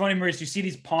 It's funny, Maurice, you see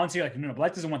these pawns here, like, no,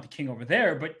 black doesn't want the king over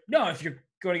there. But no, if you're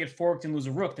going to get forked and lose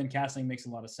a rook, then castling makes a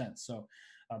lot of sense. So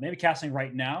maybe castling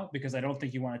right now, because I don't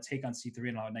think you want to take on c3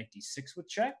 and allow knight d6 with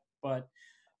check. But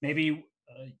maybe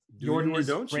Jordan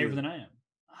is braver than I am.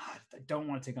 I don't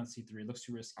want to take on c3. It looks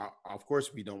too risky. Of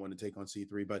course, we don't want to take on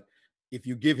c3. But if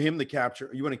you give him the capture,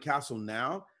 you want to castle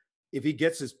now. If he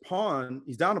gets his pawn,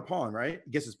 he's down a pawn, right? He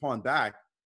gets his pawn back.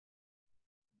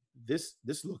 This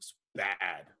looks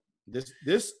bad.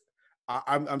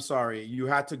 I'm sorry. You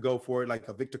had to go for it like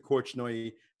a Victor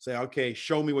Korchnoi. Say, okay,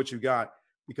 show me what you got.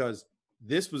 Because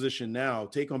this position now,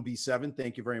 take on b7.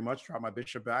 Thank you very much. Drop my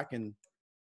bishop back. And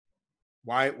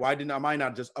why am I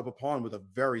not just up a pawn with a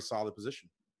very solid position?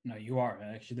 No, you are.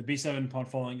 Actually, the b7 pawn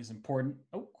falling is important.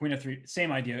 Oh, queen f3.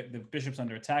 Same idea. The bishop's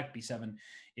under attack. b7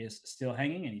 is still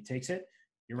hanging, and he takes it.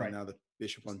 You're right. And now the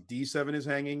bishop on d7 is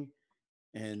hanging.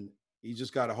 And he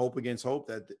just got to hope against hope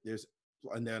that there's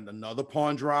 – and then another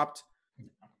pawn dropped.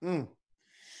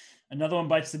 Another one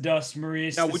bites the dust,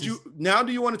 Maurice. Now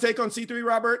do you want to take on c3,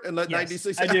 Robert, and let knight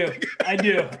d6? I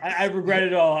do. I regret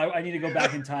it all. I need to go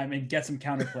back in time and get some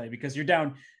counterplay because you're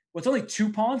down. Well, it's only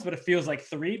 2 pawns, but it feels like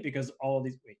 3 because all of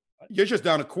these. Wait, what? You're just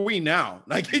down a queen now.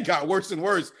 Like it got worse and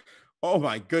worse. Oh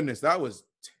my goodness, that was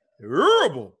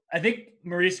terrible. I think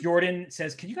Maurice Jordan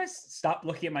says, "Can you guys stop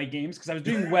looking at my games because I was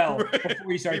doing well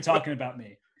before you started talking about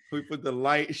me." We put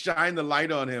shine the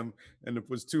light on him, and it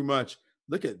was too much.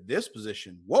 Look at this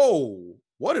position. Whoa,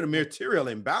 what a material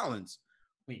imbalance.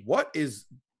 Wait, what?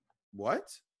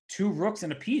 2 rooks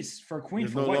and a piece for a queen.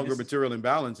 There's no longer material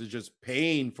imbalance. It's just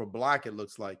pain for black, it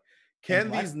looks like.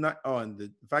 Can these not? Oh, and the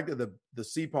fact that the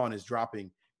C pawn is dropping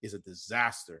is a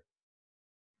disaster.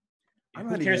 I'm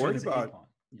not even worried about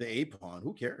the A pawn.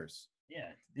 Who cares?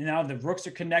 Yeah. Now the rooks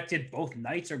are connected. Both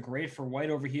knights are great for white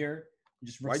over here.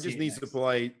 White just needs to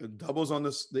play doubles on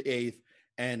the 8th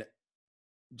and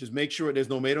just make sure there's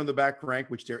no mate on the back rank,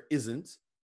 which there isn't.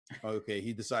 Okay,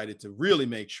 he decided to really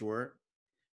make sure.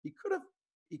 He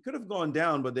could have gone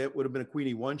down, but that would have been a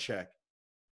queen e1 check.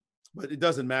 But it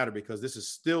doesn't matter because this is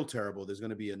still terrible. There's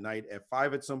going to be a knight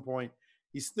f5 at some point.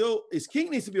 His king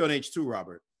needs to be on h2,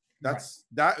 Robert.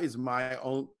 That is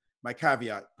my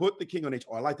caveat. Put the king on h.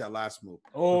 Oh, I like that last move.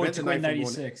 Oh, it's knight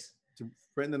e6 to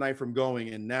prevent the knight from going,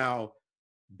 and now,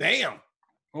 bam.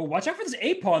 Oh, watch out for this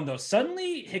A pawn though.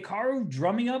 Suddenly, Hikaru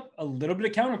drumming up a little bit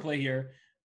of counterplay here.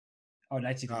 Oh,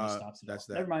 knight c3 stops it. That's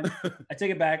that. Never mind. I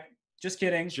take it back. Just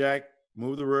kidding. Check.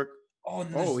 Move the rook.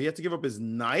 Oh, he had to give up his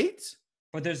knight.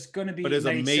 But there's going to be. But there's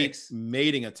a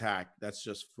mating attack that's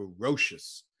just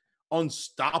ferocious,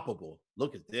 unstoppable.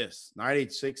 Look at this: knight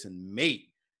h6 and mate.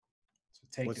 So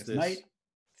take this knight,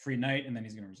 free knight, and then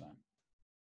he's going to resign.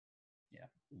 Yeah.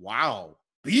 Wow,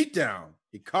 beat down.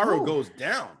 Hikaru goes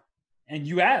down. And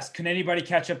you ask, can anybody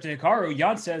catch up to Hikaru?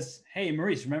 Jan says, "Hey,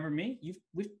 Maurice, remember me?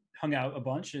 We've hung out a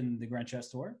bunch in the Grand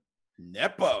Chess Tour."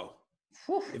 Nepo.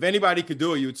 Whew. If anybody could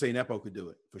do it, you would say Nepo could do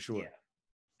it for sure. Yeah,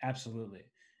 absolutely.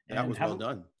 That was well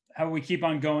done. How we keep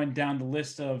on going down the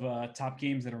list of top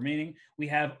games that are remaining. We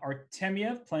have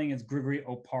Artemiev playing as Grigory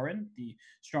Oparin, the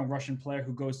strong Russian player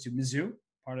who goes to Mizzou,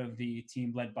 part of the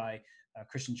team led by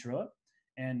Christian Chirilla.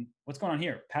 And what's going on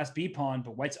here? Pass B pawn,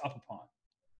 but white's up a pawn.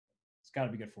 It's got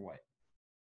to be good for white.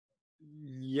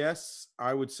 Yes,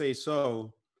 I would say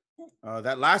so.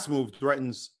 That last move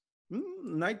threatens.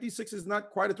 Knight d6 is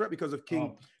not quite a threat because of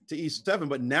king to e7,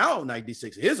 but now knight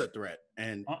d6 is a threat.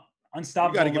 And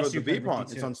unstoppable. You got to give us the B pawn.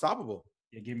 It's unstoppable.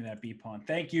 Yeah, give me that B pawn.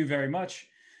 Thank you very much.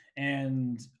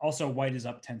 And also, white is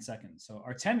up 10 seconds. So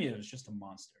Artemiev is just a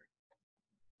monster.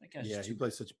 Yeah, he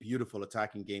plays such beautiful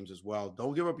attacking games as well.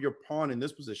 Don't give up your pawn in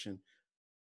this position.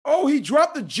 Oh, he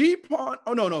dropped the G pawn.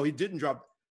 Oh, no, he didn't drop.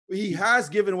 He has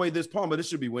given away this pawn, but this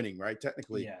should be winning, right?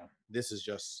 Technically, yeah.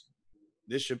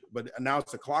 But now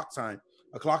it's a clock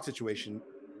situation.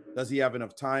 Does he have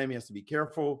enough time? He has to be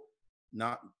careful.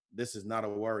 This is not a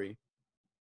worry.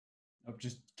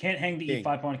 Just can't hang the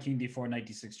e5 pawn, king d4, knight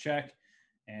d6 check,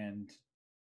 and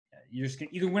you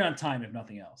can win on time if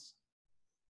nothing else.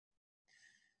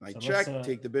 Knight check,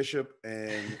 take the bishop,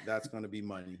 and that's going to be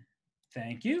money.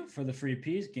 Thank you for the free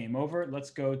piece. Game over.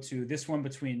 Let's go to this one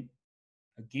between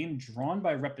a game drawn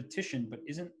by repetition, but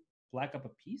isn't black up a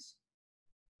piece?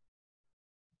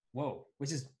 Whoa,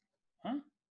 which is, huh?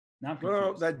 Now I'm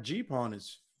Well, confused. that G pawn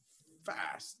is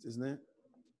fast, isn't it?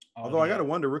 Oh, Although I got yeah. to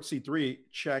wonder, rook c3,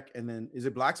 check, and then is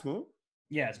it black's move?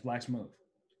 Yeah, it's black's move.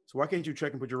 So why can't you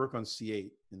check and put your rook on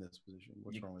c8 in this position?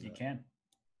 What's wrong with You that? can.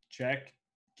 Check,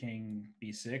 king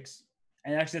b6.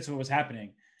 And actually, that's what was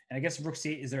happening. And I guess rook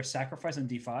c8, is there a sacrifice on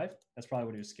d5? That's probably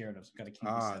what he was scared of. So got a king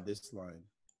b7. This line.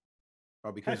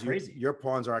 Oh, Kind of because crazy. your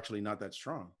pawns are actually not that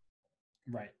strong.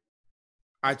 Right.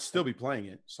 I'd still be playing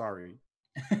it. Sorry.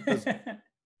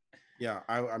 Yeah,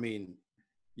 I mean,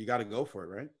 you got to go for it,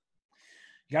 right?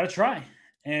 You got to try.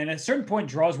 And at a certain point,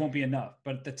 draws won't be enough.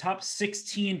 But the top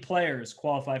 16 players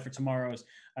qualify for tomorrow's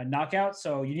knockout.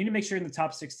 So you need to make sure you're in the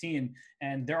top 16.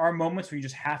 And there are moments where you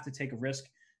just have to take a risk.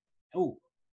 Oh,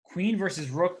 queen versus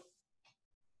rook.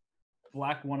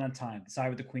 Black won on time. The side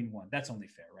with the queen won. That's only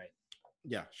fair, right?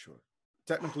 Yeah, sure.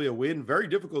 Technically a win. Very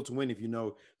difficult to win if you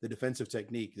know the defensive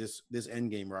technique. This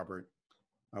end game, Robert,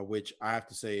 which I have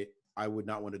to say I would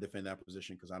not want to defend that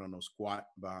position because I don't know squat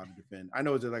about how to defend. I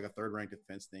know it's like a third rank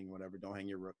defense thing, whatever. Don't hang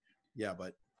your rook. Yeah,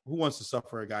 but who wants to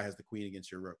suffer a guy has the queen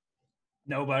against your rook?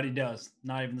 Nobody does,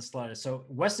 not even the slightest. So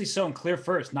Wesley Sohn clear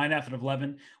first, 9 out of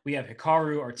 11. We have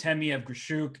Hikaru, Artemiev,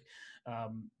 Grishuk,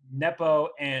 Nepo,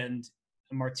 and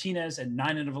Martinez at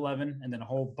 9 out of 11, and then a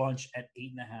whole bunch at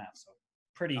 8.5. So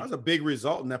pretty. That was a big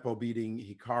result, Nepo beating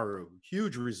Hikaru.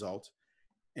 Huge result.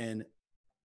 And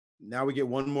now we get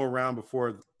one more round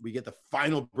before we get the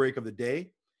final break of the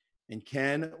day. And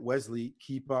can Wesley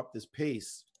keep up this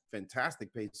pace?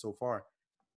 Fantastic pace so far.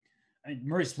 I mean,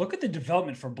 Maurice, look at the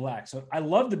development for black. So I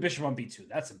love the bishop on b2.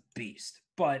 That's a beast.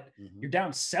 But you're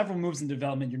down several moves in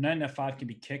development. Your knight in f5 can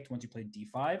be kicked once you play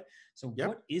d5. So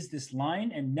what is this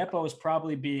line? And Nepo is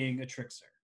probably being a trickster.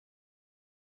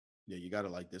 Yeah, you got to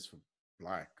like this for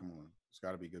black. Come on. It's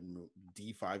got to be a good move.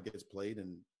 d5 gets played,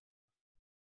 and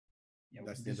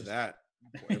that's the end of that.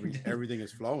 Everything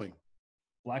is flowing.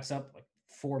 Black's up like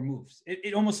 4 moves.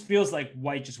 It almost feels like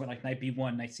white just went like knight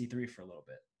b1, knight c3 for a little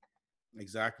bit.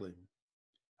 Exactly.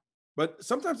 But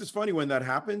sometimes it's funny when that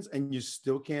happens and you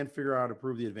still can't figure out how to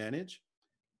prove the advantage.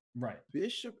 Right.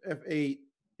 Bishop f8,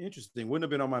 interesting. Wouldn't have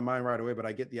been on my mind right away, but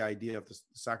I get the idea of the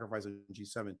sacrifice of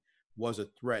g7 was a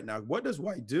threat. Now, what does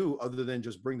white do other than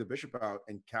just bring the bishop out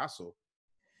and castle?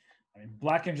 I mean,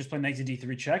 black can just play knight to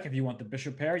d3 check if you want the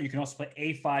bishop pair. You can also play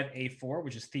a5, a4,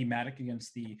 which is thematic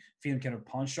against the Phelan-Keller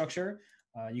pawn structure.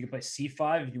 You can play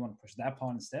c5 if you want to push that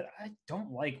pawn instead. I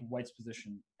don't like white's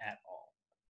position at all.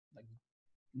 Like,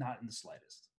 not in the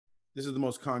slightest. This is the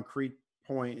most concrete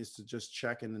point, is to just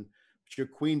check and then put your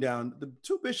queen down. The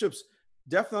 2 bishops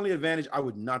definitely advantage. I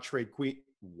would not trade queen.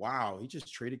 Wow, he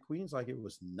just traded queens like it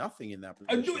was nothing in that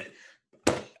position.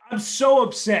 I'm so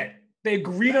upset. They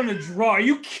agreed on a draw. Are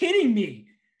you kidding me?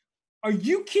 Are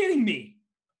you kidding me?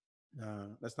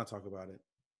 Let's not talk about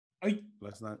it.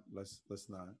 Let's not.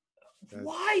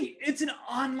 Why? It's an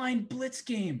online blitz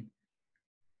game.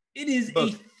 It is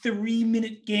a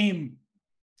 3-minute game.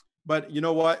 But you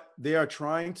know what? They are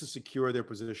trying to secure their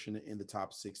position in the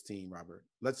top 16, Robert.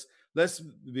 Let's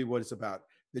be what it's about.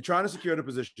 They're trying to secure the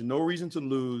position. No reason to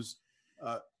lose.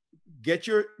 Get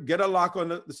a lock on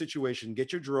the situation.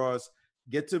 Get your draws.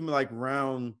 Get to like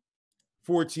round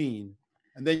 14,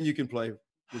 and then you can play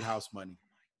with house money.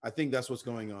 I think that's what's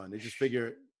going on. They just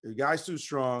figure the guy's too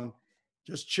strong.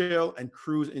 Just chill and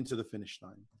cruise into the finish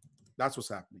line. That's what's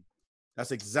happening.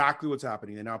 That's exactly what's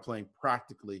happening. They're now playing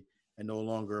practically and no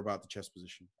longer about the chess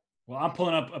position. Well, I'm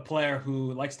pulling up a player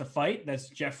who likes to fight. That's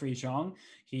Jeffrey Zhang.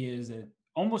 He is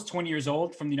almost 20 years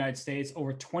old, from the United States,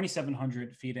 over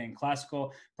 2,700 FIDE in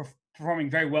classical, performing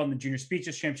very well in the Junior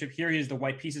Speeches Championship. Here he is, the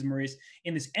white pieces, Maurice,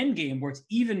 in this endgame where it's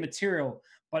even material,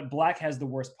 but black has the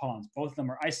worst pawns. Both of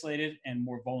them are isolated and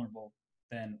more vulnerable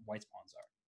than white's pawns are.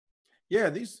 Yeah,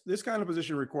 this kind of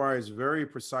position requires very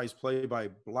precise play by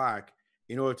black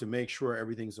in order to make sure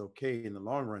everything's okay in the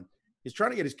long run. He's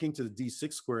trying to get his king to the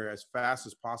d6 square as fast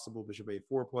as possible. Bishop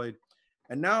a4 played.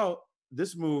 And now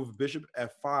this move, bishop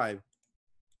f5,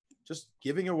 just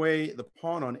giving away the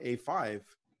pawn on a5,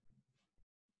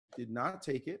 did not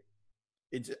take it.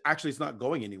 It's not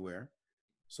going anywhere.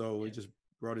 So he just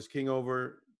brought his king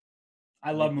over.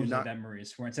 I love moves like that,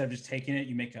 Maurice, where instead of just taking it,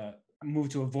 you make a move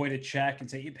to avoid a check and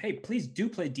say, hey, please do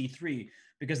play d3,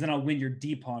 because then I'll win your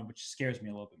d pawn, which scares me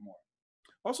a little bit more.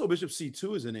 Also, bishop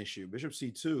c2 is an issue. Bishop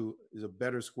c2 is a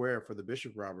better square for the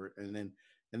bishop, Robert, and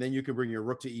then you can bring your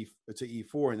rook to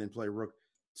e4 and then play rook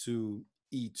to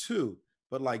e2.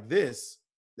 But like this,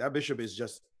 that bishop is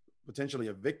just potentially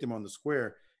a victim on the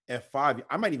square. f5,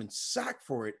 I might even sack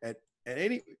for it at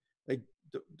any. Like,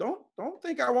 don't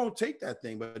think I won't take that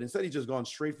thing, but instead he's just gone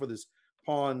straight for this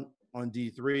pawn on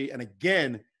d3. And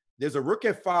again, there's a rook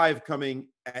f5 coming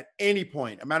at any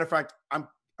point. As a matter of fact, I'm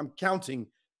counting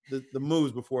the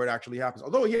moves before it actually happens.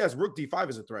 Although he has rook d5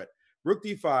 as a threat. Rook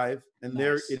d5, and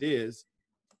there it is.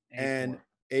 A4. And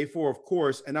a4, of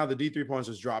course. And now the d3 pawn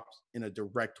just dropped in a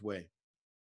direct way.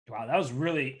 Wow, that was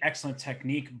really excellent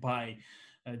technique by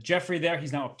Jeffrey there.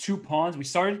 He's now up 2 pawns. We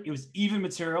started, it was even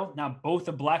material. Now both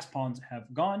the black's pawns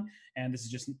have gone, and this is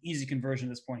just an easy conversion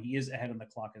at this point. He is ahead on the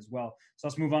clock as well. So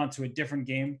let's move on to a different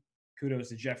game. Kudos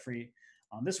to Jeffrey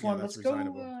on this one. Let's go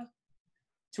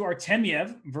to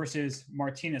Artemiev versus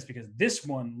Martinez, because this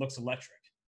one looks electric.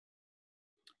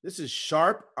 This is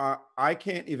sharp. I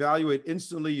can't evaluate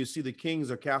instantly. You see the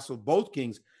kings are castled, both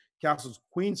kings, castles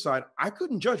queen side. I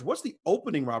couldn't judge. What's the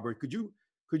opening, Robert? Could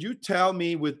you tell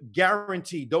me with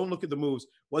guarantee, don't look at the moves,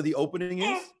 what the opening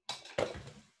is?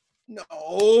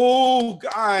 No,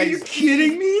 guys. Are you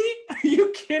kidding me? Are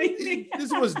you kidding me?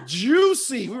 This was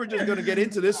juicy. We were just going to get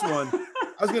into this one.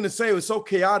 I was going to say it was so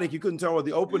chaotic, you couldn't tell what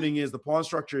the opening is. The pawn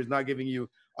structure is not giving you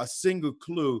a single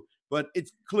clue, but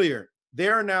it's clear.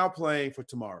 They're now playing for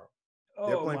tomorrow.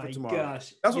 They're playing for tomorrow.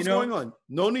 Gosh. That's what's going on.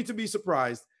 No need to be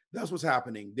surprised. That's what's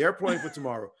happening. They're playing for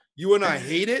tomorrow. You and I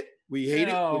hate it. We hate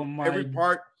it with every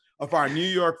part of our New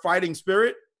York fighting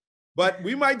spirit. But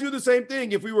we might do the same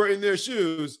thing if we were in their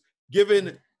shoes,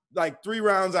 given like 3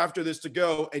 rounds after this to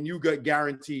go, and you got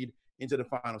guaranteed into the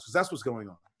finals, because that's what's going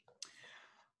on.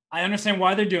 I understand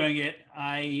why they're doing it.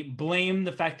 I blame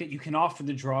the fact that you can offer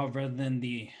the draw rather than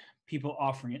the people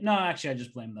offering it. No, actually, I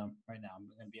just blame them right now. I'm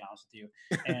going to be honest with you.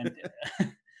 And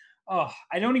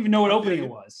I don't even know what opening it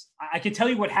was. I can tell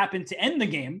you what happened to end the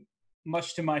game,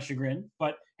 much to my chagrin.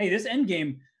 But hey, this end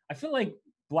game, I feel like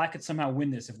black could somehow win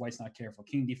this if white's not careful.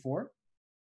 King d4.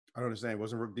 I don't understand. It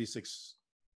wasn't rook d6.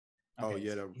 Okay,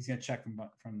 yeah. He's going to check from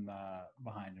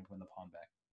behind and win the pawn back.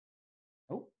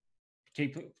 Oh,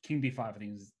 King b5, I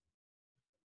think is.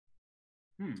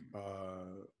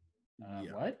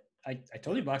 Yeah. What? I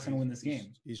told you black's going to win this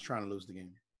game. He's trying to lose the game.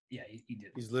 Yeah, he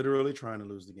did. He's literally trying to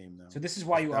lose the game now. So this is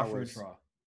why you offer a draw.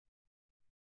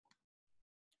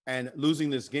 And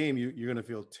losing this game, you're going to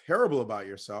feel terrible about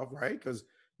yourself, right? Because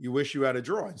you wish you had a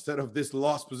draw instead of this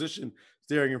lost position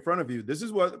staring in front of you. This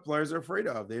is what the players are afraid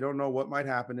of. They don't know what might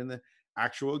happen in the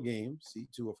actual game.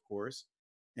 C2, of course.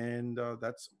 And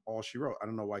that's all she wrote. I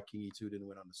don't know why King E2 didn't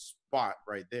win on the spot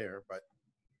right there, but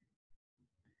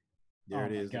there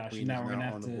it is. Gosh, the queen now is we're now gonna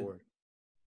on have the to board.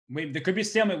 wait. There could be a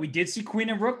stalemate. We did see queen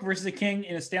and rook versus a king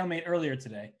in a stalemate earlier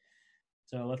today.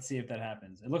 So let's see if that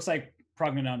happens. It looks like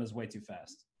Prognanon is way too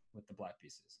fast with the black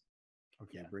pieces.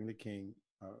 Okay, yeah. Bring the king.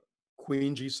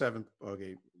 Queen G7.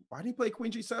 Okay, why did he play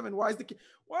Queen G7? Why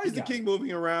is the king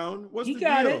moving around? What's the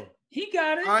deal? He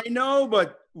got it. I know,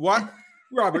 but what?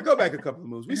 Robert, go back a couple of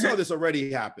moves. We saw this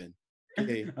already happen.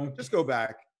 Okay, just go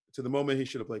back to the moment he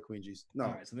should have played Queen G. No.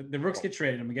 All right, so the rooks get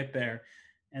traded, and we get there,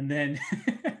 and then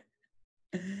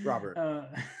Robert.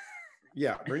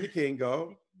 Yeah, bring the king.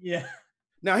 Go. Yeah.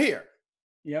 Now here.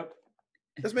 Yep.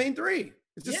 That's main 3.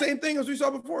 It's the same thing as we saw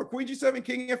before. Queen G7,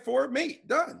 King F4, mate,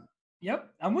 done. Yep,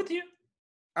 I'm with you.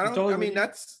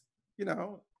 That's,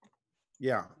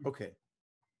 yeah, okay.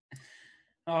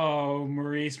 Oh,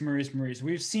 Maurice.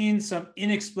 We've seen some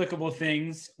inexplicable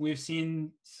things. We've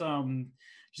seen some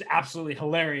just absolutely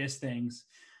hilarious things.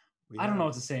 I don't know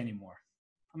what to say anymore.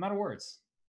 I'm out of words.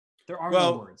 There are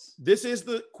no words. This is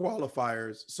the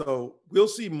qualifiers. So we'll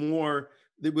see more.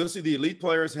 We'll see the elite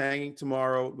players hanging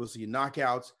tomorrow. We'll see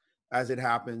knockouts as it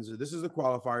happens. This is the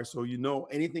qualifier. So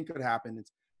anything could happen.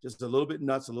 It's just a little bit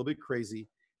nuts, a little bit crazy.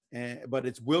 But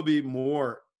it will be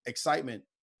more excitement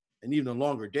and even a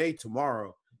longer day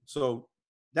tomorrow. So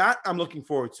that I'm looking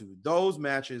forward to. Those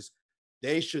matches,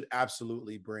 they should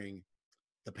absolutely bring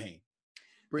the pain.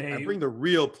 Bring the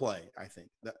real play, I think.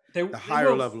 The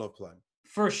higher level of play.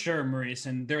 For sure, Maurice.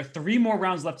 And there are 3 more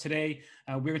rounds left today.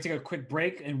 We're going to take a quick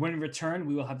break. And when we return,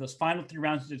 we will have those final 3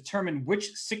 rounds to determine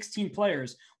which 16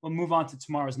 players will move on to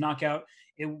tomorrow's knockout.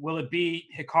 Will it be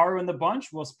Hikaru in the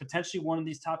bunch? Will potentially one of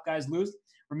these top guys lose?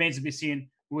 Remains to be seen.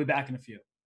 We'll be back in a few.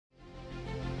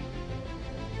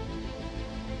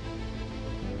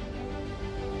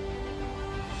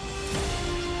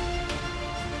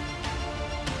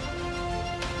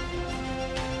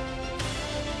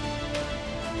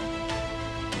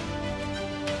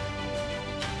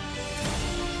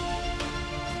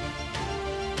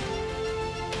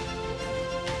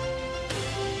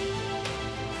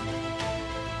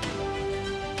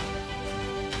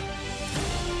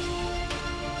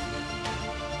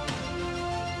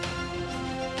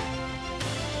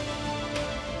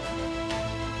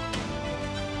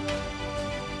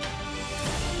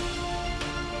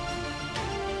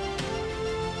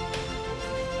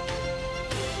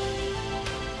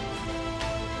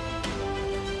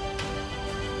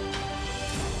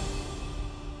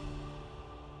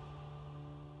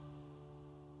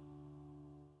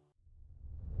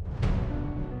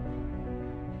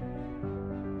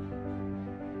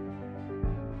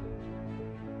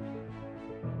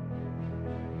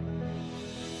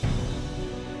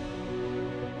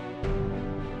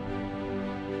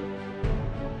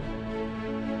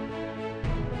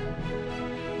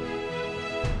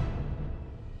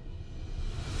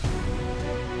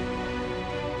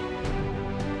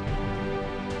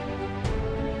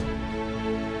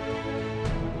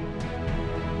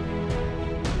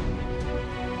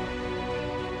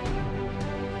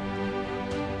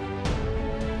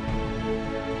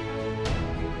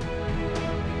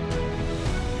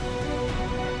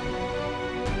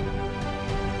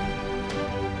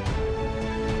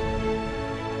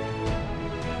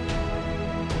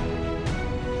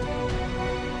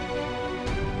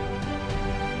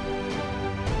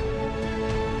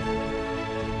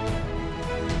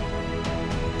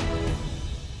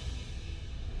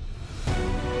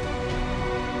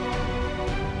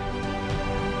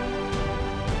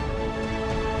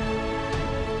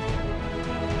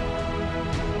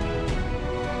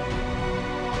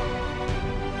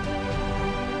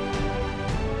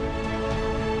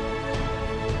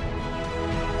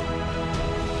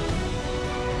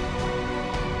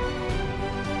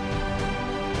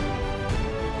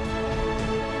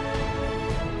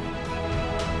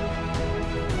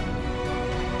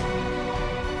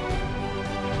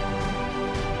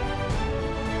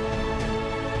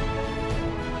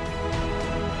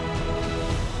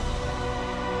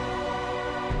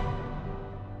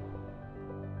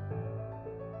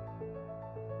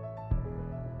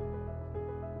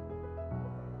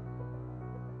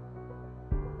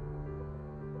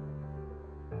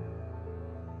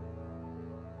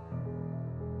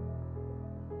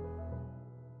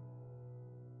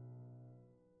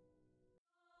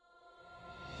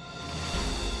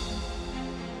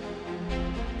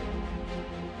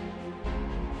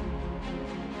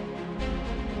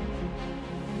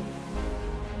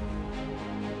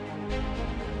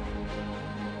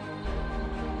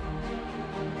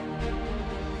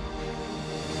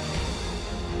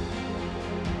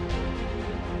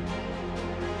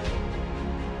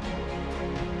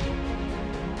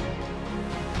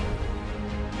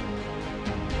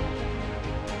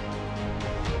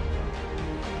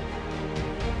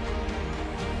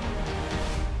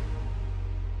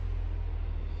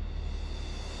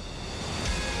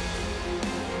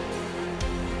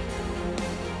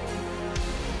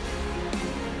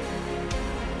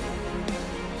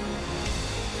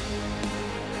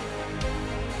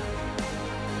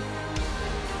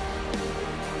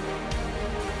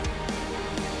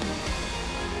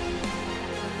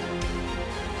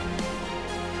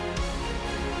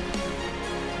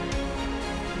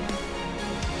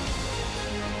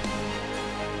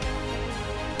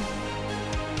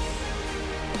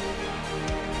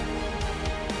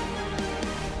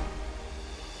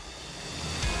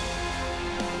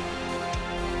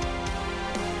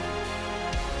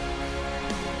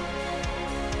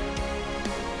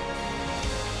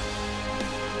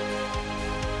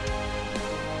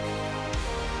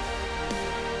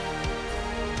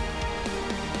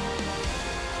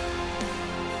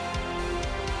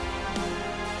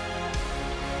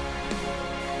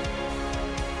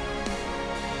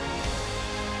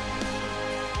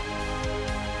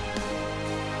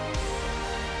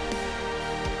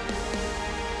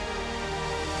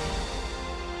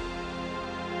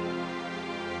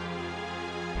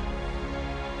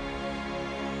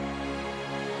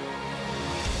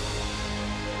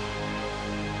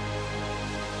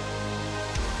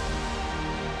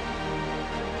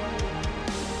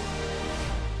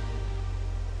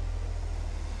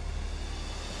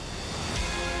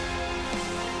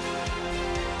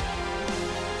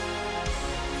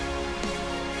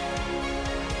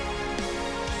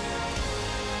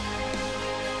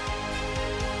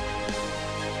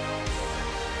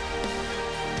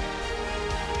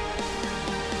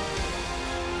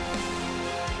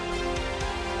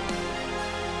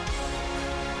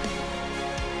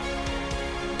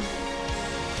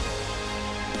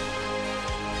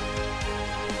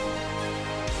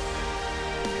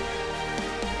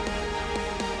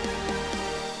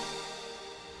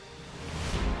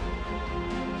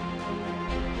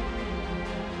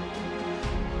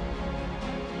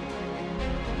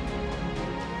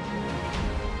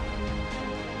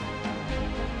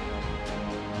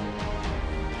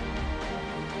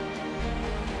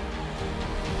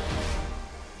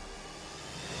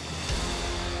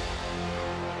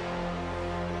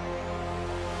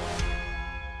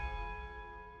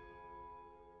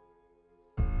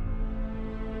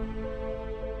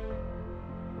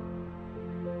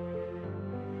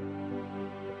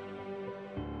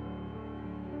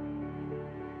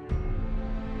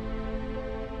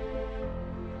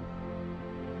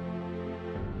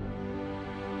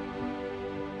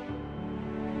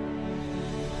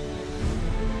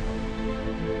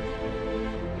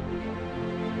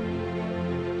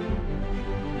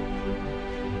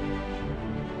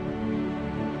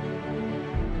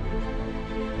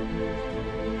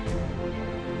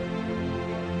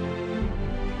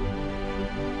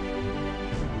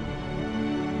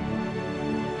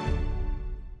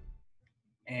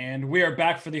 we are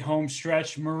back for the home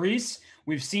stretch. Maurice,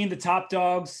 we've seen the top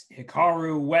dogs,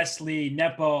 Hikaru, Wesley,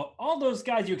 Nepo, all those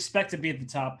guys you expect to be at the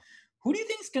top. Who do you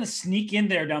think is going to sneak in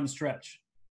there down the stretch?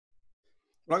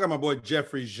 Well, I got my boy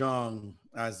Jeffrey Zhang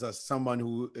as someone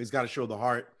who has got to show the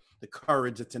heart, the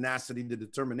courage, the tenacity, the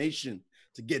determination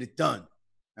to get it done.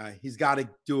 He's got to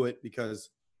do it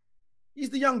because he's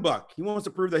the young buck. He wants to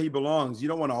prove that he belongs. You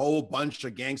don't want a whole bunch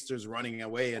of gangsters running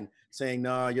away and saying,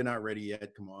 no, you're not ready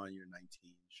yet. Come on, you're 19.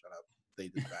 Shut up.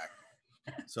 Take this back.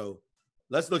 So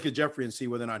let's look at Jeffrey and see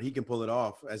whether or not he can pull it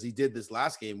off as he did this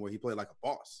last game where he played like a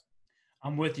boss.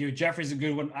 I'm with you. Jeffrey's a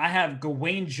good one. I have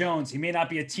Gawain Jones. He may not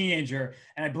be a teenager,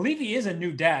 and I believe he is a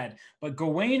new dad, but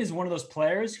Gawain is one of those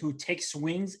players who takes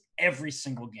swings every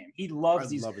single game. He loves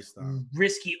these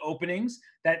risky openings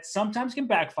that sometimes can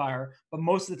backfire, but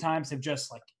most of the times have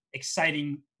just like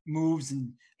exciting moves,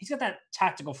 and he's got that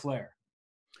tactical flair.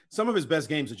 Some of his best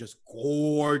games are just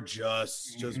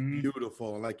gorgeous, just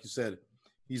beautiful. And like you said,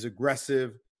 he's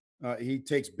aggressive. He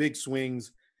takes big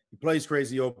swings. He plays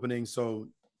crazy openings. So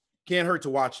can't hurt to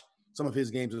watch some of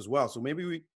his games as well. So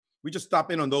maybe we just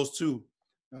stop in on those two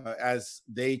as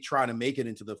they try to make it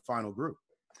into the final group.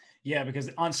 Yeah, because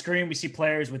on screen we see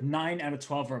players with 9 out of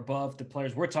 12 or above. The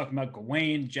players we're talking about,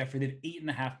 Gawain, Jeffrey, they have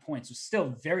 8.5 points. So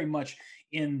still very much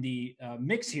in the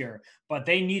mix here, but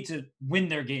they need to win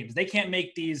their games. They can't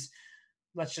make these,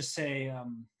 let's just say,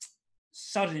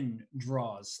 sudden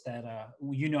draws that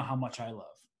you know how much I love.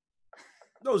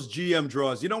 Those GM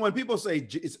draws. You know, when people say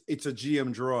it's a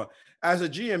GM draw, as a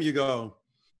GM, you go,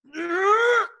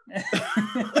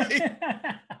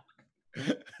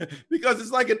 because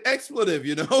it's like an expletive,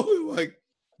 you know, like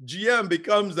GM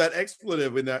becomes that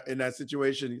expletive in that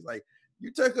situation. He's like,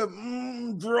 you took a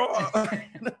draw.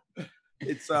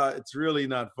 It's really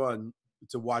not fun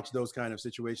to watch those kind of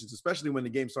situations, especially when the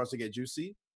game starts to get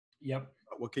juicy. Yep.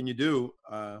 What can you do?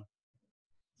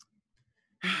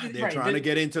 They're trying to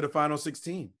get into the final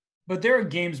 16. But there are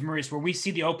games, Maurice, where we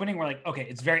see the opening. We're like, okay,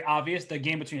 it's very obvious. The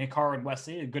game between Hikaru and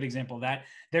Wesley, a good example of that.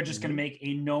 They're just going to make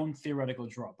a known theoretical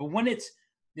draw. But when it's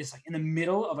this like in the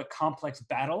middle of a complex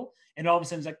battle, and all of a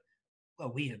sudden it's like,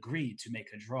 well, we agreed to make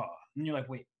a draw. And you're like,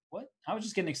 wait, what? I was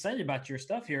just getting excited about your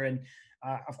stuff here. And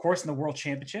of course, in the World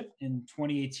Championship in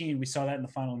 2018, we saw that in the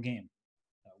final game.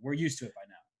 We're used to it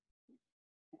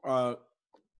by now.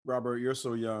 Robert, you're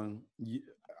so young.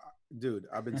 Dude,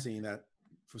 I've been seeing that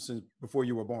since before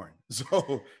you were born.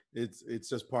 So it's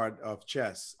just part of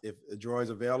chess. If a draw is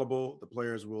available, the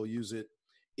players will use it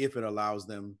if it allows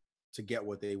them to get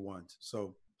what they want.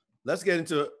 So let's get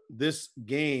into this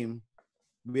game.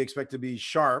 We expect to be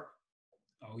sharp.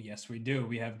 Oh, yes, we do.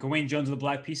 We have Gawain Jones with the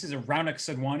black pieces and Raunak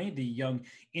Sadhwani, the young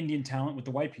Indian talent, with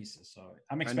the white pieces. So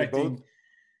I'm expecting.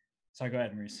 Sorry, go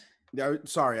ahead, Maurice. Yeah, I'm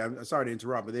sorry to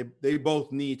interrupt, but they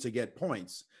both need to get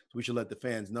points. So we should let the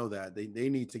fans know that they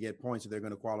need to get points if they're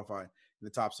going to qualify in the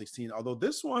top 16. Although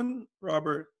this one,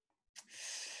 Robert,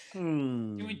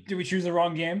 did we choose the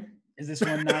wrong game? Is this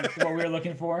one not what we were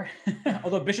looking for?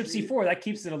 Although Bishop C4, that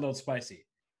keeps it a little spicy.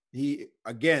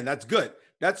 That's good.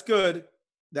 That's good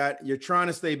that you're trying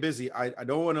to stay busy. I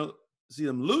don't want to see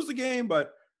them lose the game,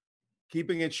 but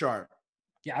keeping it sharp.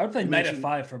 Yeah, I would play knight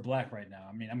f5 for black right now.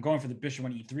 I mean, I'm going for the bishop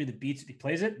on e3. The b2, he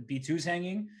plays it. B2's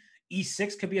hanging.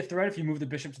 E6 could be a threat if you move the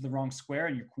bishop to the wrong square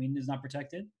and your queen is not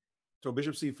protected. So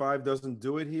bishop c5 doesn't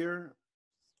do it here?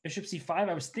 Bishop c5,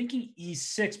 I was thinking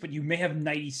e6, but you may have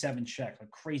knight e7 check, a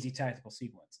crazy tactical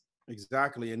sequence.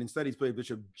 Exactly, and instead he's played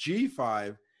bishop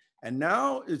g5, and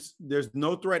now there's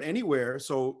no threat anywhere,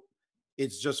 so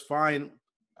it's just fine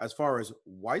as far as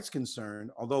white's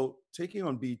concerned, although taking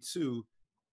on b2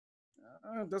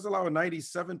 does allow a knight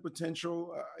e7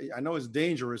 potential. I know it's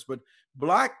dangerous, but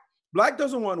Black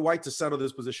doesn't want white to settle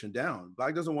this position down.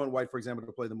 Black doesn't want white, for example,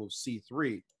 to play the move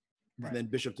c3 and then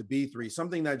bishop to b3,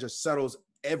 something that just settles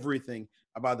everything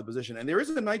about the position. And there is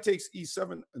a knight takes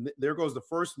e7. And there goes the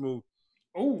first move.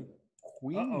 Oh,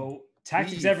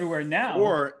 tactics everywhere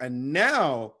now. And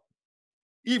now,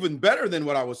 even better than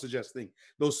what I was suggesting,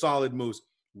 those solid moves.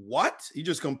 What? He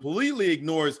just completely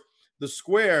ignores the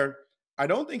square. I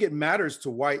don't think it matters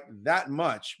to white that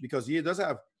much because he does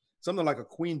have something like a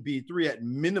queen b3 at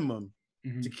minimum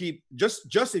to keep just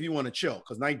if you want to chill,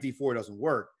 because knight d4 doesn't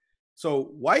work. So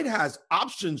white has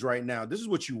options right now. This is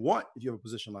what you want if you have a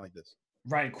position like this.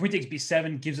 Right. Queen takes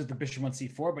b7, gives it the bishop on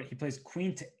c4, but he plays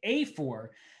queen to a4.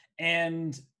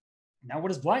 And now what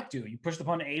does black do? You push the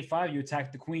pawn to a5, you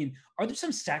attack the queen. Are there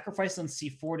some sacrifices on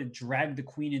c4 to drag the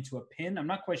queen into a pin? I'm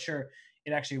not quite sure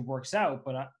it actually works out,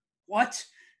 but what?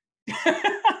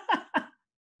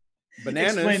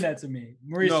 Bananas. Explain that to me.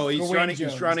 Maurice, no, he's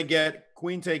trying to get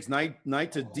queen takes knight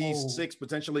to d6,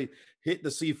 potentially hit the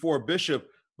c4 bishop,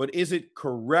 but is it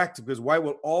correct? Because white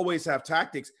will always have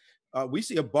tactics. We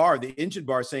see a bar, the ancient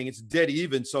bar, saying it's dead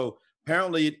even. So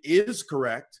apparently it is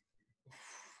correct.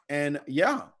 And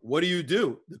yeah, what do you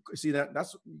do? See,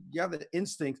 that's the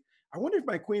instinct. I wonder if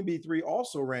my queen b3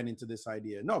 also ran into this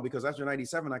idea. No, because after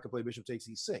 97, I could play bishop takes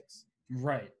e6.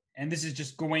 Right. And this is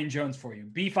just Gawain Jones for you.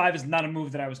 b5 is not a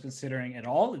move that I was considering at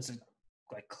all. It's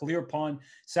a clear pawn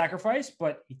sacrifice,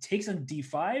 but he takes on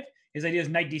d5. His idea is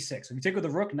knight d6. So if you take with the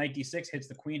rook, knight d6 hits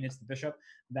the queen, hits the bishop.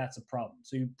 That's a problem.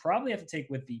 So you probably have to take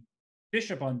with the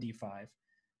bishop on d5.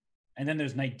 And then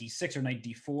there's knight d6 or knight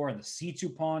d4, and the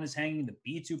c2 pawn is hanging. The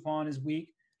b2 pawn is weak.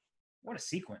 What a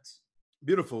sequence.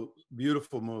 Beautiful,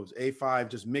 beautiful moves. A5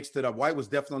 just mixed it up. White was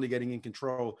definitely getting in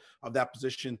control of that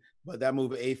position, but that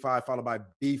move A5 followed by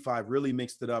B5 really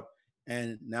mixed it up.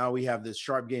 And now we have this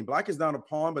sharp game. Black is down a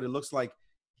pawn, but it looks like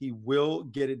he will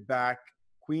get it back.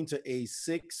 Queen to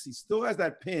A6. He still has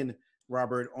that pin,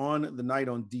 Robert, on the knight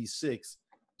on D6.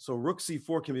 So rook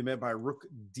C4 can be met by rook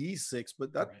D6,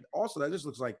 but that also, that just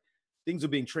looks like things are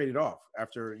being traded off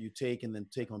after you take and then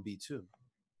take on B2.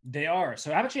 They are.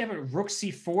 So I actually have a rook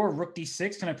c4, rook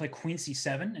d6. Can I play queen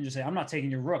c7 and just say, I'm not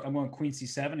taking your rook. I'm going queen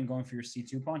c7 and going for your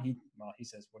c2 pawn. He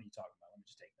says, what are you talking about? Let me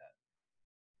just take that.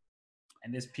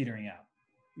 And this petering out.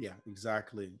 Yeah,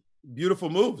 exactly. Beautiful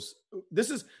moves.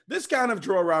 This kind of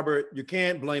draw, Robert, you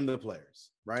can't blame the players,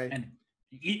 right? And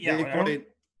yeah,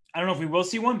 I don't know if we will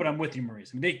see one, but I'm with you,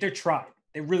 Maurice. I mean, they tried.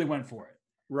 They really went for it.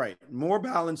 Right. More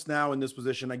balanced now in this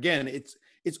position. Again, it's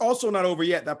also not over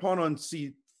yet. That pawn on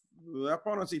C3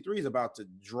 is about to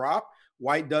drop.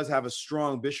 White does have a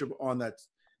strong bishop on that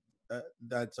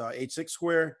h6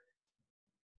 square,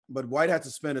 but white had to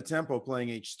spend a tempo playing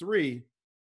h3.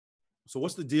 So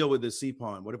what's the deal with this c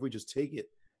pawn? What if we just take it?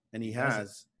 And he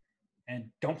has. And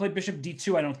don't play bishop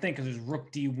d2, I don't think, because there's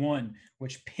rook d1,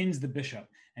 which pins the bishop,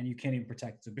 and you can't even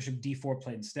protect it. So bishop d4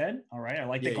 played instead. All right, I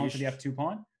like that going for the f2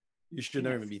 pawn. You should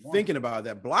never even be thinking about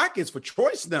that. Black is for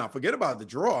choice now. Forget about the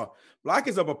draw. Black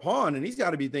is up a pawn, and he's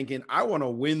got to be thinking, I want to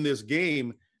win this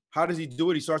game. How does he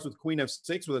do it? He starts with queen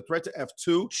f6 with a threat to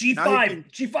f2.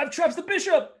 G5. G5 traps the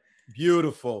bishop.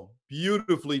 Beautiful.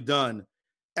 Beautifully done.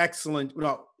 Excellent.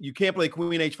 No, you can't play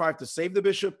queen h5 to save the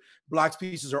bishop. Black's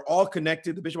pieces are all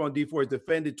connected. The bishop on d4 is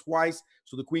defended twice,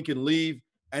 so the queen can leave,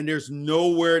 and there's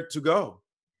nowhere to go.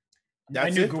 I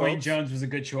knew Gawain Jones was a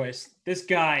good choice. This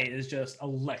guy is just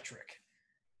electric.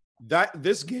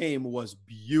 This game was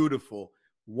beautiful.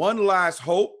 One last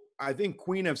hope. I think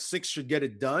queen f6 should get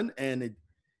it done, and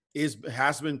it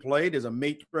has been played as a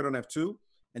mate threat on f2,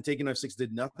 and taking f6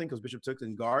 did nothing because bishop took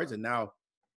in guards, and now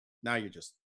you're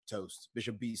just toast.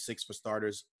 Bishop b6 for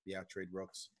starters. Yeah, trade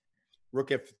rooks.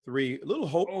 Rook f3. A little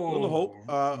hope.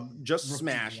 Just rook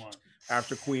smashed D1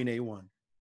 after queen a1.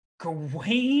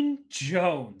 Gawain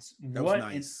Jones. What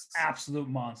an absolute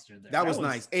monster there. That was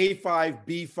nice. A5,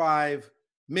 B5,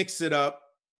 mix it up.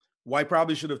 White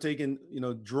probably should have taken,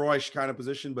 drawish kind of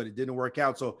position, but it didn't work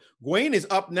out. So Gawain is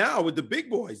up now with the big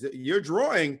boys. You're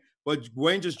drawing, but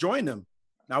Gawain just joined them.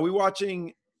 Now we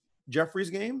watching Jeffrey's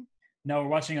game? No, we're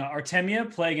watching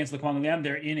Artemiev play against Lekwang Liam.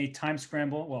 They're in a time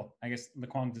scramble. Well, I guess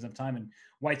Lekwang doesn't have time, and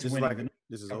White's winning.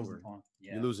 This is over.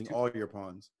 Yeah. You're losing all your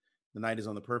pawns. The knight is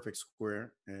on the perfect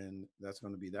square, and that's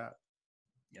going to be that.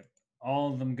 Yep.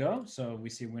 All of them go. So we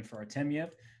see a win for Artemiev.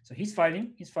 So he's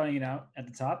fighting. He's fighting it out at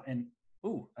the top. And,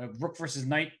 a rook versus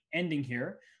knight ending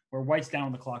here, where White's down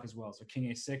on the clock as well. So king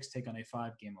a6, take on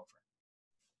a5, game over.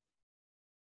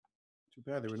 Too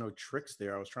bad there were no tricks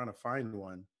there. I was trying to find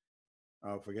one.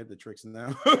 I'll forget the tricks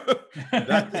now.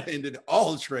 That ended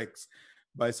all tricks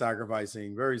by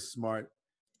sacrificing. Very smart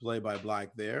play by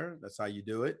Black there. That's how you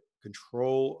do it.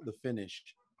 Control the finish.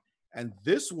 And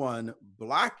this one,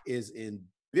 Black is in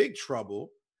big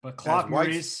trouble. But clock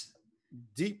Maurice.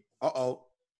 Deep.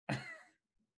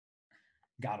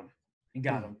 Got him. He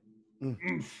got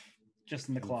him. Just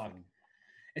in the clock.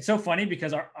 It's so funny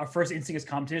because our first instinct as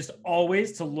commentators is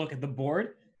always to look at the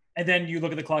board. And then you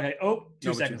look at the clock like,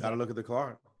 2 seconds. You got to look at the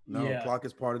clock. No, clock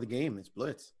is part of the game. It's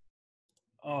blitz.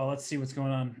 Oh, let's see what's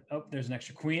going on. There's an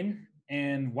extra queen.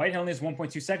 And White only has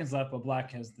 1.2 seconds left, but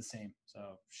Black has the same.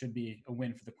 So should be a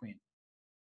win for the queen.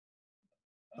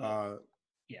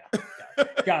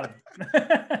 Got him.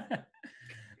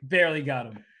 Barely got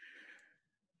him.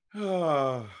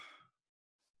 All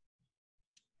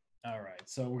right.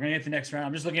 So we're going to get the next round.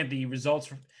 I'm just looking at the results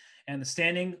and the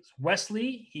standings.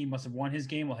 Wesley, he must have won his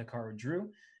game while Hikaru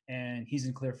drew, and he's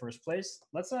in clear first place.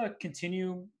 Let's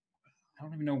continue. I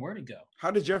don't even know where to go.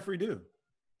 How did Jeffrey do?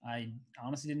 I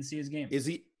honestly didn't see his game. Is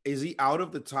he out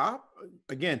of the top?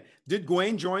 Again, did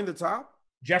Gawain join the top?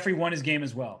 Jeffrey won his game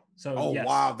as well. So oh yes.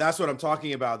 wow, that's what I'm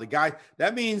talking about. The guy,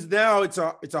 that means now it's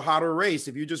a hotter race.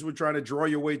 If you just were trying to draw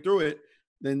your way through it,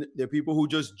 then there are people who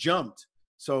just jumped.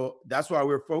 So that's why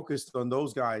we're focused on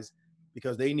those guys,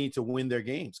 because they need to win their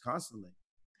games constantly.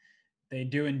 They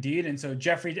do indeed. And so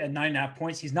Jeffrey at 9.5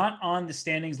 points. He's not on the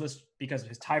standings list because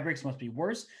his tiebreaks must be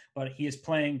worse, but he is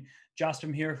playing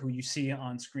Jostam here, who you see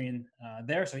on screen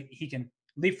there. So he can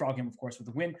leapfrog him, of course, with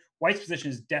the win. White's position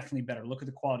is definitely better. Look at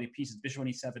the quality of pieces. Bishop on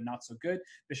e7, not so good.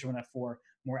 Bishop on f4,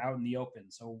 more out in the open.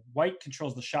 So White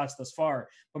controls the shots thus far.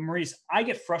 But Maurice, I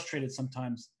get frustrated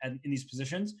sometimes in these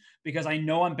positions because I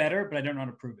know I'm better, but I don't know how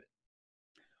to prove it.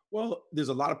 Well, there's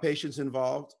a lot of patience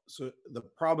involved. So the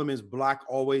problem is Black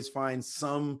always finds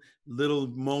some little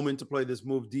moment to play this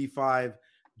move d5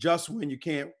 just when you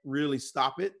can't really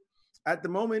stop it. At the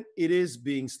moment, it is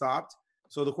being stopped.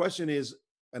 So the question is,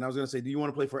 and I was going to say, do you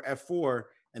want to play for f4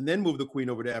 and then move the queen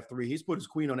over to f3? He's put his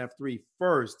queen on f3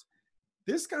 first.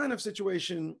 This kind of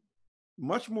situation,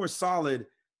 much more solid.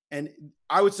 And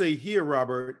I would say here,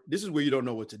 Robert, this is where you don't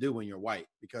know what to do when you're White,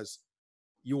 because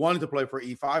you wanted to play for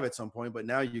e5 at some point, but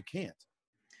now you can't.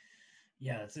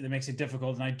 Yeah, that makes it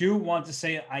difficult. And I do want to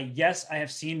say, yes, I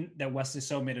have seen that Wesley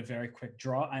So made a very quick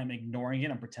draw. I am ignoring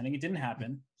it. I'm pretending it didn't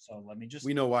happen. So let me just...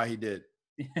 We know why he did.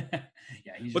 Yeah,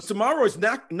 but tomorrow it's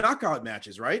knockout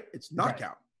matches, right? It's knockout.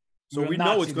 Right. So we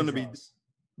know it's going to be...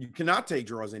 You cannot take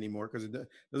draws anymore because it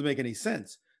doesn't make any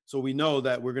sense. So we know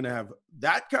that we're going to have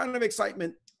that kind of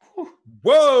excitement.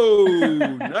 Whoa,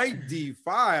 knight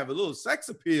d5, a little sex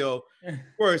appeal. Of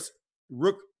course,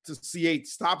 rook to c8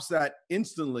 stops that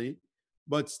instantly,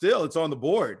 but still it's on the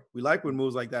board. We like when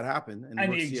moves like that happen.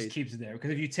 And it just keeps it there,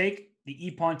 because if you take the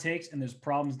e-pawn takes and there's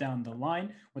problems down the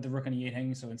line with the rook on e8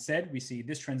 hanging, so instead we see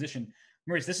this transition.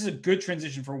 Maurice, this is a good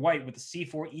transition for White with the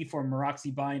c4, e4,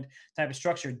 Maroczy bind type of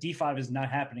structure. d5 is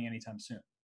not happening anytime soon.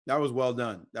 That was well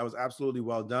done. That was absolutely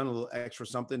well done. A little extra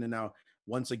something. And now,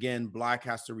 once again, Black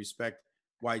has to respect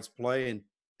White's play. And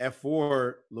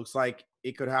f4 looks like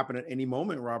it could happen at any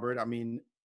moment, Robert. I mean,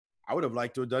 I would have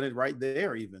liked to have done it right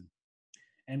there even.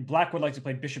 And Black would like to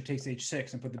play bishop takes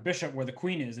h6 and put the bishop where the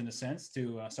queen is, in a sense,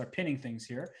 to start pinning things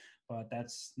here. But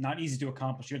that's not easy to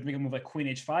accomplish. You have to make a move like queen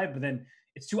h5, but then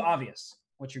it's too obvious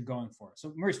what you're going for.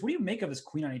 So, Maurice, what do you make of this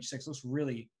queen on h6? It looks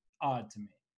really odd to me.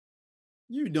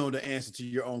 You know the answer to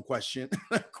your own question.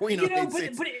 Queen on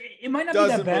h6 but it might not be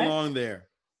that bad. Doesn't belong there.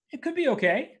 It could be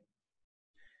okay.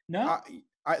 No?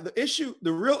 The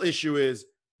real issue is,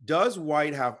 does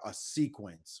White have a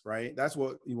sequence, right? That's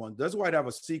what you want. Does White have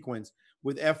a sequence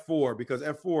with f4? Because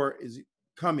f4 is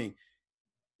coming.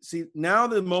 See, now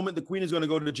the moment the queen is going to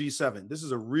go to g7. This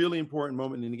is a really important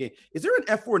moment in the game. Is there an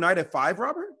f4 knight f5,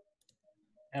 Robert?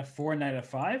 F4 knight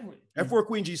f5? F4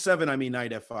 queen g7, I mean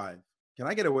knight f5. Can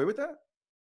I get away with that?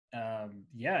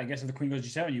 Yeah, I guess if the queen goes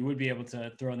g7, you would be able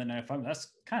to throw in the knight f5. That's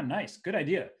kind of nice. Good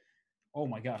idea. Oh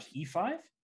my gosh, e5?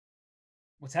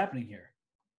 What's happening here?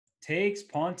 Takes,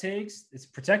 pawn takes. It's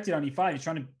protected on e5. He's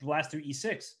trying to blast through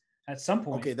e6 at some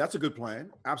point. Okay, that's a good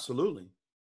plan. Absolutely.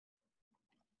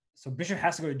 So bishop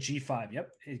has to go to g5. Yep,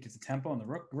 it gets a tempo on the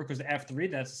rook. Rook goes to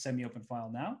f3. That's a semi-open file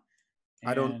now.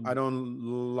 And I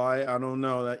don't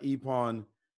know. That e-pawn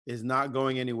is not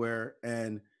going anywhere.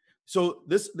 And so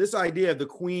this idea of the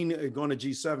queen going to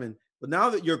g7, but now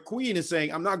that your queen is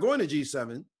saying, I'm not going to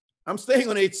g7, I'm staying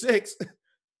on h6.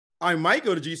 I might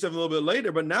go to g7 a little bit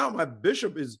later, but now my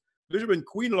bishop and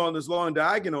queen along this long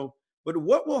diagonal. But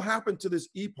what will happen to this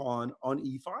e-pawn on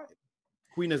e5?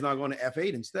 Queen is now going to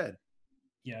f8 instead.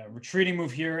 Yeah, retreating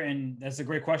move here, and that's a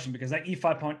great question because that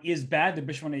e5 pawn is bad. The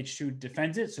bishop on h2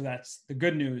 defends it, so that's the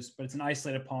good news, but it's an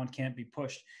isolated pawn, can't be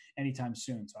pushed anytime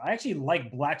soon. So I actually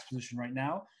like Black's position right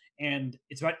now, and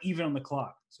it's about even on the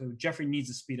clock. So Jeffrey needs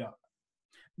to speed up.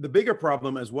 The bigger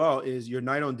problem as well is your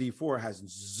knight on d4 has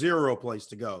zero place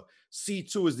to go.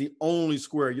 c2 is the only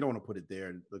square. You don't want to put it there.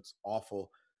 It looks awful.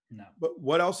 No. But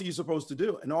what else are you supposed to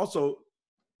do? And also,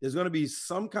 there's going to be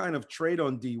some kind of trade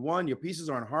on d1. Your pieces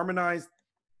aren't harmonized.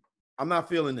 I'm not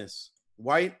feeling this.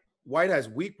 White has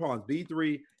weak pawns,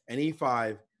 b3 and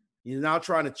e5. He's now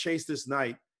trying to chase this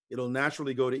knight. It'll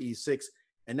naturally go to e6.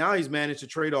 And now he's managed to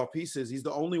trade off pieces. He's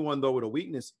the only one, though, with a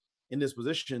weakness in this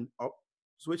position. Oh,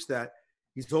 switch that.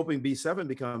 He's hoping b7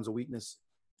 becomes a weakness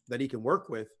that he can work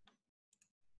with.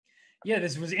 Yeah,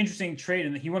 this was an interesting trade.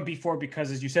 And he went b4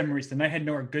 because, as you said, Maurice, the knight had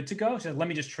nowhere good to go. So let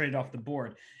me just trade it off the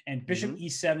board. And bishop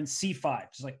e7,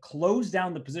 c5, just like close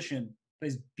down the position,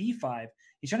 plays b5.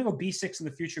 He's trying to go b6 in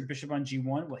the future. Bishop on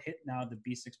g1 will hit now the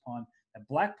b6 pawn that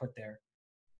Black put there.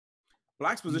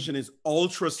 Black's position is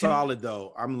ultra solid,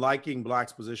 though. I'm liking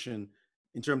Black's position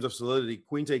in terms of solidity.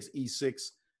 Queen takes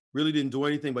e6. really didn't do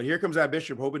anything. But here comes that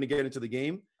bishop, hoping to get into the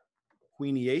game.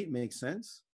 Queen e8 makes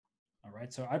sense. All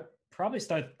right, so I probably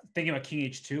start thinking about king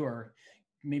h2 or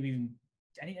maybe even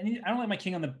I don't like my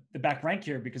king on the back rank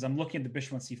here because I'm looking at the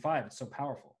bishop on c5. It's so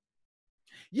powerful.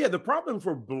 Yeah, the problem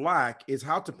for black is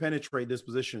how to penetrate this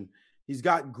position. He's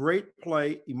got great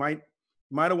play. He might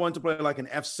have wanted to play like an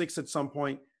f6 at some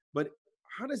point, but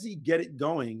how does he get it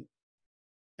going?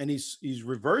 And he's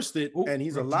reversed it, and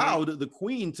he's allowed the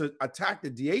queen to attack the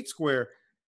d8 square.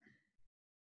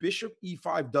 Bishop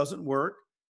e5 doesn't work.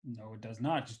 No, it does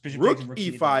not. Just bishop rook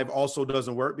e5 also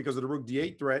doesn't work because of the rook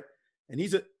d8 threat.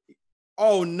 And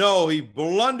oh no, he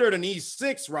blundered an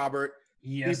e6, Robert.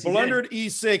 Yes, he blundered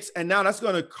e6, and now that's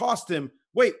going to cost him.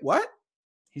 Wait, what?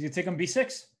 He's going to take on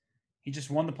b6. He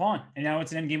just won the pawn, and now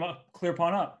it's an endgame up, clear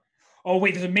pawn up. Oh,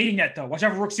 wait, there's a mating net, though. Watch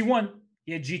out for rook c1.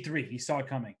 He had g3. He saw it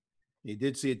coming. He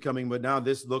did see it coming, but now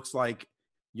this looks like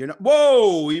you're not.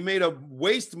 Whoa, he made a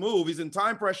waste move. He's in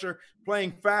time pressure,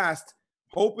 playing fast,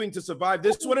 hoping to survive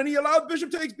this one, and he allowed bishop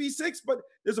takes b6, but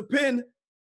there's a pin.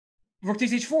 Rook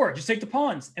takes h4. Just take the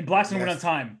pawns, and black's going to win on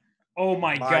time. Oh,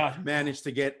 my God. Managed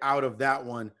to get out of that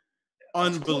one.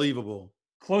 Unbelievable.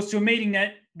 Close to a mating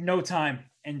net, no time,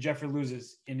 and Jeffrey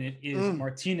loses, and it is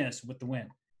Martinez with the win.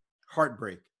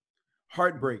 Heartbreak.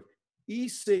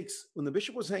 E6, when the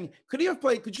bishop was hanging, could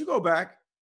you go back?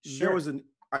 Sure.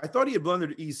 I thought he had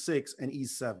blundered e6 and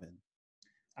e7.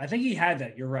 I think he had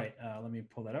that. You're right. Let me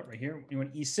pull that up right here. He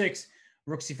went e6,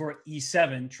 rook c4,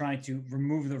 e7, trying to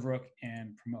remove the rook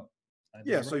and promote.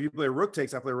 Yeah, so if you play rook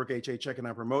takes, I play rook h8 check and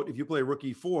I promote. If you play rook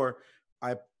e4,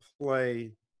 I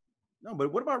play... No,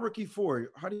 but what about rook e4?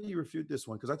 How do you refute this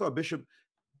one? Because I thought bishop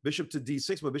to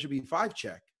d6, but bishop e5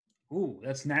 check. Ooh,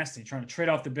 that's nasty. Trying to trade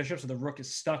off the bishop so the rook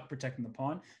is stuck protecting the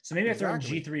pawn. So maybe I throw in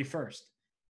g3 first.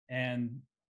 And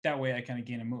that way I kind of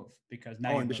gain a move because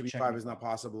now and bishop e5 is not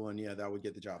possible. And yeah, that would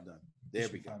get the job done. There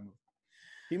we go.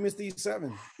 He missed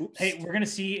e7. Oops. Hey, we're going to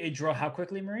see a draw. How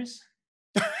quickly, Maurice?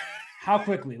 How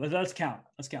quickly? Let's count.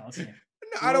 Let's see. No,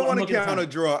 I don't want to count a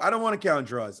draw. I don't want to count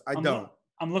draws.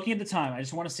 I'm looking at the time. I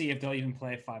just want to see if they'll even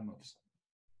play 5 moves.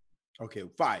 Okay,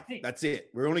 5. Hey. That's it.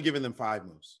 We're only giving them 5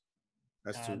 moves.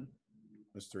 That's 2.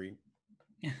 That's 3.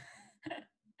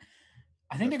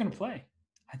 I think they're going to play.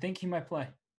 I think he might play.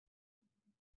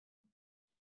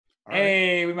 All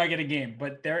hey, right. We might get a game,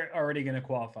 but they're already going to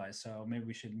qualify. So maybe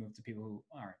we should move to people who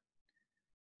aren't.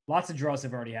 Lots of draws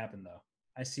have already happened, though.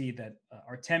 I see that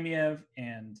Artemiev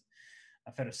and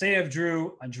Fedoseev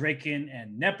drew, Andreikin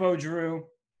and Nepo drew.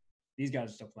 These guys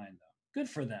are still playing, though. Good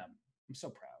for them. I'm so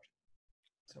proud.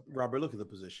 Robert, look at the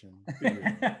position.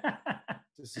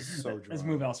 This is so dry. Let's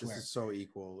move elsewhere. This is so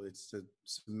equal.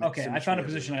 Okay, I found a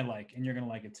position I like, and you're going to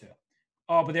like it too.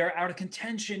 Oh, but they're out of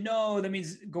contention. No, that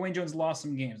means Gawain Jones lost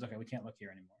some games. Okay, we can't look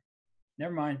here anymore.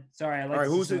 Never mind. Sorry, I like. All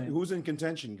right, who's in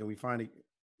contention? Can we find it?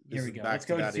 Here we go. Let's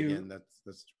go to again.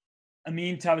 That's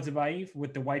Amin Tabatabayev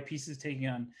with the white pieces taking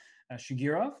on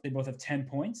Shugirov. They both have 10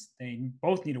 points. They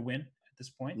both need a win at this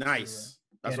point. Nice.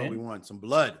 That's what we want. Some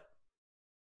blood.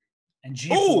 And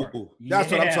G4. Oh,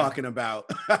 that's what I'm talking about.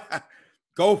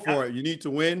 Go for it. You need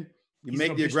to win. You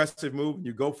make the aggressive move. And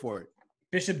you go for it.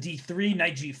 Bishop D3,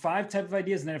 Knight G5 type of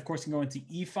ideas. And then, of course, you can go into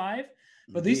E5.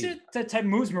 But these are the type of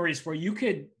moves, Maurice, where you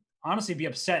could honestly be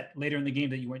upset later in the game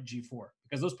that you went G4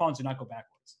 because those pawns do not go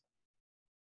backwards.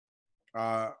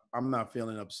 I'm not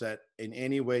feeling upset in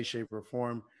any way, shape, or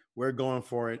form. We're going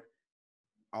for it.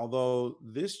 Although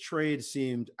this trade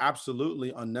seemed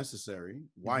absolutely unnecessary.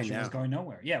 Why now? It was going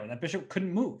nowhere. Yeah, well, that bishop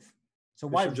couldn't move. So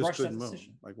why rush that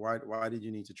decision? Like, why did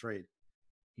you need to trade?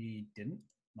 He didn't.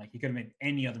 Like, he could have made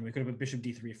any other move. He could have put bishop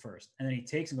d3 first, and then he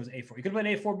takes and goes a4. He could have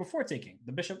played a4 before taking.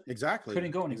 The bishop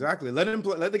couldn't go anywhere. Exactly.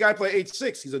 Let the guy play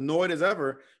h6. He's annoyed as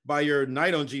ever by your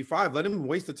knight on g5. Let him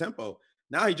waste the tempo.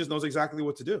 Now he just knows exactly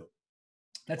what to do.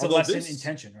 That's a lesson in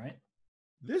tension, right?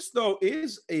 This, though,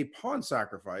 is a pawn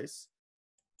sacrifice.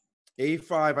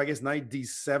 a5, I guess knight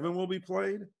d7 will be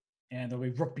played. And there'll be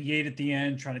rook b8 at the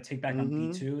end, trying to take back on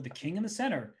b2. The king in the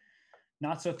center,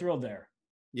 not so thrilled there.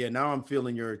 Yeah, now I'm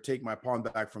feeling your take my pawn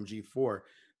back from g4.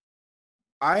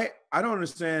 I don't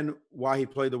understand why he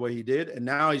played the way he did. And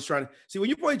now he's trying to see when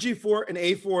you play g4 and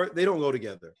a4, they don't go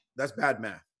together. That's bad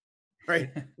math,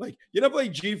 right? Like you're not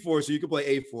playing g4 so you can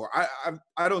play a4.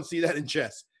 I don't see that in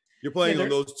chess. You're playing on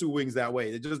those two wings that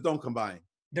way. They just don't combine.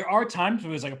 There are times where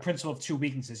there's like a principle of two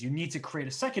weaknesses. You need to create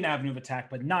a second avenue of attack,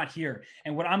 but not here.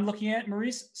 And what I'm looking at,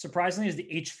 Maurice, surprisingly, is the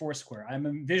h4 square. I'm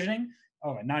envisioning,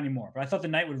 not anymore, but I thought the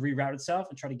knight would reroute itself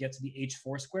and try to get to the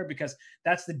h4 square because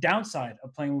that's the downside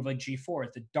of playing a move like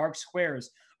g4. The dark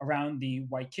squares around the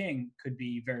white king could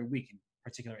be very weak, in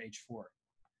particular h4.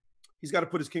 He's got to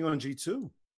put his king on g2.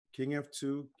 King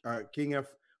F2, King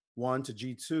F1 to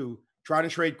G2. Trying to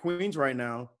trade queens right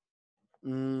now.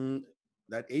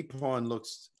 That 8 pawn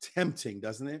looks tempting,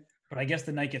 doesn't it? But I guess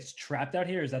the knight gets trapped out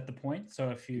here. Is that the point? So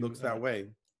if you looks that way.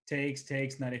 Takes,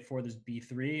 knight A4, there's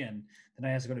B3, and the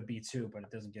knight has to go to B2, but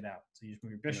it doesn't get out. So you just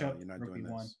move your bishop, you're not rook doing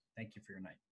B1. This. Thank you for your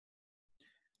knight.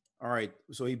 All right.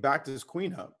 So he backed his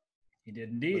queen up. He did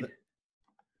indeed.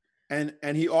 And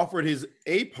he offered his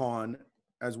A pawn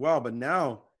as well. But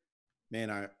now,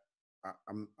 man,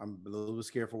 I'm a little bit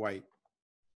scared for white.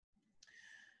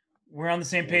 We're on the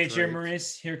same page here,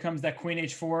 Maurice. Here comes that queen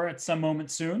H4 at some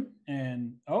moment soon.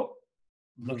 And,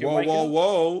 look at white.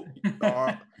 Whoa.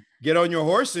 Get on your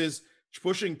horses,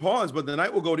 pushing pawns. But the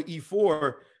knight will go to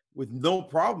E4 with no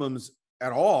problems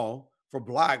at all for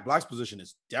black. Black's position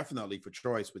is definitely for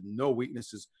choice with no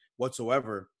weaknesses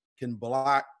whatsoever. Can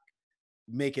black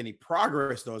make any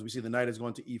progress, though, as we see the knight is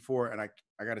going to E4? And I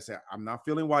got to say, I'm not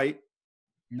feeling white.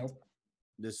 Nope.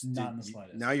 Not in the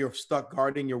slightest. Now you're stuck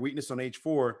guarding your weakness on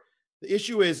H4. The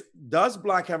issue is, does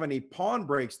black have any pawn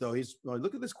breaks, though?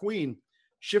 Look at this queen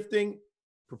shifting,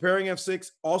 preparing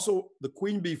F6. Also, the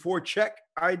queen B4 check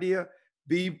idea.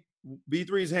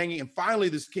 B3 is hanging, and finally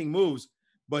this king moves.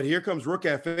 But here comes rook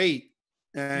F8,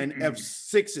 and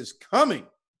F6 is coming.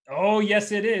 Oh,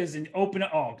 yes, it is. And open it.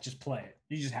 Oh, just play it.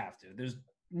 You just have to. There's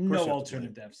no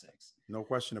alternative to F6. No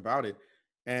question about it.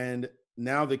 And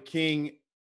now the king,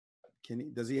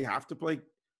 does he have to play?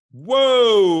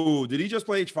 Whoa, did he just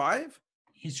play H5?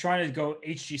 He's trying to go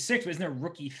HG6, but isn't there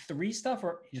rook E3 stuff?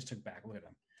 Or he just took back. Look at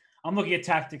him. I'm looking at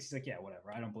tactics. He's like, yeah,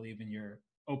 whatever. I don't believe in your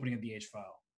opening of the H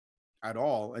file at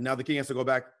all. And now the king has to go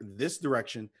back this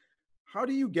direction. How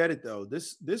do you get it, though?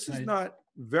 This is not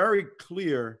very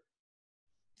clear.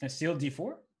 Can I steal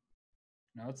D4?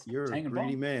 No, you're a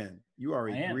greedy man. You are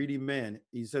a greedy man.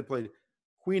 He said played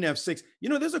queen F6.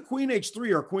 There's a queen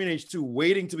H3 or queen H2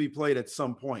 waiting to be played at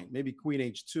some point. Maybe queen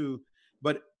H2,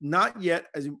 but not yet,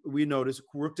 as we noticed,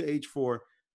 rook to H4.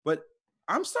 But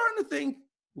I'm starting to think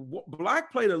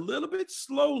black played a little bit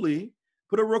slowly,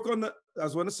 put a rook on the, I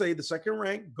was going to say, the second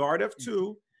rank, guard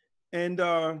F2, and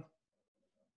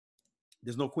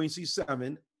there's no queen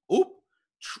C7. Oop,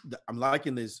 I'm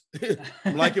liking this.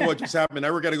 I'm liking what just happened.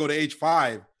 Now we're going to go to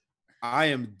H5. I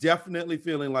am definitely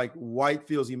feeling like white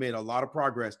feels he made a lot of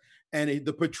progress. And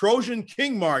the Petrosian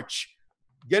king march,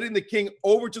 getting the king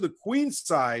over to the queen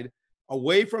side,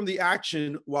 away from the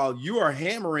action while you are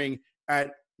hammering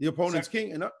at the opponent's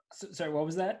king. And sorry, what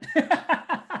was that?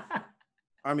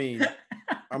 I mean,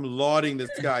 I'm lauding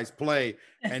this guy's play.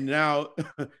 And now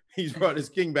he's brought his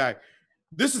king back.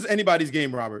 This is anybody's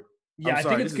game, Robert. Yeah, I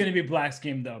think it's going to be black's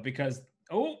game, though, because,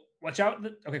 watch out.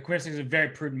 Okay, queen F6 is a very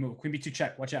prudent move. Queen B2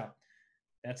 check, watch out.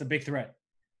 That's a big threat.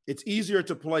 It's easier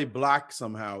to play black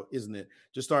somehow, isn't it?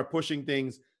 Just start pushing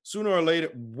things sooner or later.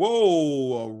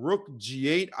 Whoa, a rook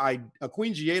G8, a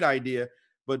queen G8 idea,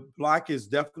 but black is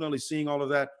definitely seeing all of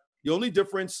that. The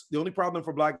only problem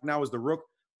for black now is the rook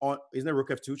on, isn't there rook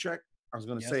F2 check? I was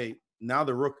going to say, now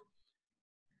the rook,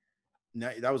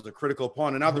 now that was the critical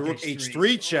pawn, and now the rook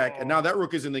H3 check, and now that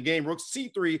rook is in the game. Rook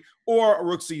C3 or a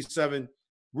rook C7.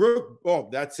 Rook,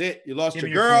 that's it. You lost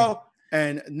your girl.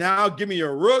 And now give me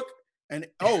your rook, and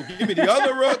give me the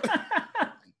other rook.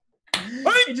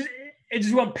 It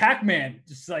just went Pac-Man,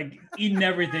 just like eating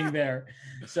everything there.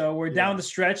 So we're down the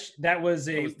stretch. That was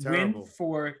a win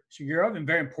for Shigurov, and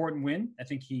very important win. I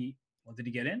think did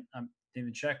he get in? Didn't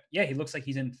even check. Yeah, he looks like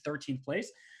he's in 13th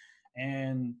place.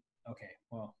 And okay,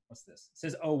 well, what's this? It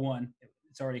says 0-1.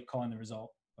 It's already calling the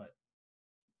result, but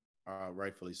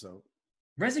rightfully so.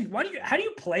 How do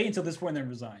you play until this point and then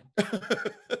resign?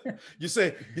 you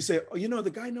say,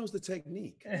 the guy knows the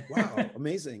technique. Wow,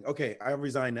 amazing. Okay, I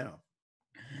resign now.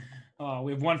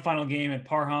 We have one final game at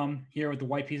Parham here with the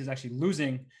white pieces actually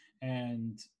losing,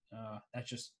 and that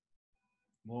just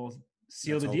will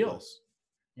seal the deal.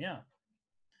 Yeah.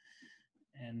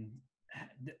 And,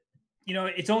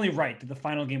 it's only right that the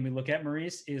final game we look at,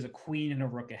 Maurice, is a queen and a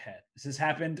rook ahead. This has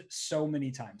happened so many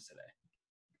times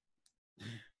today.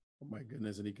 Oh my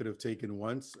goodness! And he could have taken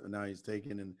once, and now he's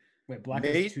taken and wait. Black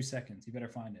has 2 seconds. You better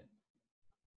find it.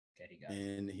 Okay, he got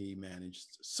it. And he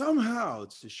managed somehow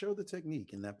to show the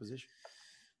technique in that position.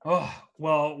 Oh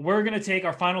well, we're gonna take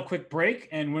our final quick break,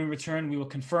 and when we return, we will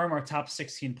confirm our top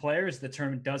 16 players. The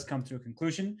tournament does come to a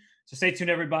conclusion, so stay tuned,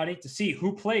 everybody, to see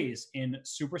who plays in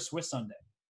Super Swiss Sunday.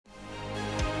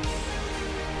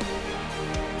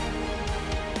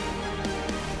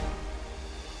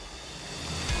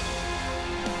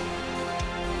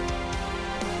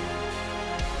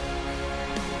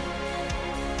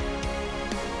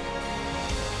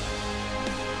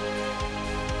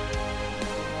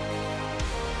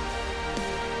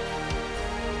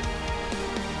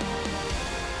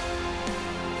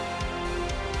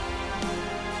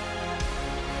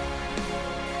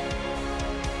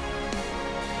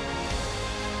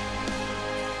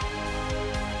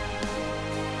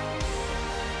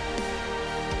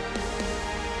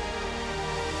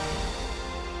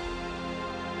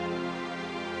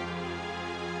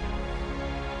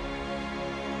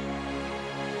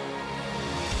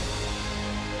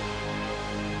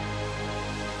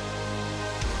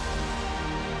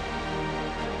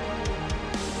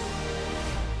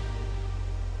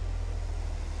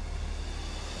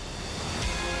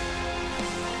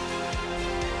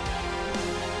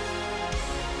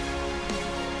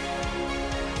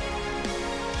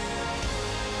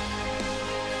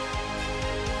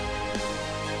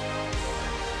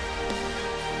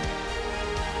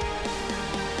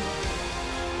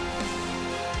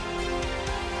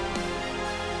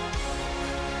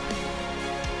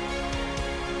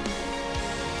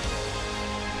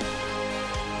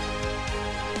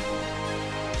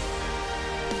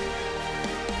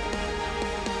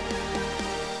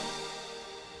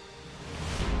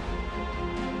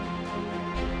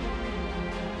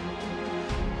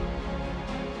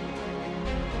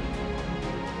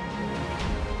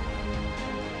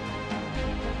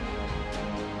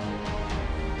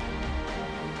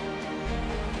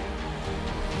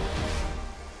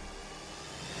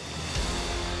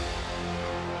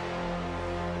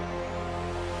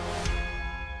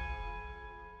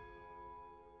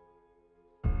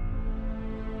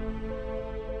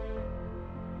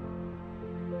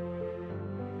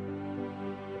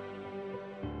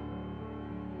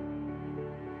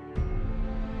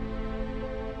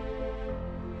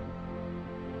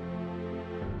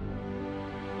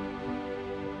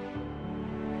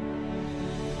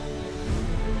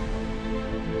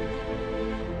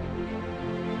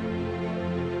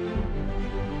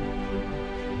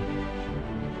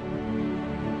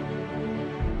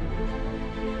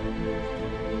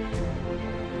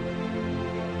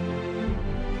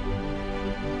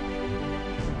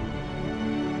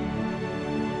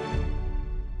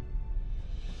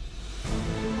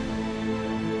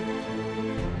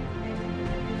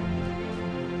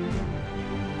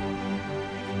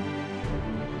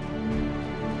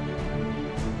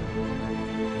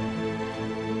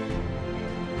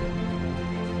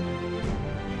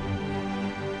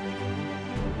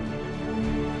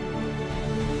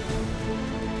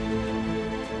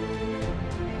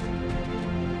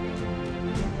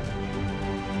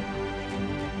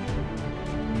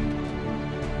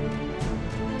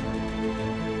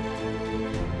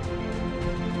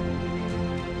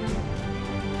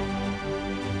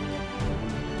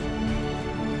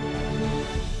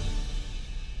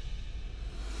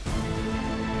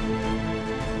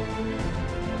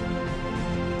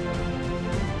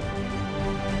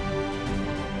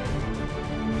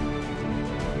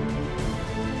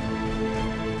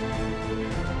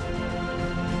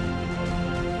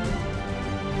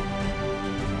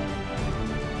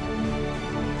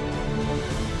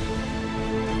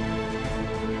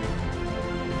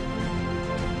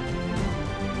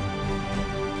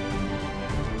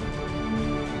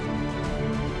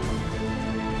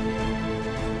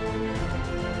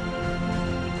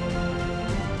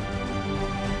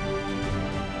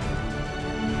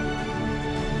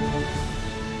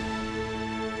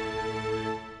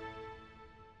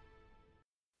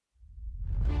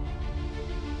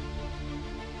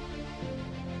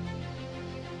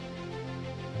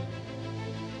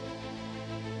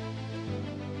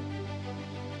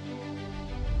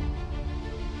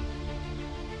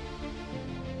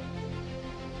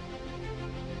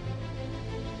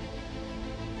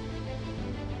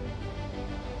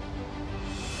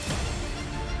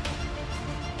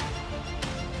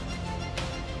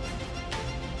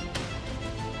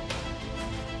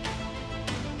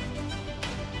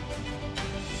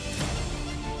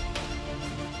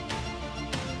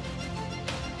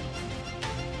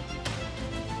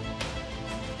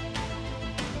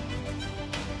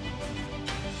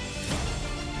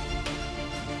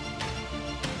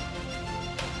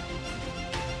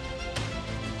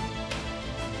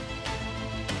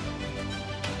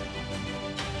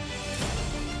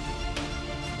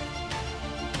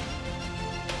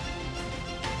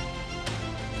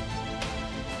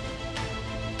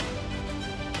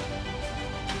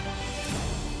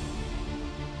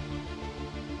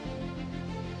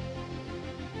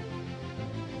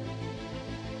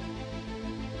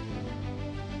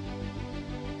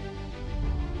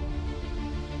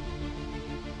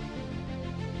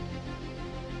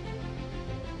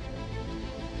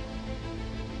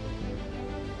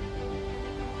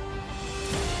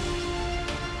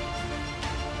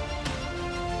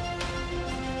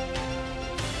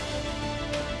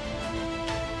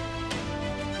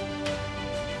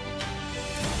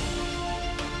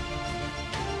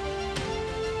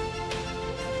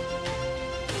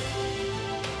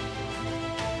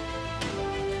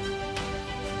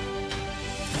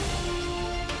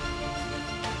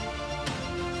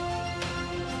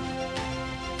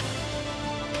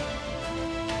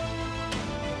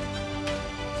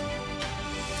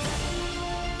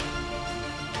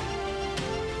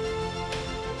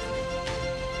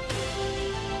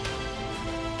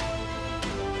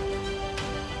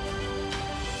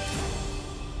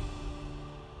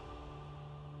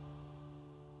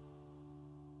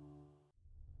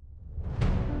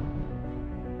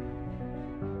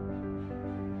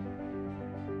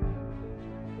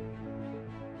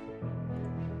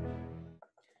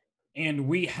 And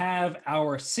we have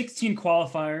our 16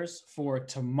 qualifiers for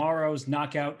tomorrow's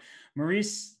knockout.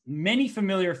 Maurice, many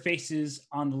familiar faces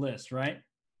on the list, right?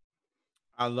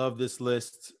 I love this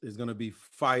list. There's going to be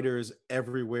fighters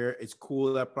everywhere. It's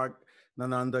cool that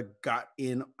Nananda got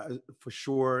in for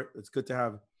sure. It's good to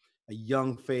have a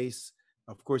young face.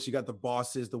 Of course, you got the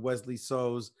bosses, the Wesley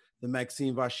So's, the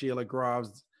Maxime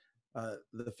Vachier-Lagravs,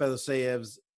 the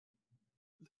Fedoseyevs.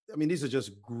 I mean, these are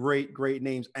just great, great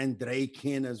names.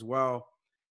 Andreikin as well.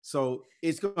 So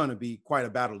it's going to be quite a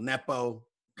battle. Nepo,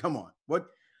 come on. What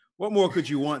more could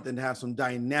you want than to have some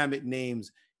dynamic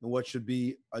names in what should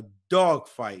be a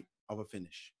dogfight of a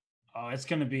finish? Oh, it's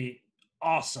going to be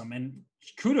awesome. And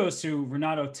kudos to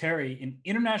Renato Terry, an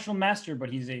international master, but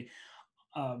he's a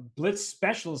blitz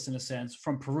specialist in a sense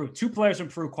from Peru. Two players from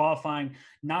Peru qualifying,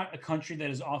 not a country that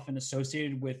is often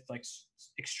associated with like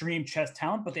extreme chess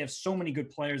talent, but they have so many good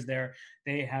players there.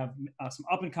 They have some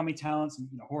up and coming talents.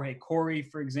 You know, Jorge Corey,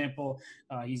 for example,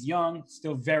 he's young,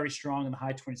 still very strong in the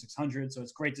high 2600. So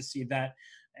it's great to see that.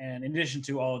 And in addition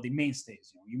to all of the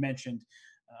mainstays, you mentioned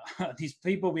these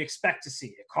people we expect to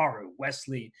see: Hikaru,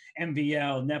 Wesley,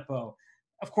 MVL, Nepo.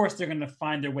 Of course, they're going to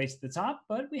find their way to the top,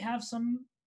 but we have some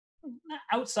not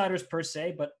outsiders per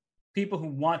se, but people who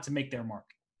want to make their mark.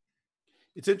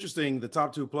 It's interesting. The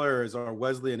top two players are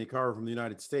Wesley and Hikaru from the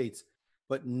United States,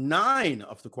 but 9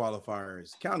 of the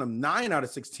qualifiers, count them, 9 out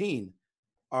of 16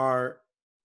 are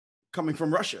coming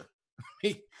from Russia.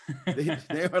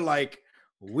 they are like,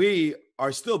 we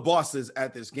are still bosses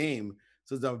at this game.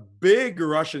 So it's a big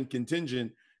Russian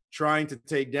contingent trying to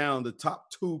take down the top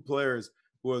 2 players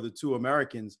who are the 2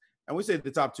 Americans. And we say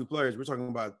the top 2 players, we're talking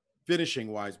about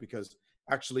finishing wise, because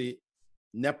actually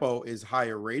Nepo is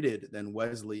higher rated than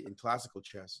Wesley in classical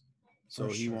chess. So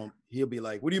he'll be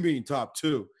like, what do you mean top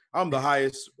 2? I'm the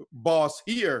highest boss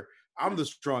here. I'm the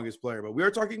strongest player. But we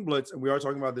are talking blitz, and we are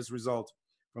talking about this result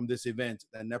from this event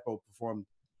that Nepo performed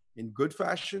in good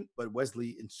fashion, but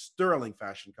Wesley in sterling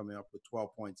fashion, coming up with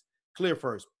 12 points. Clear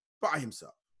first by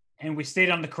himself. And we stayed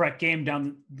on the correct game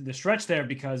down the stretch there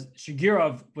because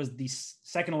Shigirov was the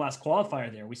second to last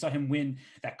qualifier there. We saw him win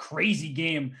that crazy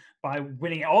game by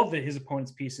winning all of his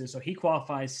opponent's pieces. So he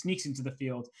qualifies, sneaks into the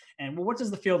field. And what does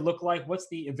the field look like? What's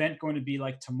the event going to be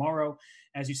like tomorrow?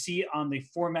 As you see on the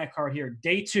format card here,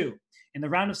 day 2. In the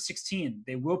round of 16,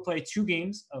 they will play 2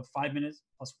 games of 5 minutes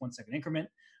plus 1 second increment,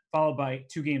 followed by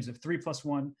 2 games of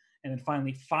 3+1. And then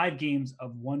finally 5 games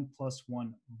of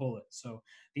 1+1 bullet. So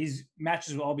these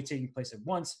matches will all be taking place at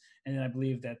once. And then I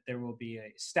believe that there will be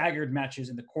a staggered matches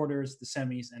in the quarters, the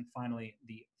semis, and finally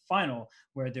the final,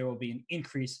 where there will be an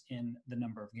increase in the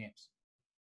number of games.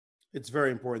 It's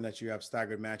very important that you have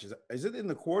staggered matches. Is it in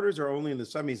the quarters or only in the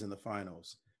semis and the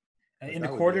finals? In the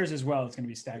quarters as well, it's going to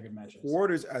be staggered matches.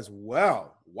 Quarters as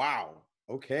well. Wow.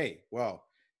 Okay. Well,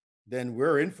 then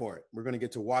we're in for it. We're going to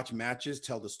get to watch matches,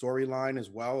 tell the storyline as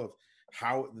well of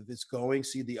how it's going,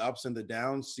 see the ups and the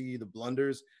downs, see the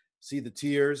blunders, see the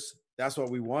tears. That's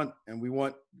what we want. And we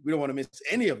don't want to miss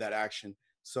any of that action.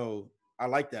 So I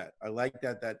like that. I like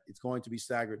that it's going to be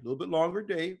staggered. A little bit longer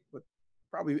day, but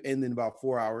probably end in about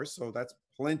 4 hours. So that's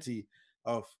plenty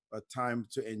of time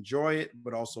to enjoy it,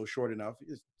 but also short enough.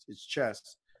 It's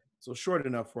chess. So short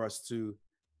enough for us to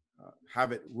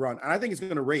have it run. And I think it's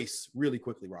going to race really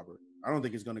quickly, Robert. I don't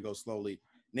think it's going to go slowly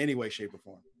in any way, shape, or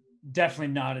form.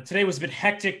 Definitely not. Today was a bit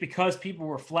hectic because people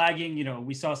were flagging.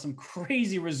 We saw some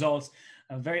crazy results,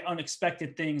 very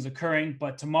unexpected things occurring.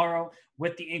 But tomorrow,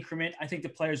 with the increment, I think the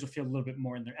players will feel a little bit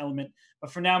more in their element.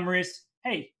 But for now, Maurice,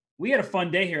 hey, we had a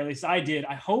fun day here. At least I did.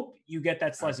 I hope you get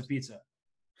that slice of pizza.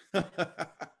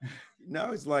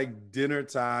 Now it's like dinner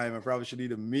time. I probably should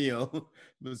eat a meal,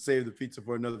 but save the pizza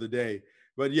for another day.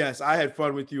 But yes, I had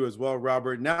fun with you as well,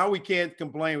 Robert. Now we can't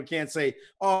complain. We can't say,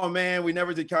 oh man, we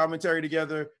never did commentary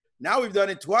together. Now we've done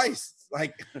it twice.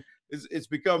 Like it's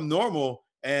become normal.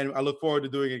 And I look forward to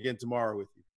doing it again tomorrow with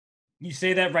you. You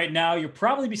say that right now, you'll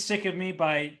probably be sick of me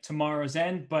by tomorrow's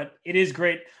end, but it is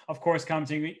great, of course,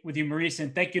 commenting with you, Maurice.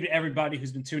 And thank you to everybody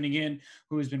who's been tuning in,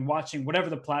 who has been watching, whatever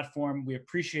the platform. We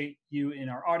appreciate you in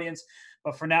our audience.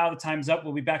 But for now, the time's up.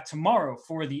 We'll be back tomorrow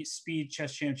for the Speed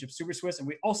Chess Championship Super Swiss. And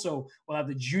we also will have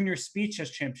the Junior Speed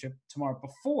Chess Championship tomorrow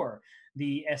before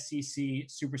the SEC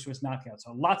Super Swiss Knockout.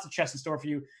 So lots of chess in store for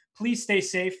you. Please stay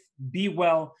safe, be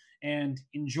well, and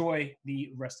enjoy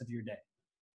the rest of your day.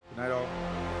 Good night,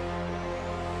 all.